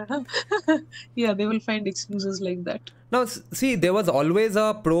 Yeah, they will find excuses like that. Now, see, there was always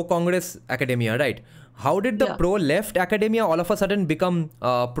a pro-Congress academia, right? How did the pro-left academia all of a sudden become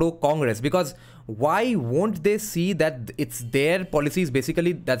pro-Congress? Because why won't they see that it's their policies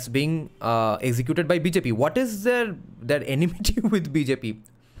basically that's being executed by BJP? What is their enmity with BJP?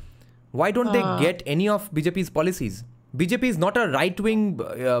 Why don't they get any of BJP's policies? BJP is not a right-wing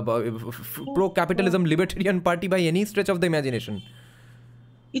pro-capitalism libertarian party by any stretch of the imagination.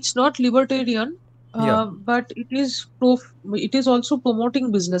 It's not libertarian, but it is also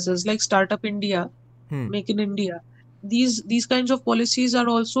promoting businesses like Startup India, Make in India. These kinds of policies are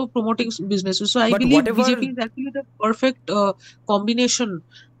also promoting businesses. So I believe BJP is actually the perfect combination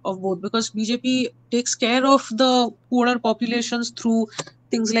of both, because BJP takes care of the poorer populations through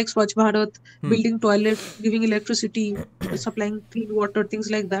things like Swachh Bharat, building toilets, giving electricity, supplying clean water,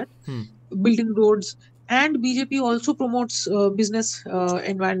 things like that, building roads. And BJP also promotes business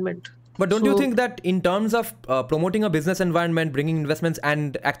environment. But don't you think that in terms of promoting a business environment, bringing investments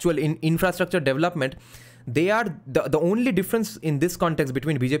and actual infrastructure development, they are the only difference in this context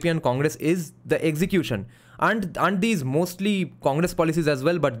between BJP and Congress is the execution. Aren't these mostly Congress policies as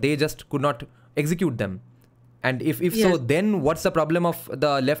well, but they just could not execute them? And if so, then what's the problem of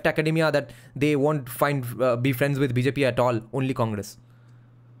the left academia that they won't be friends with BJP at all, only Congress?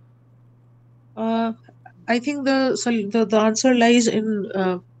 I think the answer lies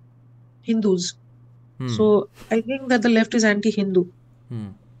in Hindus. So I think that the left is anti-Hindu,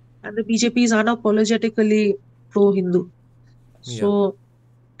 and the BJP is unapologetically pro-Hindu. So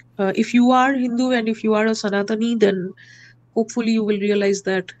if you are Hindu and if you are a Sanatani, then hopefully you will realize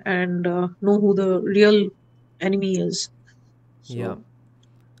that and know who the real enemy is. So,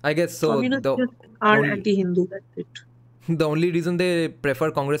 I guess so. Communists are anti-Hindu. That's it. The only reason they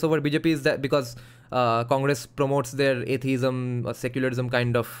prefer Congress over BJP is that because Congress promotes their atheism or secularism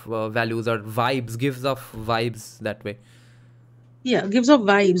kind of values or vibes, gives off vibes that way. Yeah, gives off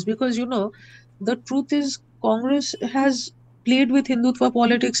vibes because, the truth is Congress has played with Hindutva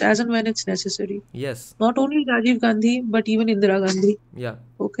politics as and when it's necessary. Yes. Not only Rajiv Gandhi, but even Indira Gandhi. Yeah.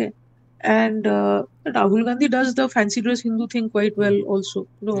 Okay. And Rahul Gandhi does the fancy dress Hindu thing quite well also.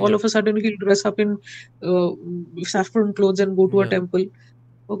 All of a sudden he'll dress up in saffron clothes and go to a temple.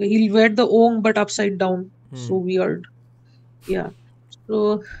 Okay, he'll wear the Om but upside down. So weird. Yeah.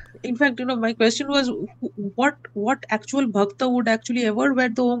 So, in fact, my question was, what actual bhakta would actually ever wear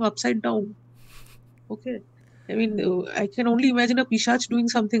the Om upside down? Okay. I mean, I can only imagine a Pishach doing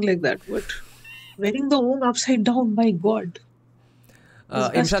something like that. But wearing the Om upside down, my God,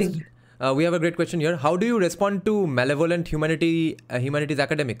 disgusting. Imshad, we have a great question here. How do you respond to malevolent humanities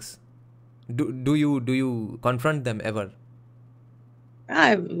academics? Do you confront them ever?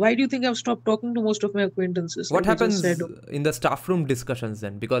 Why do you think I've stopped talking to most of my acquaintances? What Like I just said. happens in the staff room discussions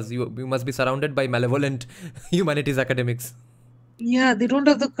then? Because you must be surrounded by malevolent humanities academics. Yeah, they don't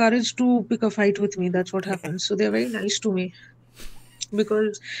have the courage to pick a fight with me. That's what happens. So they're very nice to me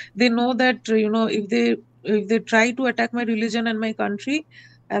because they know that if they try to attack my religion and my country,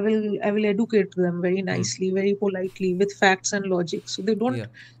 I will educate them very nicely, very politely with facts and logic. So they don't Yeah.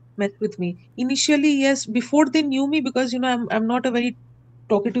 mess with me. Initially, yes, before they knew me, because I'm not a very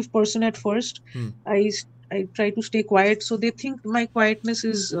talkative person at first. I I try to stay quiet, so they think my quietness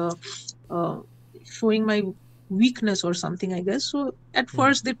is uh, showing my weakness or something, I guess. So at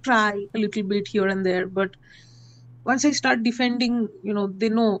first they try a little bit here and there, but once I start defending, they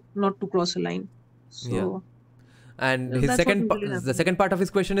know not to cross a line. Yeah. So And that's what usually the happens. second part of his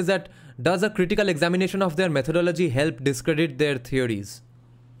question is that does a critical examination of their methodology help discredit their theories?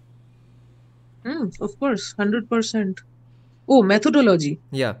 Of course, 100%. Oh, methodology.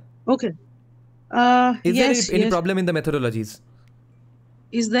 Yeah. Okay. Is there Yes, any yes. problem in the methodologies?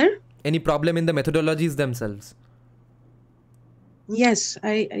 Is there? Any problem in the methodologies themselves? Yes,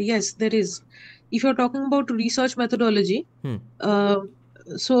 there is. If you're talking about research methodology, Hmm. uh,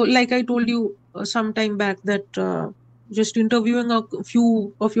 so like I told you some time back that just interviewing a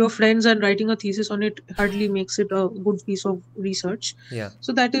few of your friends and writing a thesis on it hardly makes it a good piece of research. Yeah.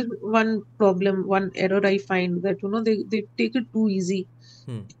 So that is one problem, one error I find, that they take it too easy.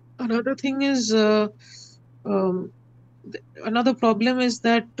 Another thing is um, another problem is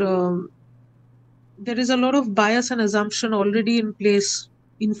that there is a lot of bias and assumption already in place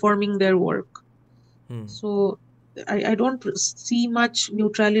informing their work. So I don't see much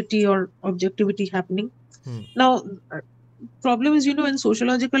neutrality or objectivity happening. Now, problem is, in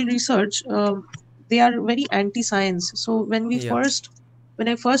sociological research, they are very anti-science. So Yeah. when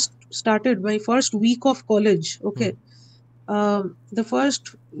I first started my first week of college, okay, the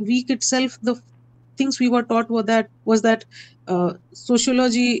first week itself, the things we were taught was that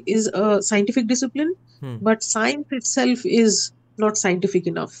sociology is a scientific discipline, but science itself is not scientific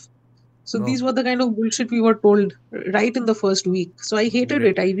enough. So Oh, these were the kind of bullshit we were told right in the first week. So I hated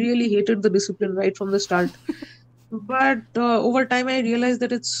great. it. I really hated the discipline right from the start. But over time, I realized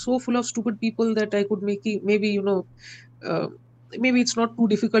that it's so full of stupid people that I could uh, maybe it's not too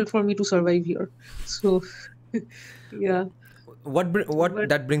difficult for me to survive here. So, yeah. What But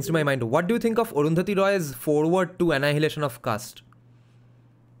that brings to my mind? What do you think of Arundhati Roy's foreword to Annihilation of Caste?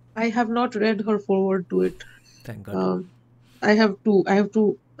 I have not read her forward to it. Thank God. I have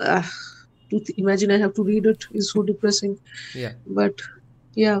to imagine I have to read it is so depressing. Yeah. But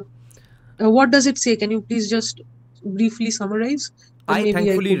yeah, what does it say? Can you please just briefly summarize? Then I maybe I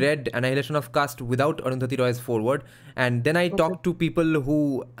thankfully could. read Annihilation of Caste without Arundhati Roy's foreword, and then I Okay. talked to people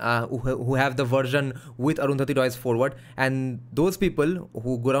who have the version with Arundhati Roy's foreword, and those people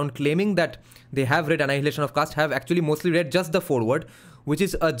who go around claiming that they have read Annihilation of Caste have actually mostly read just the foreword, which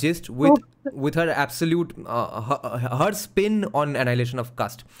is a gist Oh, with her absolute her spin on Annihilation of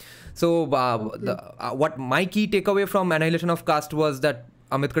Caste. So okay. what my key takeaway from Annihilation of Caste was that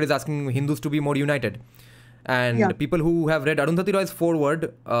Ambedkar is asking Hindus to be more united. Yeah. And people who have read Arundhati Roy's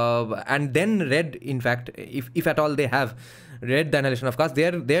foreword and then read, in fact, if at all they have read the Annihilation of Caste,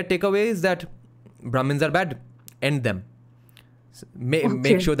 their takeaway is that Brahmins are bad, end them. Make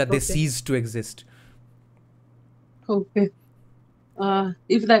Okay. sure that they Okay. cease to exist. Okay.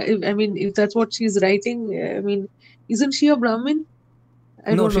 If that's what she's writing, I mean, isn't she a Brahmin?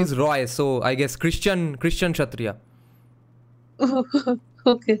 I No, don't know. she's Roy, so I guess Christian Kshatriya.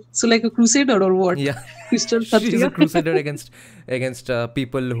 Okay. So like a crusader or what? Yeah, Christian she's a Kshatriya? crusader against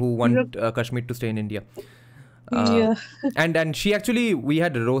people who She's a- want Kashmir to stay in India. Uh, Yeah. and she actually, we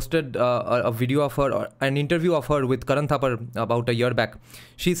had roasted a video of her, an interview of her with Karan Thapar about a year back.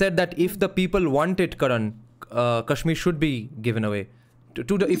 She said that if the people want it, Karan, Kashmir should be given away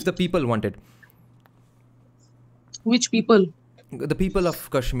if the people want it. Which people? The people of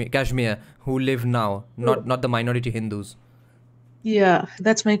Kashmir who live now, Oh, not the minority Hindus. yeah,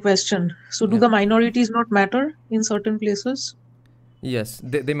 that's my question. So do Yeah. the minorities not matter in certain places? Yes,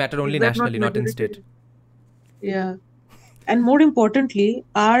 they matter Is only that not nationally, not in state. majority? Yeah. And more importantly,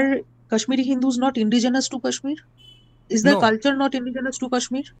 are Kashmiri Hindus not indigenous to Kashmir? Is their No, culture not indigenous to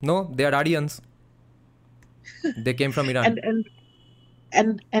Kashmir? no, they are Aryans. They came from Iran.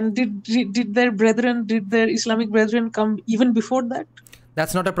 And did their Islamic brethren come even before that?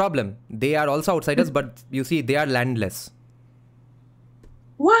 That's not a problem. They are also outsiders, but you see, they are landless.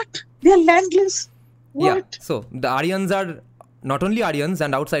 What? They are landless? Yeah. What? So the Aryans are not only Aryans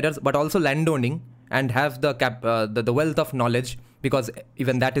and outsiders, but also landowning and have the wealth of knowledge, because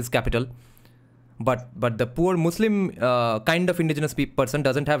even that is capital. But the poor Muslim kind of indigenous person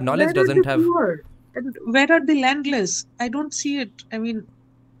doesn't have knowledge, Where are doesn't they have. poor? And where are they landless? I don't see it. I mean,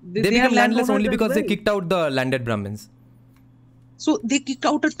 They they are become landless landowners only as because they well. kicked out the landed Brahmins. So they kicked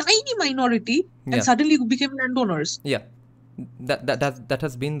out a tiny minority and Yeah. suddenly became landowners. Yeah. That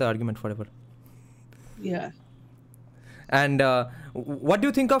has been the argument forever. Yeah. And what do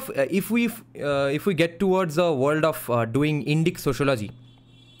you think of if we get towards a world of doing Indic sociology?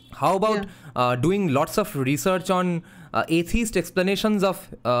 How about doing lots of research on atheist explanations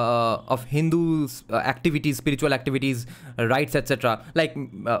of Hindus' activities, spiritual activities, rites, etc. Like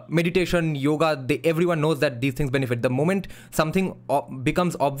meditation, yoga. Everyone knows that these things benefit. The moment something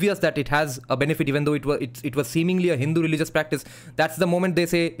becomes obvious that it has a benefit, even though it was seemingly a Hindu religious practice, that's the moment they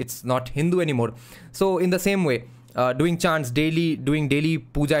say it's not Hindu anymore. So in the same way, doing chants daily, doing daily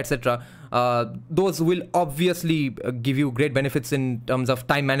puja, etc. Those will obviously give you great benefits in terms of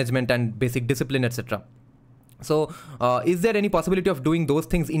time management and basic discipline, etc. So, is there any possibility of doing those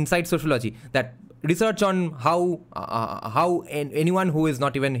things inside sociology? That research on how anyone who is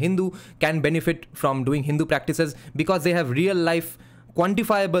not even Hindu can benefit from doing Hindu practices because they have real life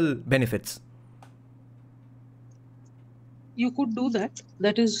quantifiable benefits. You could do that.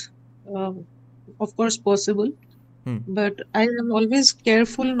 That is, of course, possible. But I am always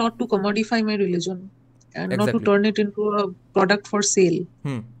careful not to commodify my religion and not to turn it into a product for sale.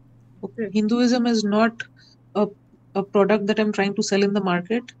 Okay, Hinduism is not a product that I'm trying to sell in the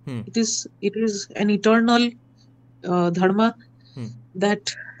market. It is an eternal dharma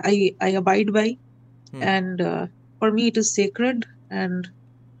that I abide by, and for me it is sacred. And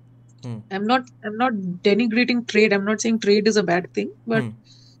I'm not denigrating trade. I'm not saying trade is a bad thing, but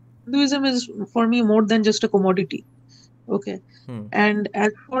Hinduism is for me more than just a commodity. Okay. And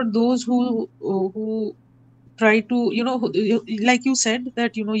as for those who try to, like you said,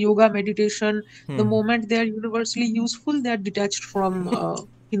 that, yoga, meditation, the moment they are universally useful, they are detached from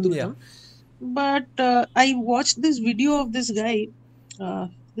Hinduism. But I watched this video of this guy,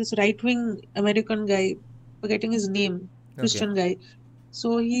 this right-wing American guy, forgetting his name, Christian guy.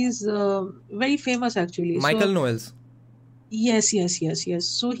 So he's very famous actually. Michael Knowles. Yes.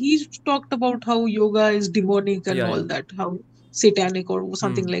 So he talked about how yoga is demonic and all that, how satanic or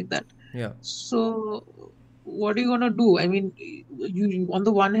something like that. Yeah. So what are you gonna do? I mean, you on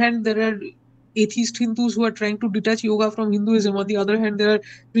the one hand there are atheist Hindus who are trying to detach yoga from Hinduism. On the other hand, there are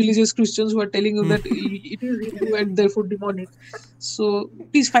religious Christians who are telling you that it is Hindu and therefore demonic. So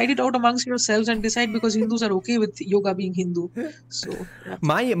please fight it out amongst yourselves and decide, because Hindus are okay with yoga being Hindu. So yeah.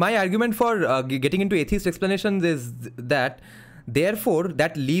 My argument for getting into atheist explanations is that therefore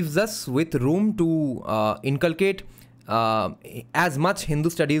that leaves us with room to inculcate as much Hindu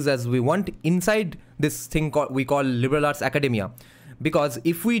studies as we want inside this thing we call liberal arts academia. Because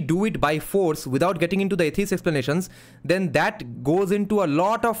if we do it by force without getting into the atheist explanations, then that goes into a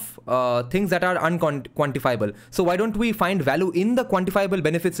lot of things that are unquantifiable. So why don't we find value in the quantifiable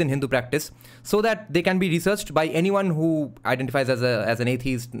benefits in Hindu practice so that they can be researched by anyone who identifies as an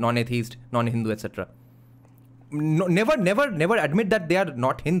atheist, non-Hindu, etc. No, never admit that they are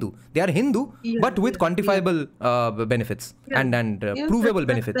not Hindu. They are Hindu, but with quantifiable benefits and provable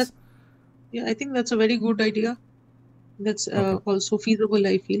benefits. I think that's a very good idea. That's also feasible,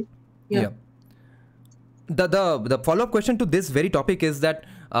 I feel. Yeah. The follow-up question to this very topic is that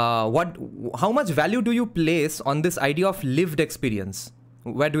how much value do you place on this idea of lived experience?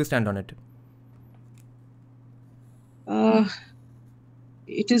 Where do you stand on it?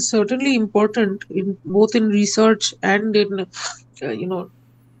 It is certainly important in both in research and in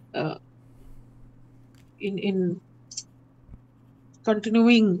in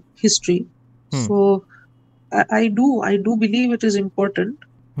continuing history. So I do believe it is important.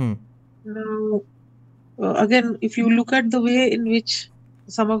 Now, again, if you look at the way in which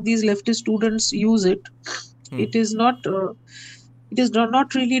some of these leftist students use it, it is not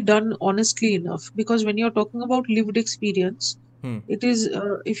really done honestly enough. Because when you're talking about lived experience, it is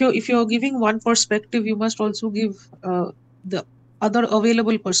if you're giving one perspective, you must also give the other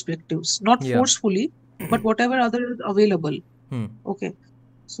available perspectives, not forcefully, but whatever other is available. Okay,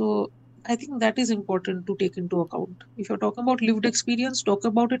 so I think that is important to take into account. If you're talking about lived experience, talk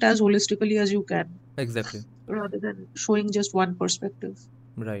about it as holistically as you can. Exactly. Rather than showing just one perspective.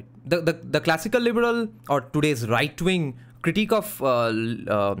 Right. The classical liberal or today's right-wing critique of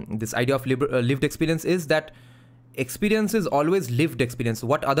this idea of lived experience is that experience is always lived experience.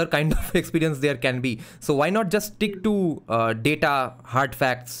 What other kind of experience there can be? So why not just stick to data, hard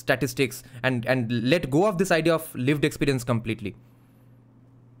facts, statistics, and let go of this idea of lived experience completely?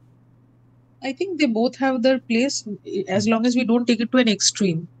 I think they both have their place as long as we don't take it to an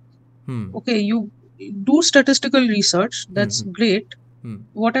extreme. Okay, you do statistical research, that's great.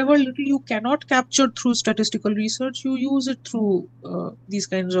 Whatever little you cannot capture through statistical research, you use it through these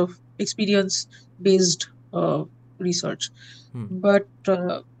kinds of experience-based research. But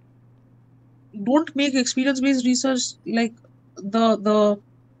don't make experience-based research like the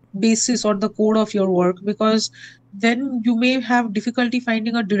basis or the core of your work, because then you may have difficulty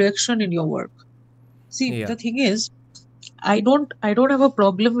finding a direction in your work. See, the thing is, I don't have a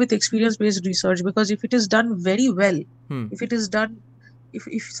problem with experience-based research, because if it is done very well, if it is done,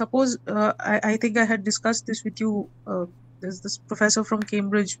 if suppose I think I had discussed this with you. There's this professor from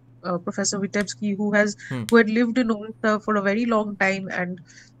Cambridge, Professor Vitebsky, who had lived in Orissa for a very long time and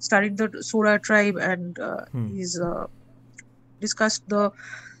studied the Sora tribe, and he's discussed the.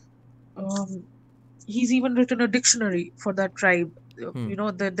 He's even written a dictionary for that tribe. You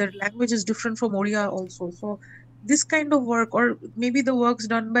know, their language is different from Oriya also. So this kind of work, or maybe the works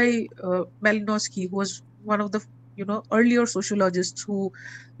done by Malinowski, who was one of the earlier sociologists who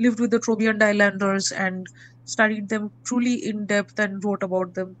lived with the Trobriand Islanders and studied them truly in depth and wrote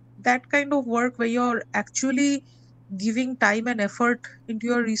about them. That kind of work where you're actually giving time and effort into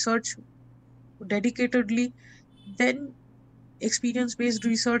your research dedicatedly, then experience-based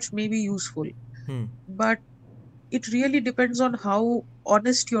research may be useful. But it really depends on how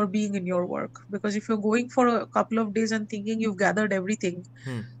honest you're being in your work. Because if you're going for a couple of days and thinking you've gathered everything,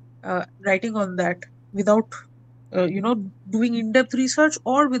 writing on that without doing in-depth research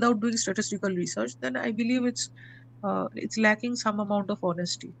or without doing statistical research, then I believe it's lacking some amount of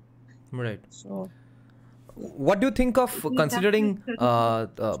honesty. Right. So what do you think of considering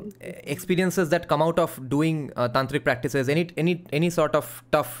experiences that come out of doing tantric practices, any sort of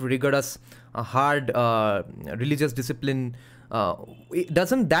tough, rigorous, hard religious discipline?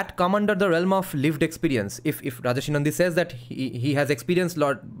 Doesn't that come under the realm of lived experience? If Rajashinandi says that he has experienced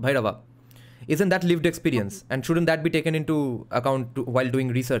Lord Bhairava, isn't that lived experience? And shouldn't that be taken into account while doing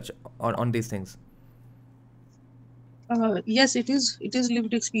research on these things? Yes, it is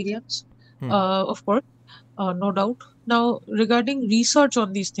lived experience, of course. No doubt. Now, regarding research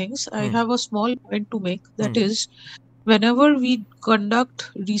on these things, I have a small point to make. That is, whenever we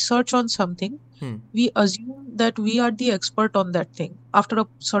conduct research on something, we assume that we are the expert on that thing. After a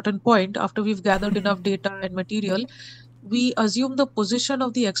certain point, after we've gathered enough data and material, we assume the position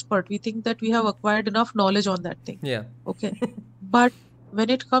of the expert. We think that we have acquired enough knowledge on that thing. Yeah. Okay. But when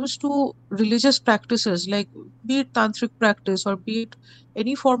it comes to religious practices, like be it tantric practice or be it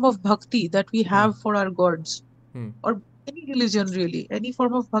any form of bhakti that we have for our gods, or any religion really, any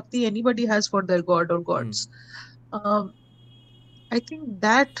form of bhakti anybody has for their god or gods, I think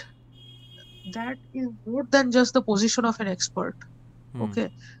that is more than just the position of an expert.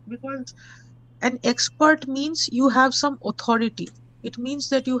 Okay, because an expert means you have some authority. It means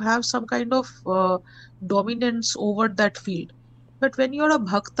that you have some kind of dominance over that field. But when you're a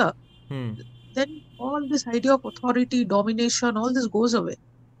bhakta, then all this idea of authority, domination, all this goes away.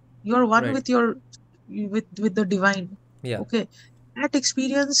 You're one with your with the divine. Yeah. Okay, that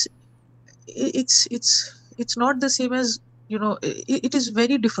experience, it's not the same as it is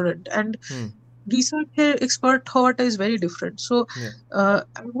very different, and research expert thought is very different. So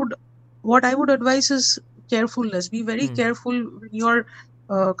what I would advise is carefulness. Be very careful when you're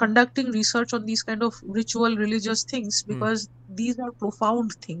conducting research on these kind of ritual religious things, because these are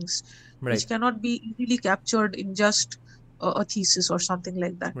profound things which cannot be easily captured in just a thesis or something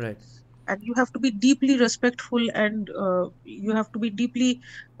like that. And you have to be deeply respectful, and you have to be deeply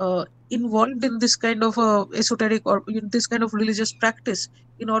involved in this kind of esoteric or in this kind of religious practice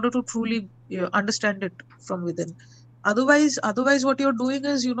in order to truly understand it from within. Otherwise what you're doing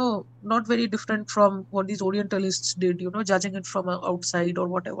is not very different from what these Orientalists did, judging it from outside or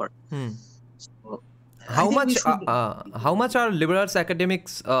whatever. So, how much are liberal arts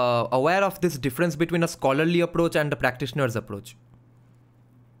academics aware of this difference between a scholarly approach and a practitioner's approach?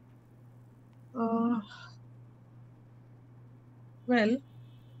 Well,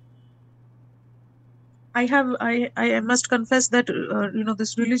 I must confess that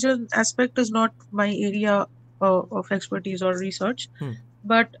this religion aspect is not my area of expertise or research,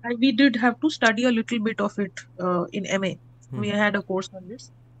 but we did have to study a little bit of it in MA. We had a course on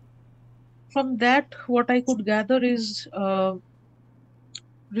this. From that, what I could gather is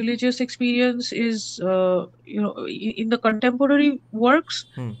religious experience is in the contemporary works,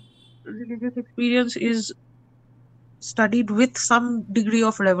 religious experience is studied with some degree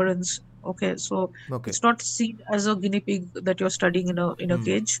of reverence. Okay, so Okay. it's not seen as a guinea pig that you're studying in a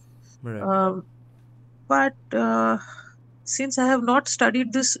cage. Right. Um, but since I have not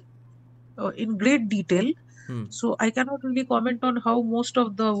studied this in great detail, so I cannot really comment on how most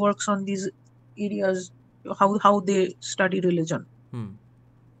of the works on these areas, how they study religion.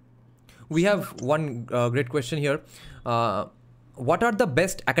 We So have one great question here. Uh, what are the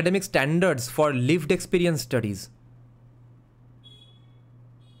best academic standards for lived experience studies?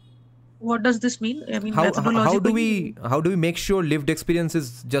 what does this mean? I mean, How do methodologically, we make sure lived experience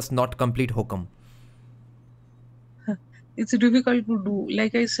is just not complete hokum? it's difficult to do.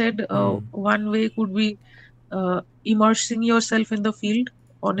 Like I said, one way could be immersing yourself in the field,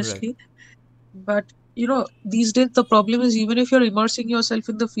 Right. honestly. But these days the problem is, even if you're immersing yourself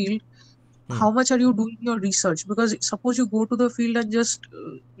in the field, how much are you doing your research? Because suppose you go to the field and just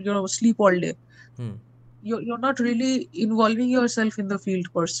sleep all day, you're not really involving yourself in the field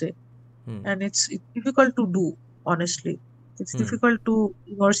per se, and it's difficult to do, honestly. It's difficult to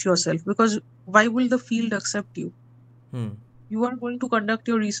immerse yourself, because why will the field accept you? You are going to conduct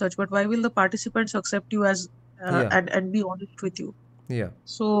your research, but why will the participants accept you as Yeah. and be honest with you? Yeah.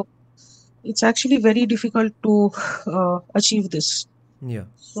 So it's actually very difficult to achieve this. Yeah.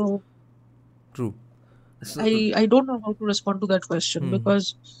 So True. So, I don't know how to respond to that question,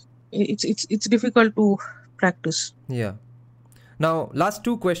 because it's difficult to practice. yeah. Now, last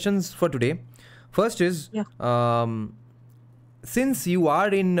two questions for today. First is, Yeah. since you are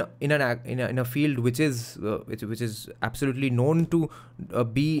in a field which is absolutely known to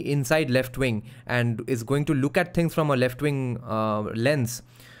be inside left wing and is going to look at things from a left wing lens,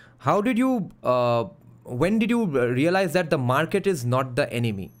 how did you when did you realize that the market is not the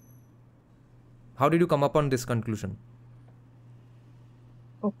enemy? How did you come upon this conclusion?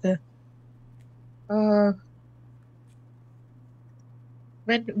 Okay. Uh,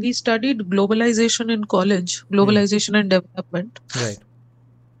 when we studied globalization in college, globalization and development, Right.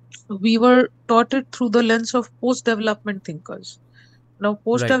 we were taught it through the lens of post-development thinkers. Now, Right.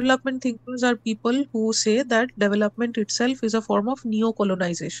 post-development thinkers are people who say that development itself is a form of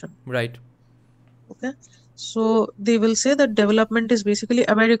neo-colonization. Right. Okay. So they will say that development is basically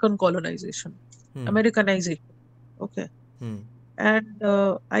American colonization, Americanization. Okay. And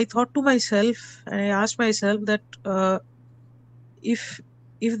I thought to myself, and I asked myself that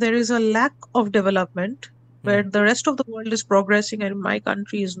if there is a lack of development where the rest of the world is progressing and my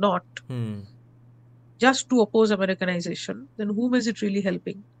country is not, just to oppose Americanization, then whom is it really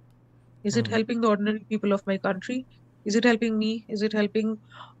helping? Is it helping the ordinary people of my country? Is it helping me? Is it helping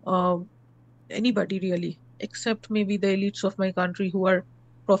uh, anybody really, except maybe the elites of my country who are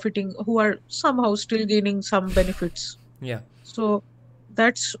profiting, who are somehow still gaining some benefits? Yeah. So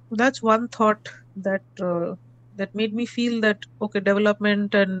that's one thought that that made me feel that, okay,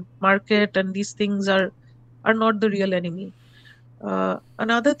 development and market and these things are not the real enemy.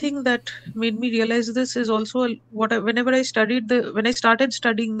 Another thing that made me realize this is also whenever when I started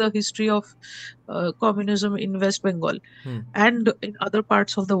studying the history of communism in West Bengal and in other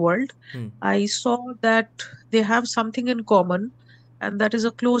parts of the world, I saw that they have something in common, and that is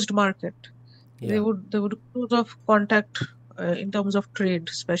a closed market. Yeah. They would close off contact in terms of trade,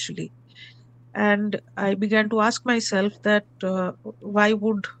 especially. And I began to ask myself that why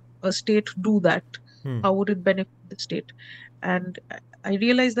would a state do that? How would it benefit the state? And I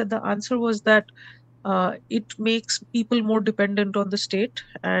realized that the answer was that it makes people more dependent on the state.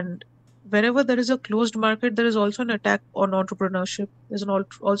 And wherever there is a closed market, there is also an attack on entrepreneurship. There's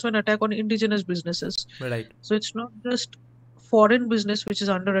also an attack on indigenous businesses. Right. So it's not just foreign business which is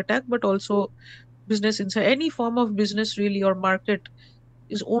under attack, but also business inside. Any form of business really, or market,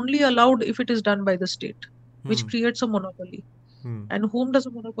 is only allowed if it is done by the state, which creates a monopoly. And whom does a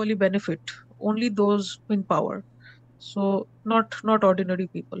monopoly benefit? Only those in power. So not ordinary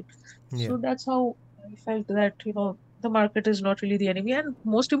people. Yeah. So that's how I felt that the market is not really the enemy. And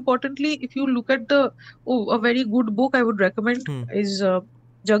most importantly, if you look at a very good book I would recommend is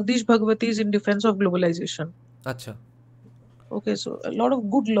Jagdish Bhagwati's In Defense of Globalization. Acha. Okay, so a lot of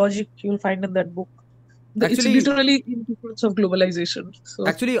good logic you'll find in that book. It's Actually, literally in defense of globalization. So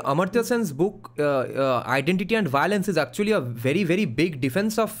Actually, Amartya Sen's book, Identity and Violence, is actually a very, very big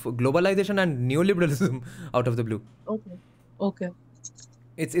defense of globalization and neoliberalism out of the blue. okay.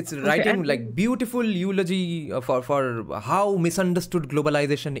 It's Okay, writing and like beautiful eulogy for how misunderstood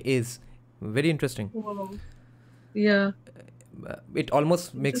globalization is. Very interesting. wow. Yeah. It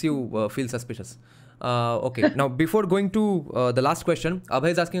almost makes you feel suspicious. Okay, now before going to the last question,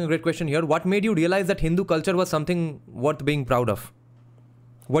 Abhay is asking a great question here. What made you realize that Hindu culture was something worth being proud of?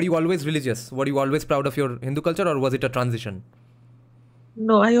 Were you always religious? Were you always proud of your Hindu culture, or was it a transition?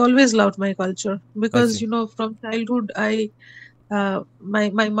 No, I always loved my culture I because, see. you know, from childhood,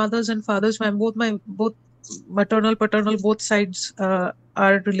 my mothers and fathers, my both maternal, paternal, both sides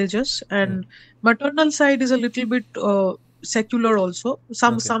are religious, Hmm. and maternal side is a little bit secular also,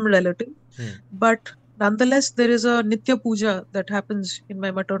 Okay. some relative, Hmm. but nonetheless, there is a Nitya Puja that happens in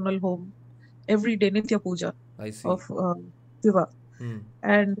my maternal home every day, Nitya Puja I of see. Shiva. Hmm.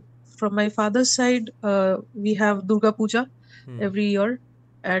 And from my father's side, we have Durga Puja Hmm. every year,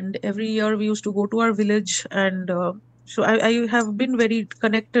 and every year we used to go to our village, and so I have been very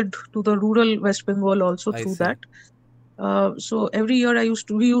connected to the rural West Bengal also I through see. that. So every year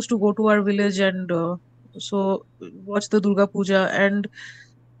we used to go to our village and so watch the Durga Puja, and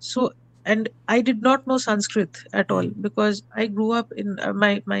so and I did not know Sanskrit at all Hmm. because I grew up in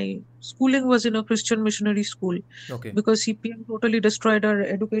my schooling was in a Christian missionary school Okay. because CPM totally destroyed our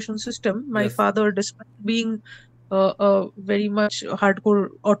education system. My Yes. father, despite being a very much hardcore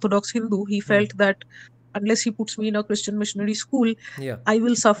Orthodox Hindu, he Hmm. felt that unless he puts me in a Christian missionary school, Yeah. I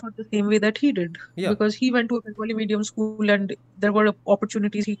will suffer the same way that he did Yeah. because he went to a Bengali medium school and there were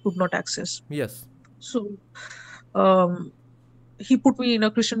opportunities he could not access. Yes. So um, he put me in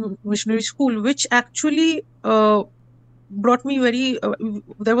a Christian missionary school, which actually brought me very.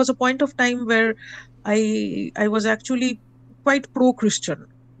 There was a point of time where I was actually quite pro-Christian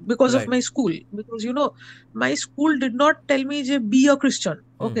because of Right. my school. Because you know, my school did not tell me to be a Christian,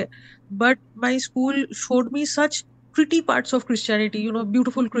 Hmm. okay, but my school showed me such pretty parts of Christianity. You know,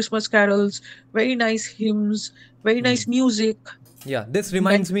 beautiful Christmas carols, very nice hymns, very Hmm. nice music, Yeah, this nice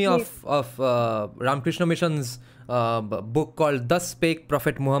reminds me cake. of Ramakrishna Mission's book called "Thus Spake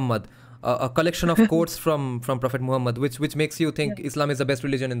Prophet Muhammad," a collection of quotes from Prophet Muhammad, which makes you Yeah. think Islam is the best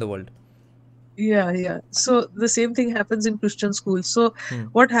religion in the world. Yeah, yeah. So the same thing happens in Christian schools. So Hmm.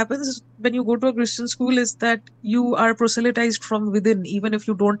 what happens is when you go to a Christian school is that you are proselytized from within, even if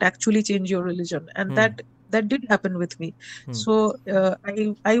you don't actually change your religion. And Hmm. that did happen with me. Hmm. So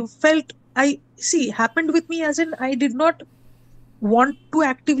I felt I see happened with me as in I did not want to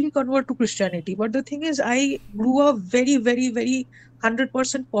actively convert to Christianity. But the thing is I grew a very, very, very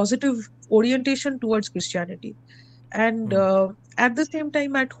 100% positive orientation towards Christianity. And Hmm. at the same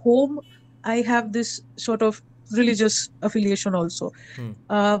time, at home, I have this sort of religious affiliation also. Hmm.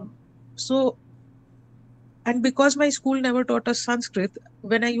 Um, so, and because my school never taught us Sanskrit,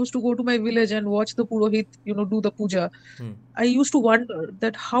 when I used to go to my village and watch the Purohit, you know, do the puja, Hmm. I used to wonder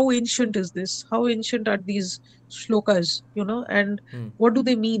that how ancient is this? How ancient are these shlokas, you know, and Hmm. what do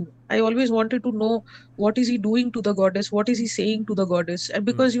they mean? I always wanted to know what is he doing to the goddess, what is he saying to the goddess, and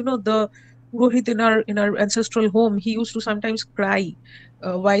Hmm. because you know the Purohit in our ancestral home, he used to sometimes cry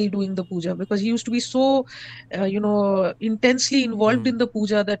while doing the puja because he used to be so, you know, intensely involved Hmm. in the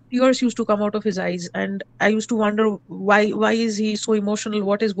puja that tears used to come out of his eyes, and I used to wonder why is he so emotional?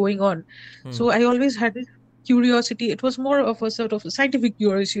 What is going on? Hmm. So I always had this curiosity. It was more of a sort of scientific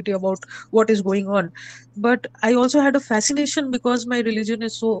curiosity about what is going on, but I also had a fascination because my religion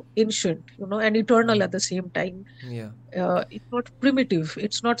is so ancient, you know, and eternal Hmm. at the same time. Yeah. It's not primitive,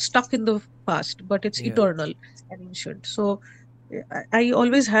 it's not stuck in the past, but it's Yeah. eternal and ancient. So I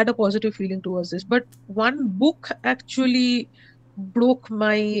always had a positive feeling towards this, but one book actually broke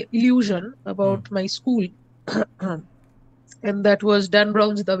my illusion Hmm. about my school and that was Dan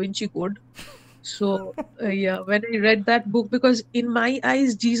Brown's Da Vinci Code. So, yeah, when I read that book, because in my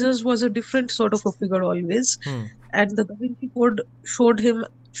eyes, Jesus was a different sort of a figure always, Hmm. and the Da Vinci Code showed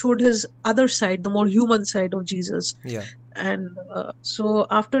his other side, the more human side of Jesus. Yeah. And so,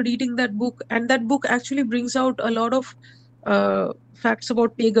 after reading that book, and that book actually brings out a lot of facts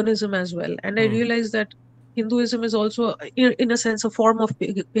about paganism as well, and I Hmm. realized that Hinduism is also, in a sense, a form of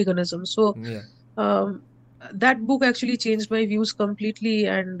paganism. So, Yeah. um, that book actually changed my views completely,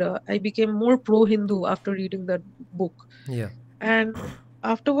 and I became more pro-Hindu after reading that book. Yeah. And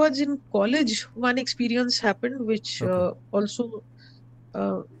afterwards, in college, one experience happened which Okay. also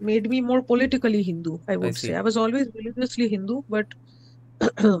made me more politically Hindu, I I would say. see. I was always religiously Hindu, but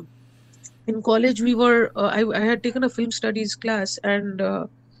in college, I had taken a film studies class, and uh,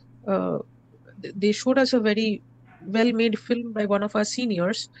 they showed us a very well-made film by one of our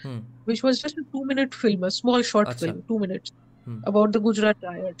seniors, Hmm. which was just a 2-minute film, a small short Acha. film, 2 minutes, Hmm. about the Gujarat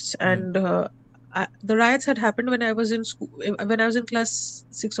riots. Hmm. And the riots had happened when I was in school, when I was in class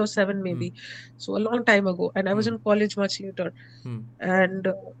 6 or 7, Hmm. maybe, so a long time ago. And I was Hmm. in college much later. Hmm. And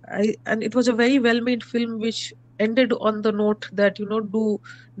and it was a very well-made film, which ended on the note that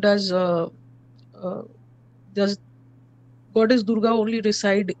does uh, does goddess Durga only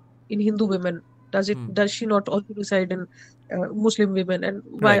reside in Hindu women? Hmm. Does she not also reside in Muslim women, and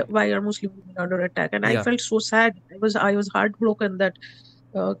Right. why are Muslim women under attack? And I Yeah. felt so sad. I was heartbroken that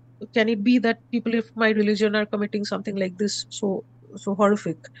uh, can it be that people of my religion are committing something like this, so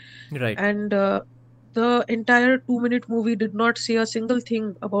horrific? Right. And the entire 2-minute movie did not say a single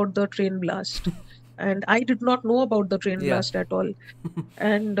thing about the train blast, and I did not know about the train Yeah. blast at all.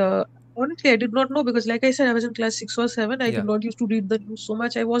 And honestly, I did not know, because, like I said, I was in class 6 or 7. I Yeah. did not used to read the news so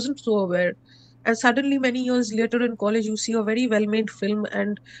much. I wasn't so aware. And suddenly, many years later in college, you see a very well-made film,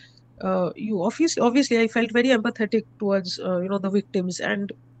 and you obviously, I felt very empathetic towards the victims,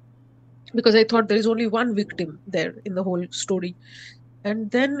 and because I thought there is only one victim there in the whole story.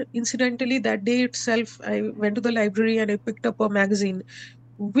 And then, incidentally, that day itself, I went to the library and I picked up a magazine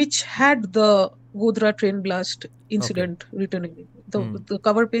which had the Godhra train blast Okay. incident written in it. The Hmm. the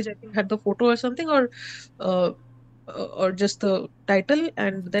cover page, I think, had the photo or something, uh, or just the title.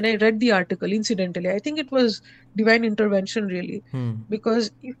 And then I read the article. Incidentally, I think it was divine intervention, really, Hmm.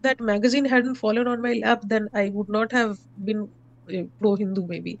 because if that magazine hadn't fallen on my lap, then I would not have been pro-Hindu,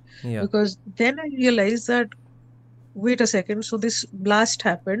 maybe. Yeah. Because then I realized that, wait a second, so this blast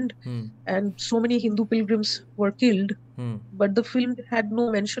happened Hmm. and so many Hindu pilgrims were killed, Hmm. but the film had no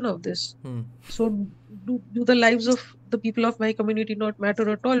mention of this. Hmm. So do the lives of the people of my community not matter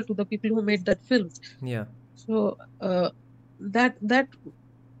at all to the people who made that film? Yeah. So that that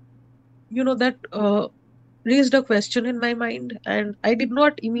raised a question in my mind, and I did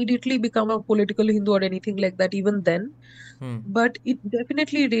not immediately become a political Hindu or anything like that even then, Hmm. but it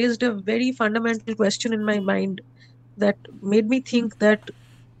definitely raised a very fundamental question in my mind that made me think that,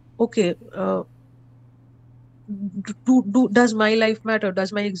 okay, does my life matter?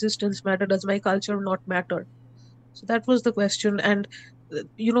 Does my existence matter? Does my culture not matter? So that was the question. And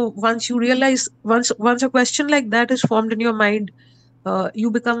once you realize, once a question like that is formed in your mind,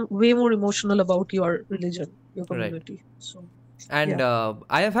 you become way more emotional about your religion, your Right. community. So And yeah.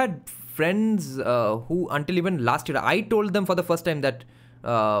 I have had friends who, until even last year, I told them for the first time that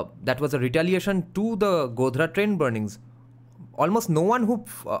that was a retaliation to the Godhra train burnings. Almost no one who,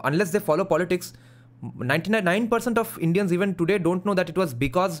 unless they follow politics, 99% of Indians even today don't know that it was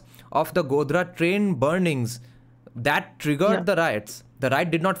because of the Godhra train burnings that Yeah. triggered the riots. The riot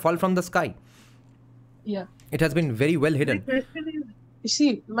did not fall from the sky. Yeah. It has been very well My hidden. question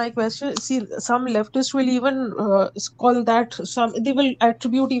is, some leftists will even call that, they will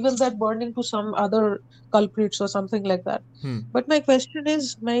attribute even that burning to some other culprits or something like that. Hmm. But my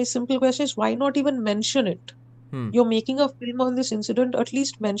simple question is, why not even mention it? Hmm. You're making a film on this incident, at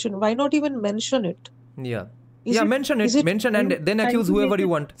least mention. Why not even mention it? Yeah. Is Yeah, it, mention is it. it Mention and then trying accuse to make whoever you it?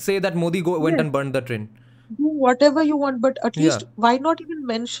 want. Say that Modi went Yes, and burned the train. do whatever you want, but at Yeah. least why not even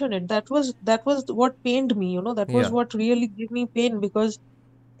mention it? That was what pained me, that was Yeah. what really gave me pain, because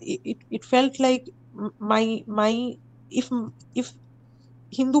it felt like my if if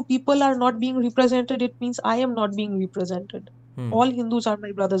Hindu people are not being represented, it means I am not being represented. Hmm. All Hindus are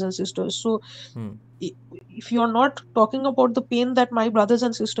my brothers and sisters. So Hmm. i- if you're not talking about the pain that my brothers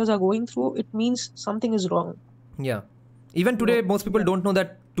and sisters are going through, it means something is wrong. Yeah. Even today, So most people yeah. don't know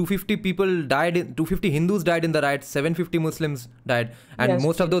that 250 people died, 250 Hindus died in the riots, 750 Muslims died. And Yes,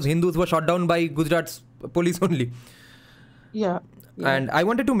 most of those yes. Hindus were shot down by Gujarat's police only. Yeah, yeah. And I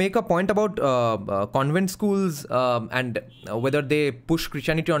wanted to make a point about convent schools and whether they push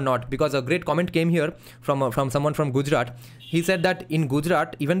Christianity or not, because a great comment came here from someone from Gujarat. He said that in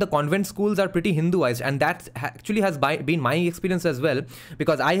Gujarat, even the convent schools are pretty Hinduized, and that actually has been my experience as well,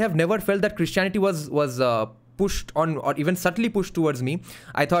 because I have never felt that Christianity was pushed on or even subtly pushed towards me.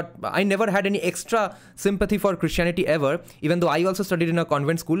 I thought I never had any extra sympathy for Christianity ever, even though I also studied in a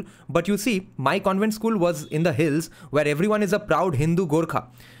convent school. But you see, my convent school was in the hills where everyone is a proud Hindu Gorkha.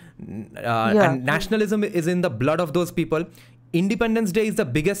 Yeah, And nationalism is in the blood of those people. Independence Day is the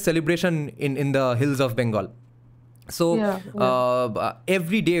biggest celebration in the hills of Bengal. So yeah, yeah.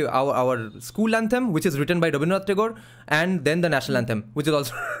 every day our school anthem, which is written by Rabindranath Tagore, and then the national Mm. anthem, which is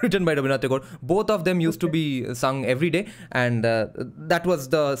also written by Rabindranath Tagore, both of them used to Okay. be sung every day. And that was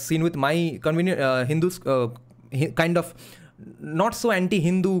the scene with my convenient Hindus kind of not so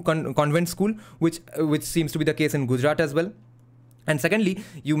anti-Hindu convent school, which seems to be the case in Gujarat as well. And secondly,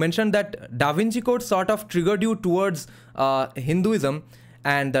 you mentioned that Da Vinci Code sort of triggered you towards Hinduism.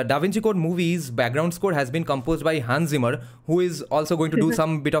 And the Da Vinci Code movie's background score has been composed by Hans Zimmer, who is also going to do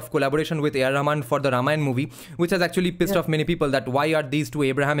some bit of collaboration with A.R. Rahman for the Ramayana movie, which has actually pissed Yeah. off many people that why are these two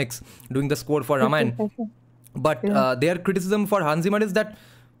Abrahamics doing the score for Ramayana? But Yeah. their criticism for Hans Zimmer is that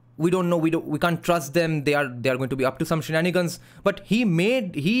we don't know, we can't trust them. They are going to be up to some shenanigans. But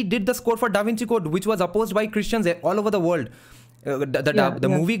he did the score for Da Vinci Code, which was opposed by Christians all over the world. The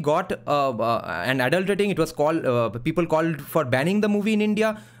movie got an adult rating. It was called, people called for banning the movie in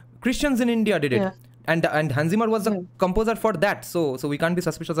India. Christians in India did it. And Hans Zimmer was the composer for that. So we can't be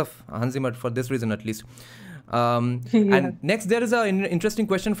suspicious of Hans Zimmer for this reason, at least. And next, there is an interesting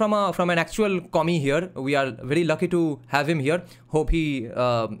question from an actual commie here. We are very lucky to have him here. Hope he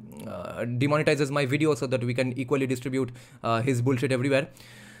demonetizes my video so that we can equally distribute his bullshit everywhere.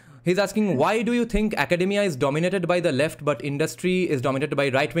 He's asking, why do you think academia is dominated by the left but industry is dominated by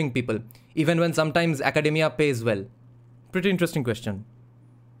right-wing people, even when sometimes academia pays well? Pretty interesting question.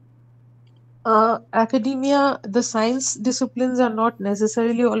 Academia, the science disciplines are not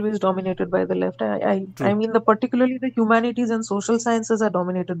necessarily always dominated by the left. I mean, particularly the humanities and social sciences are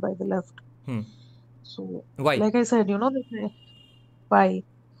dominated by the left. So, why? Like I said, why?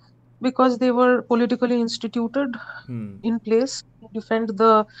 Because they were politically instituted in place to defend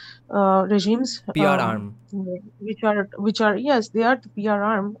the regimes. PR arm. Which are yes, they are the PR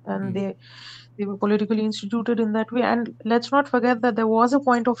arm, and they were politically instituted in that way. And let's not forget that there was a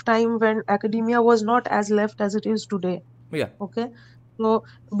point of time when academia was not as left as it is today. Yeah. Okay. So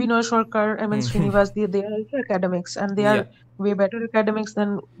Binoy Sarkar, M.N. Srinivas, they are also academics, and they are way better academics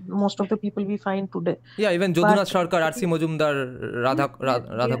than most of the people we find today. Yeah, even Jodhanath Sarkar, R.C. Majumdar, Radha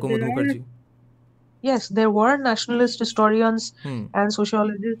Kumud Mukherjee. Yes, there were nationalist historians and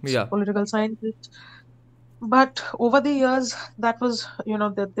sociologists, political scientists. But over the years, that was,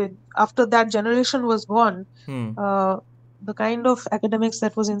 after that generation was gone, the kind of academics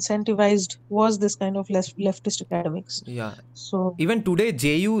that was incentivized was this kind of leftist academics. Yeah. So even today,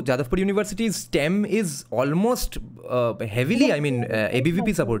 JU, Jadavpur University's STEM is almost heavily,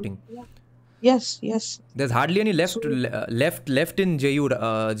 ABVP supporting. Yes. There's hardly any left in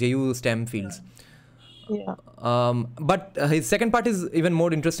JU STEM fields. Yeah. But his second part is even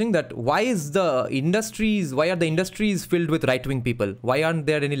more interesting, that why are the industries filled with right-wing people? Why aren't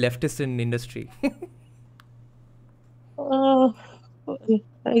there any leftists in industry?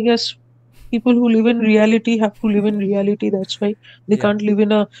 I guess people who live in reality have to live in reality. That's why they can't live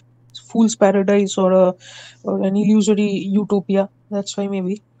in a fool's paradise or an illusory utopia. That's why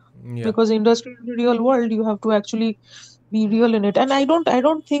maybe. Because industry is the real world, you have to actually be real in it. And I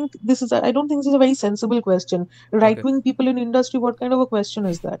don't think this is a very sensible question. Right-wing people in industry, what kind of a question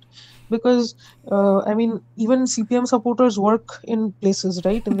is that? Because even CPM supporters work in places,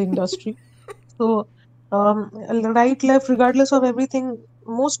 right, in the industry. So right, left, regardless of everything,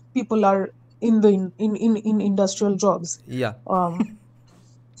 most people are in industrial jobs. Yeah.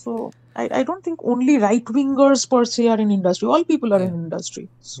 So I don't think only right-wingers per se are in industry. All people are in industry.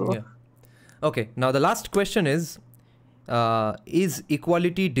 So okay, now the last question is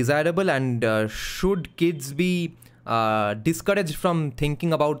equality desirable, and should kids be discouraged from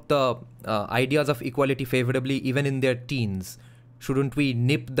thinking about the ideas of equality favorably even in their teens? Shouldn't we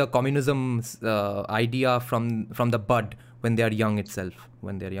nip the communism idea from the bud when they are young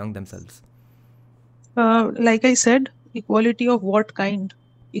themselves? Like I said, equality of what kind?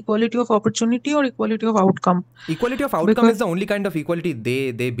 Equality of opportunity or equality of outcome? Equality of outcome is the only kind of equality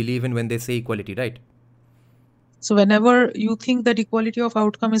they believe in when they say equality, right? So whenever you think that equality of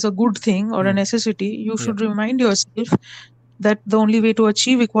outcome is a good thing or a necessity, you should remind yourself that the only way to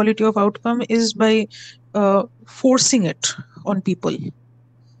achieve equality of outcome is by forcing it on people.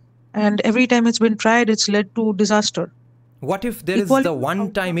 And every time it's been tried, it's led to disaster. What if there is the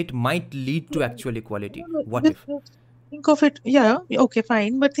one time it might lead to actual equality? What if? Think of it, okay,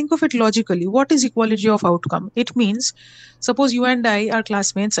 fine, but think of it logically. What is equality of outcome? It means, suppose you and I are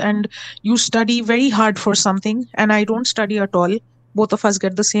classmates and you study very hard for something and I don't study at all. Both of us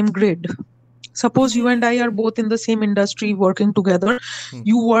get the same grade. Suppose you and I are both in the same industry working together.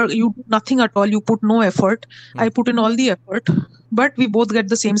 You do nothing at all. You put no effort. I put in all the effort, but we both get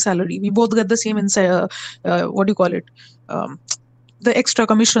the same salary. We both get the same the extra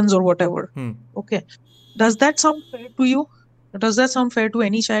commissions or whatever. Okay. Does that sound fair to you? Does that sound fair to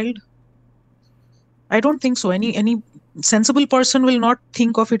any child? I don't think so. Any sensible person will not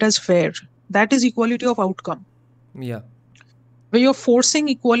think of it as fair. That is equality of outcome. Yeah. Where you're forcing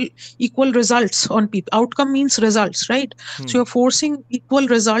equal results on people. Outcome means results, right? So you're forcing equal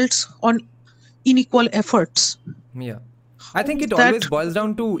results on unequal efforts. Yeah. I think it always boils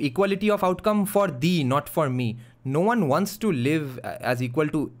down to equality of outcome for thee, not for me. No one wants to live as equal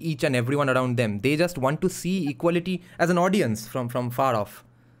to each and everyone around them. They just want to see equality as an audience from far off.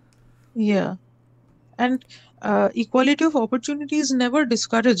 Yeah. And equality of opportunity is never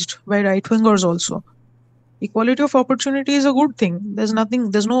discouraged by right-wingers also. Equality of opportunity is a good thing. There's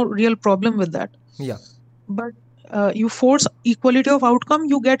no real problem with that. Yeah. But you force equality of outcome,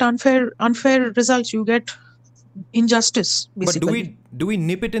 you get unfair results. You get injustice, But basically. do we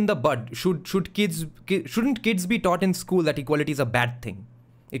nip it in the bud? Shouldn't kids be taught in school that equality is a bad thing?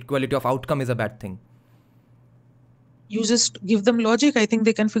 Equality of outcome is a bad thing. You just give them logic. I think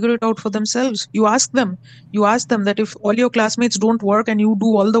they can figure it out for themselves. You ask them that if all your classmates don't work and you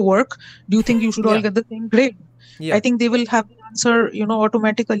do all the work, do you think you should all Yeah. get the same grade? Yeah. I think they will have the answer,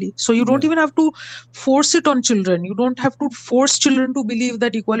 automatically. So you don't Yeah. even have to force it on children. You don't have to force children to believe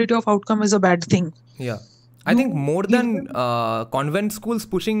that equality of outcome is a bad thing. Yeah. I think You more give than them. convent schools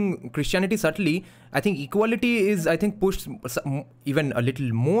pushing Christianity subtly, I think equality is, I think, pushed even a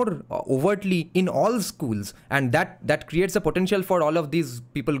little more overtly in all schools, and that creates a potential for all of these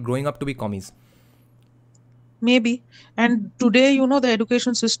people growing up to be commies. Maybe. And today, the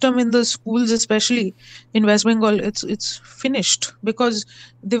education system in the schools, especially in West Bengal, it's finished, because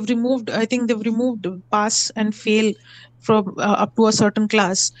I think they've removed pass and fail from up to a certain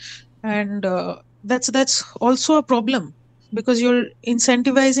class. And that's also a problem, because you're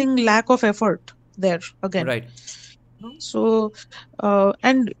incentivizing lack of effort there again. Right. So,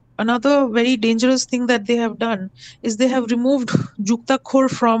 and another very dangerous thing that they have done is they have removed Juktakhor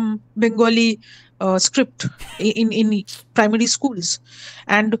from Bengali script in primary schools,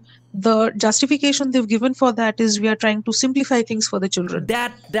 and the justification they've given for that is we are trying to simplify things for the children.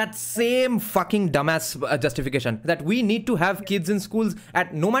 That same fucking dumbass justification that we need to have kids in schools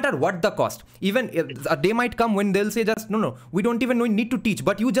at no matter what the cost. Even a day might come when they'll say just no, we don't even need to teach,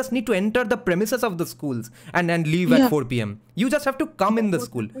 but you just need to enter the premises of the schools and leave at 4 p.m. You just have to come in the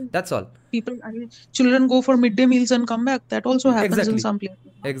school. That's all. Children go for midday meals and come back. That also happens in Exactly. some places.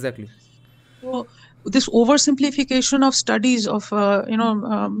 Exactly. So this oversimplification of studies of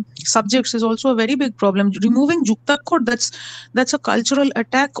subjects is also a very big problem. Removing Juktakhor, that's a cultural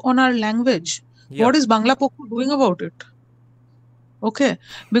attack on our language. Yeah. What is Bangla Pokho doing about it? Okay,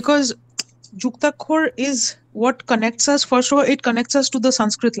 because Juktakhor is what connects us. First of all, it connects us to the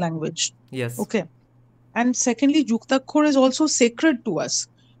Sanskrit language. Yes. Okay, and secondly, Juktakhor is also sacred to us.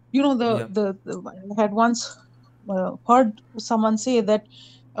 I had once heard someone say that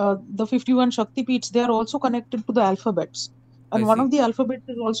the 51 Shakti Peeths, they are also connected to the alphabets. And one of the alphabets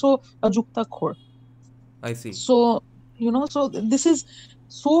is also a Juktakhor. I see. So, so this is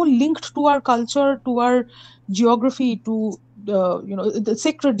so linked to our culture, to our geography, to, the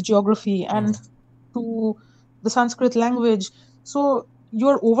sacred geography, and to the Sanskrit language. So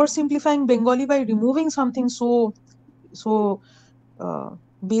you're oversimplifying Bengali by removing something so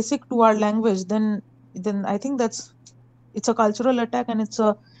basic to our language. Then I think it's a cultural attack, and it's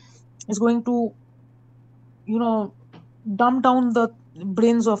going to dumb down the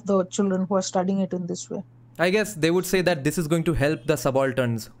brains of the children who are studying it in this way. I guess they would say that this is going to help the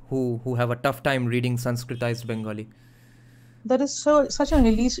subalterns who have a tough time reading Sanskritized Bengali. That is such an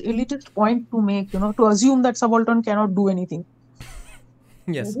elitist point to make, to assume that subaltern cannot do anything.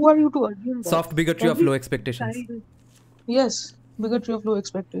 Yes. Who are you to assume that? Soft bigotry of low expectations. Yes, bigotry of low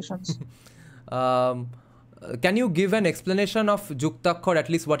expectations. Can you give an explanation of Juktakhor, at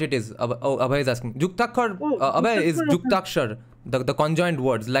least what it is? Abhay is asking. Juktakhor, Abhay, is Juktakshar, the conjoined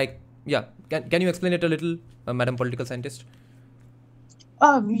words. Like, yeah. Can you explain it a little, Madam Political Scientist?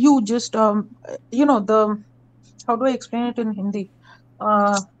 You just, how do I explain it in Hindi?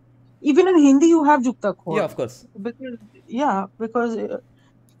 Even in Hindi, you have Juktakhor. Yeah, of course. Because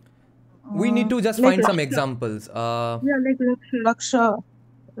we need to just find some examples. Like Raksha.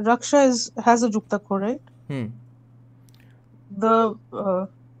 Raksha has a Juktakhor, right? The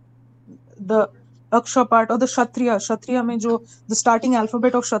Aksha part, or the Kshatriya mein jo, the starting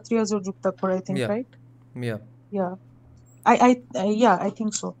alphabet of Kshatriya is a Juktakhor, I think, right? Yeah. I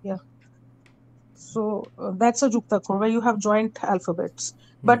think so. Yeah. So that's a Juktakhor, where you have joint alphabets.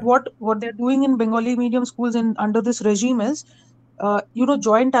 But what they're doing in Bengali medium schools under this regime is,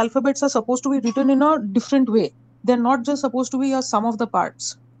 joint alphabets are supposed to be written in a different way. They're not just supposed to be a sum of the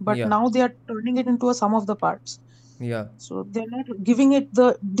parts, but now they are turning it into a sum of the parts. Yeah. So they're not giving it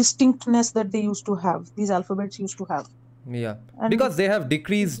the distinctness that they used to have, these alphabets used to have. Yeah. Because they have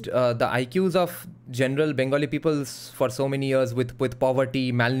decreased the IQs of general Bengali peoples for so many years with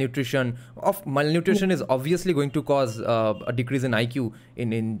poverty, malnutrition. Malnutrition is obviously going to cause a decrease in IQ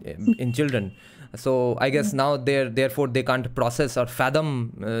in children. So I guess now therefore they can't process or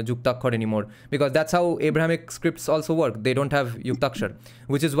fathom Juktakhor anymore, because that's how Abrahamic scripts also work. They don't have Yuktakshar,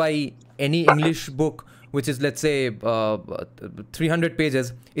 which is why any English book which is, let's say, 300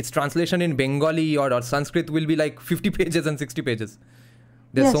 pages, its translation in Bengali or Sanskrit will be like 50 pages and 60 pages.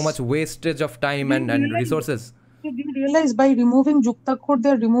 There's so much wastage of time and resources. Do you realize by removing Juktakhor,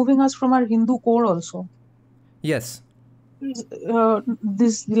 they're removing us from our Hindu core also? Yes.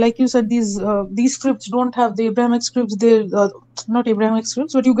 This, like you said, these scripts don't have the Abrahamic scripts. They not Abrahamic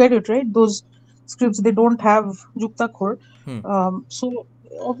scripts, but you get it, right? Those scripts, they don't have Jukta So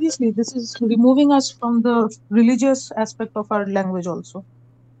obviously, this is removing us from the religious aspect of our language also.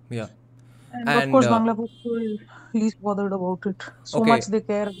 Yeah. And of course, Bangla people are least bothered about it. So much they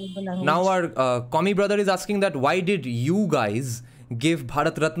care about the language. Now our Komi brother is asking that why did you guys give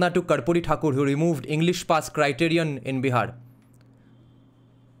Bharat Ratna to Karpuri Thakur, who removed English pass criterion in Bihar?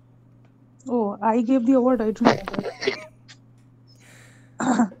 Oh, I gave the award. I don't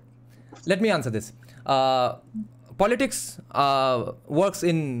know. Let me answer this. Politics works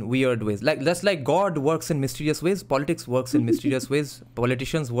in weird ways. Just like God works in mysterious ways, politics works in mysterious ways.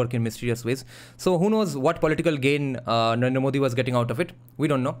 Politicians work in mysterious ways. So who knows what political gain Narendra Modi was getting out of it? We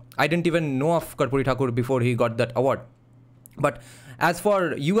don't know. I didn't even know of Karpuri Thakur before he got that award. But as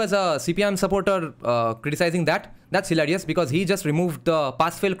for you as a CPIM supporter criticizing that, that's hilarious because he just removed the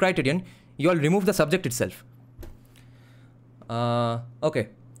pass-fail criterion. You all removed the subject itself. Okay.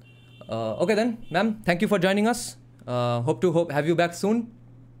 Okay then, ma'am. Thank you for joining us. Hope to have you back soon.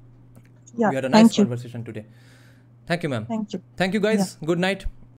 Yeah, we had a nice conversation today. Thank you, ma'am. Thank you. Thank you, guys. Yeah. Good night.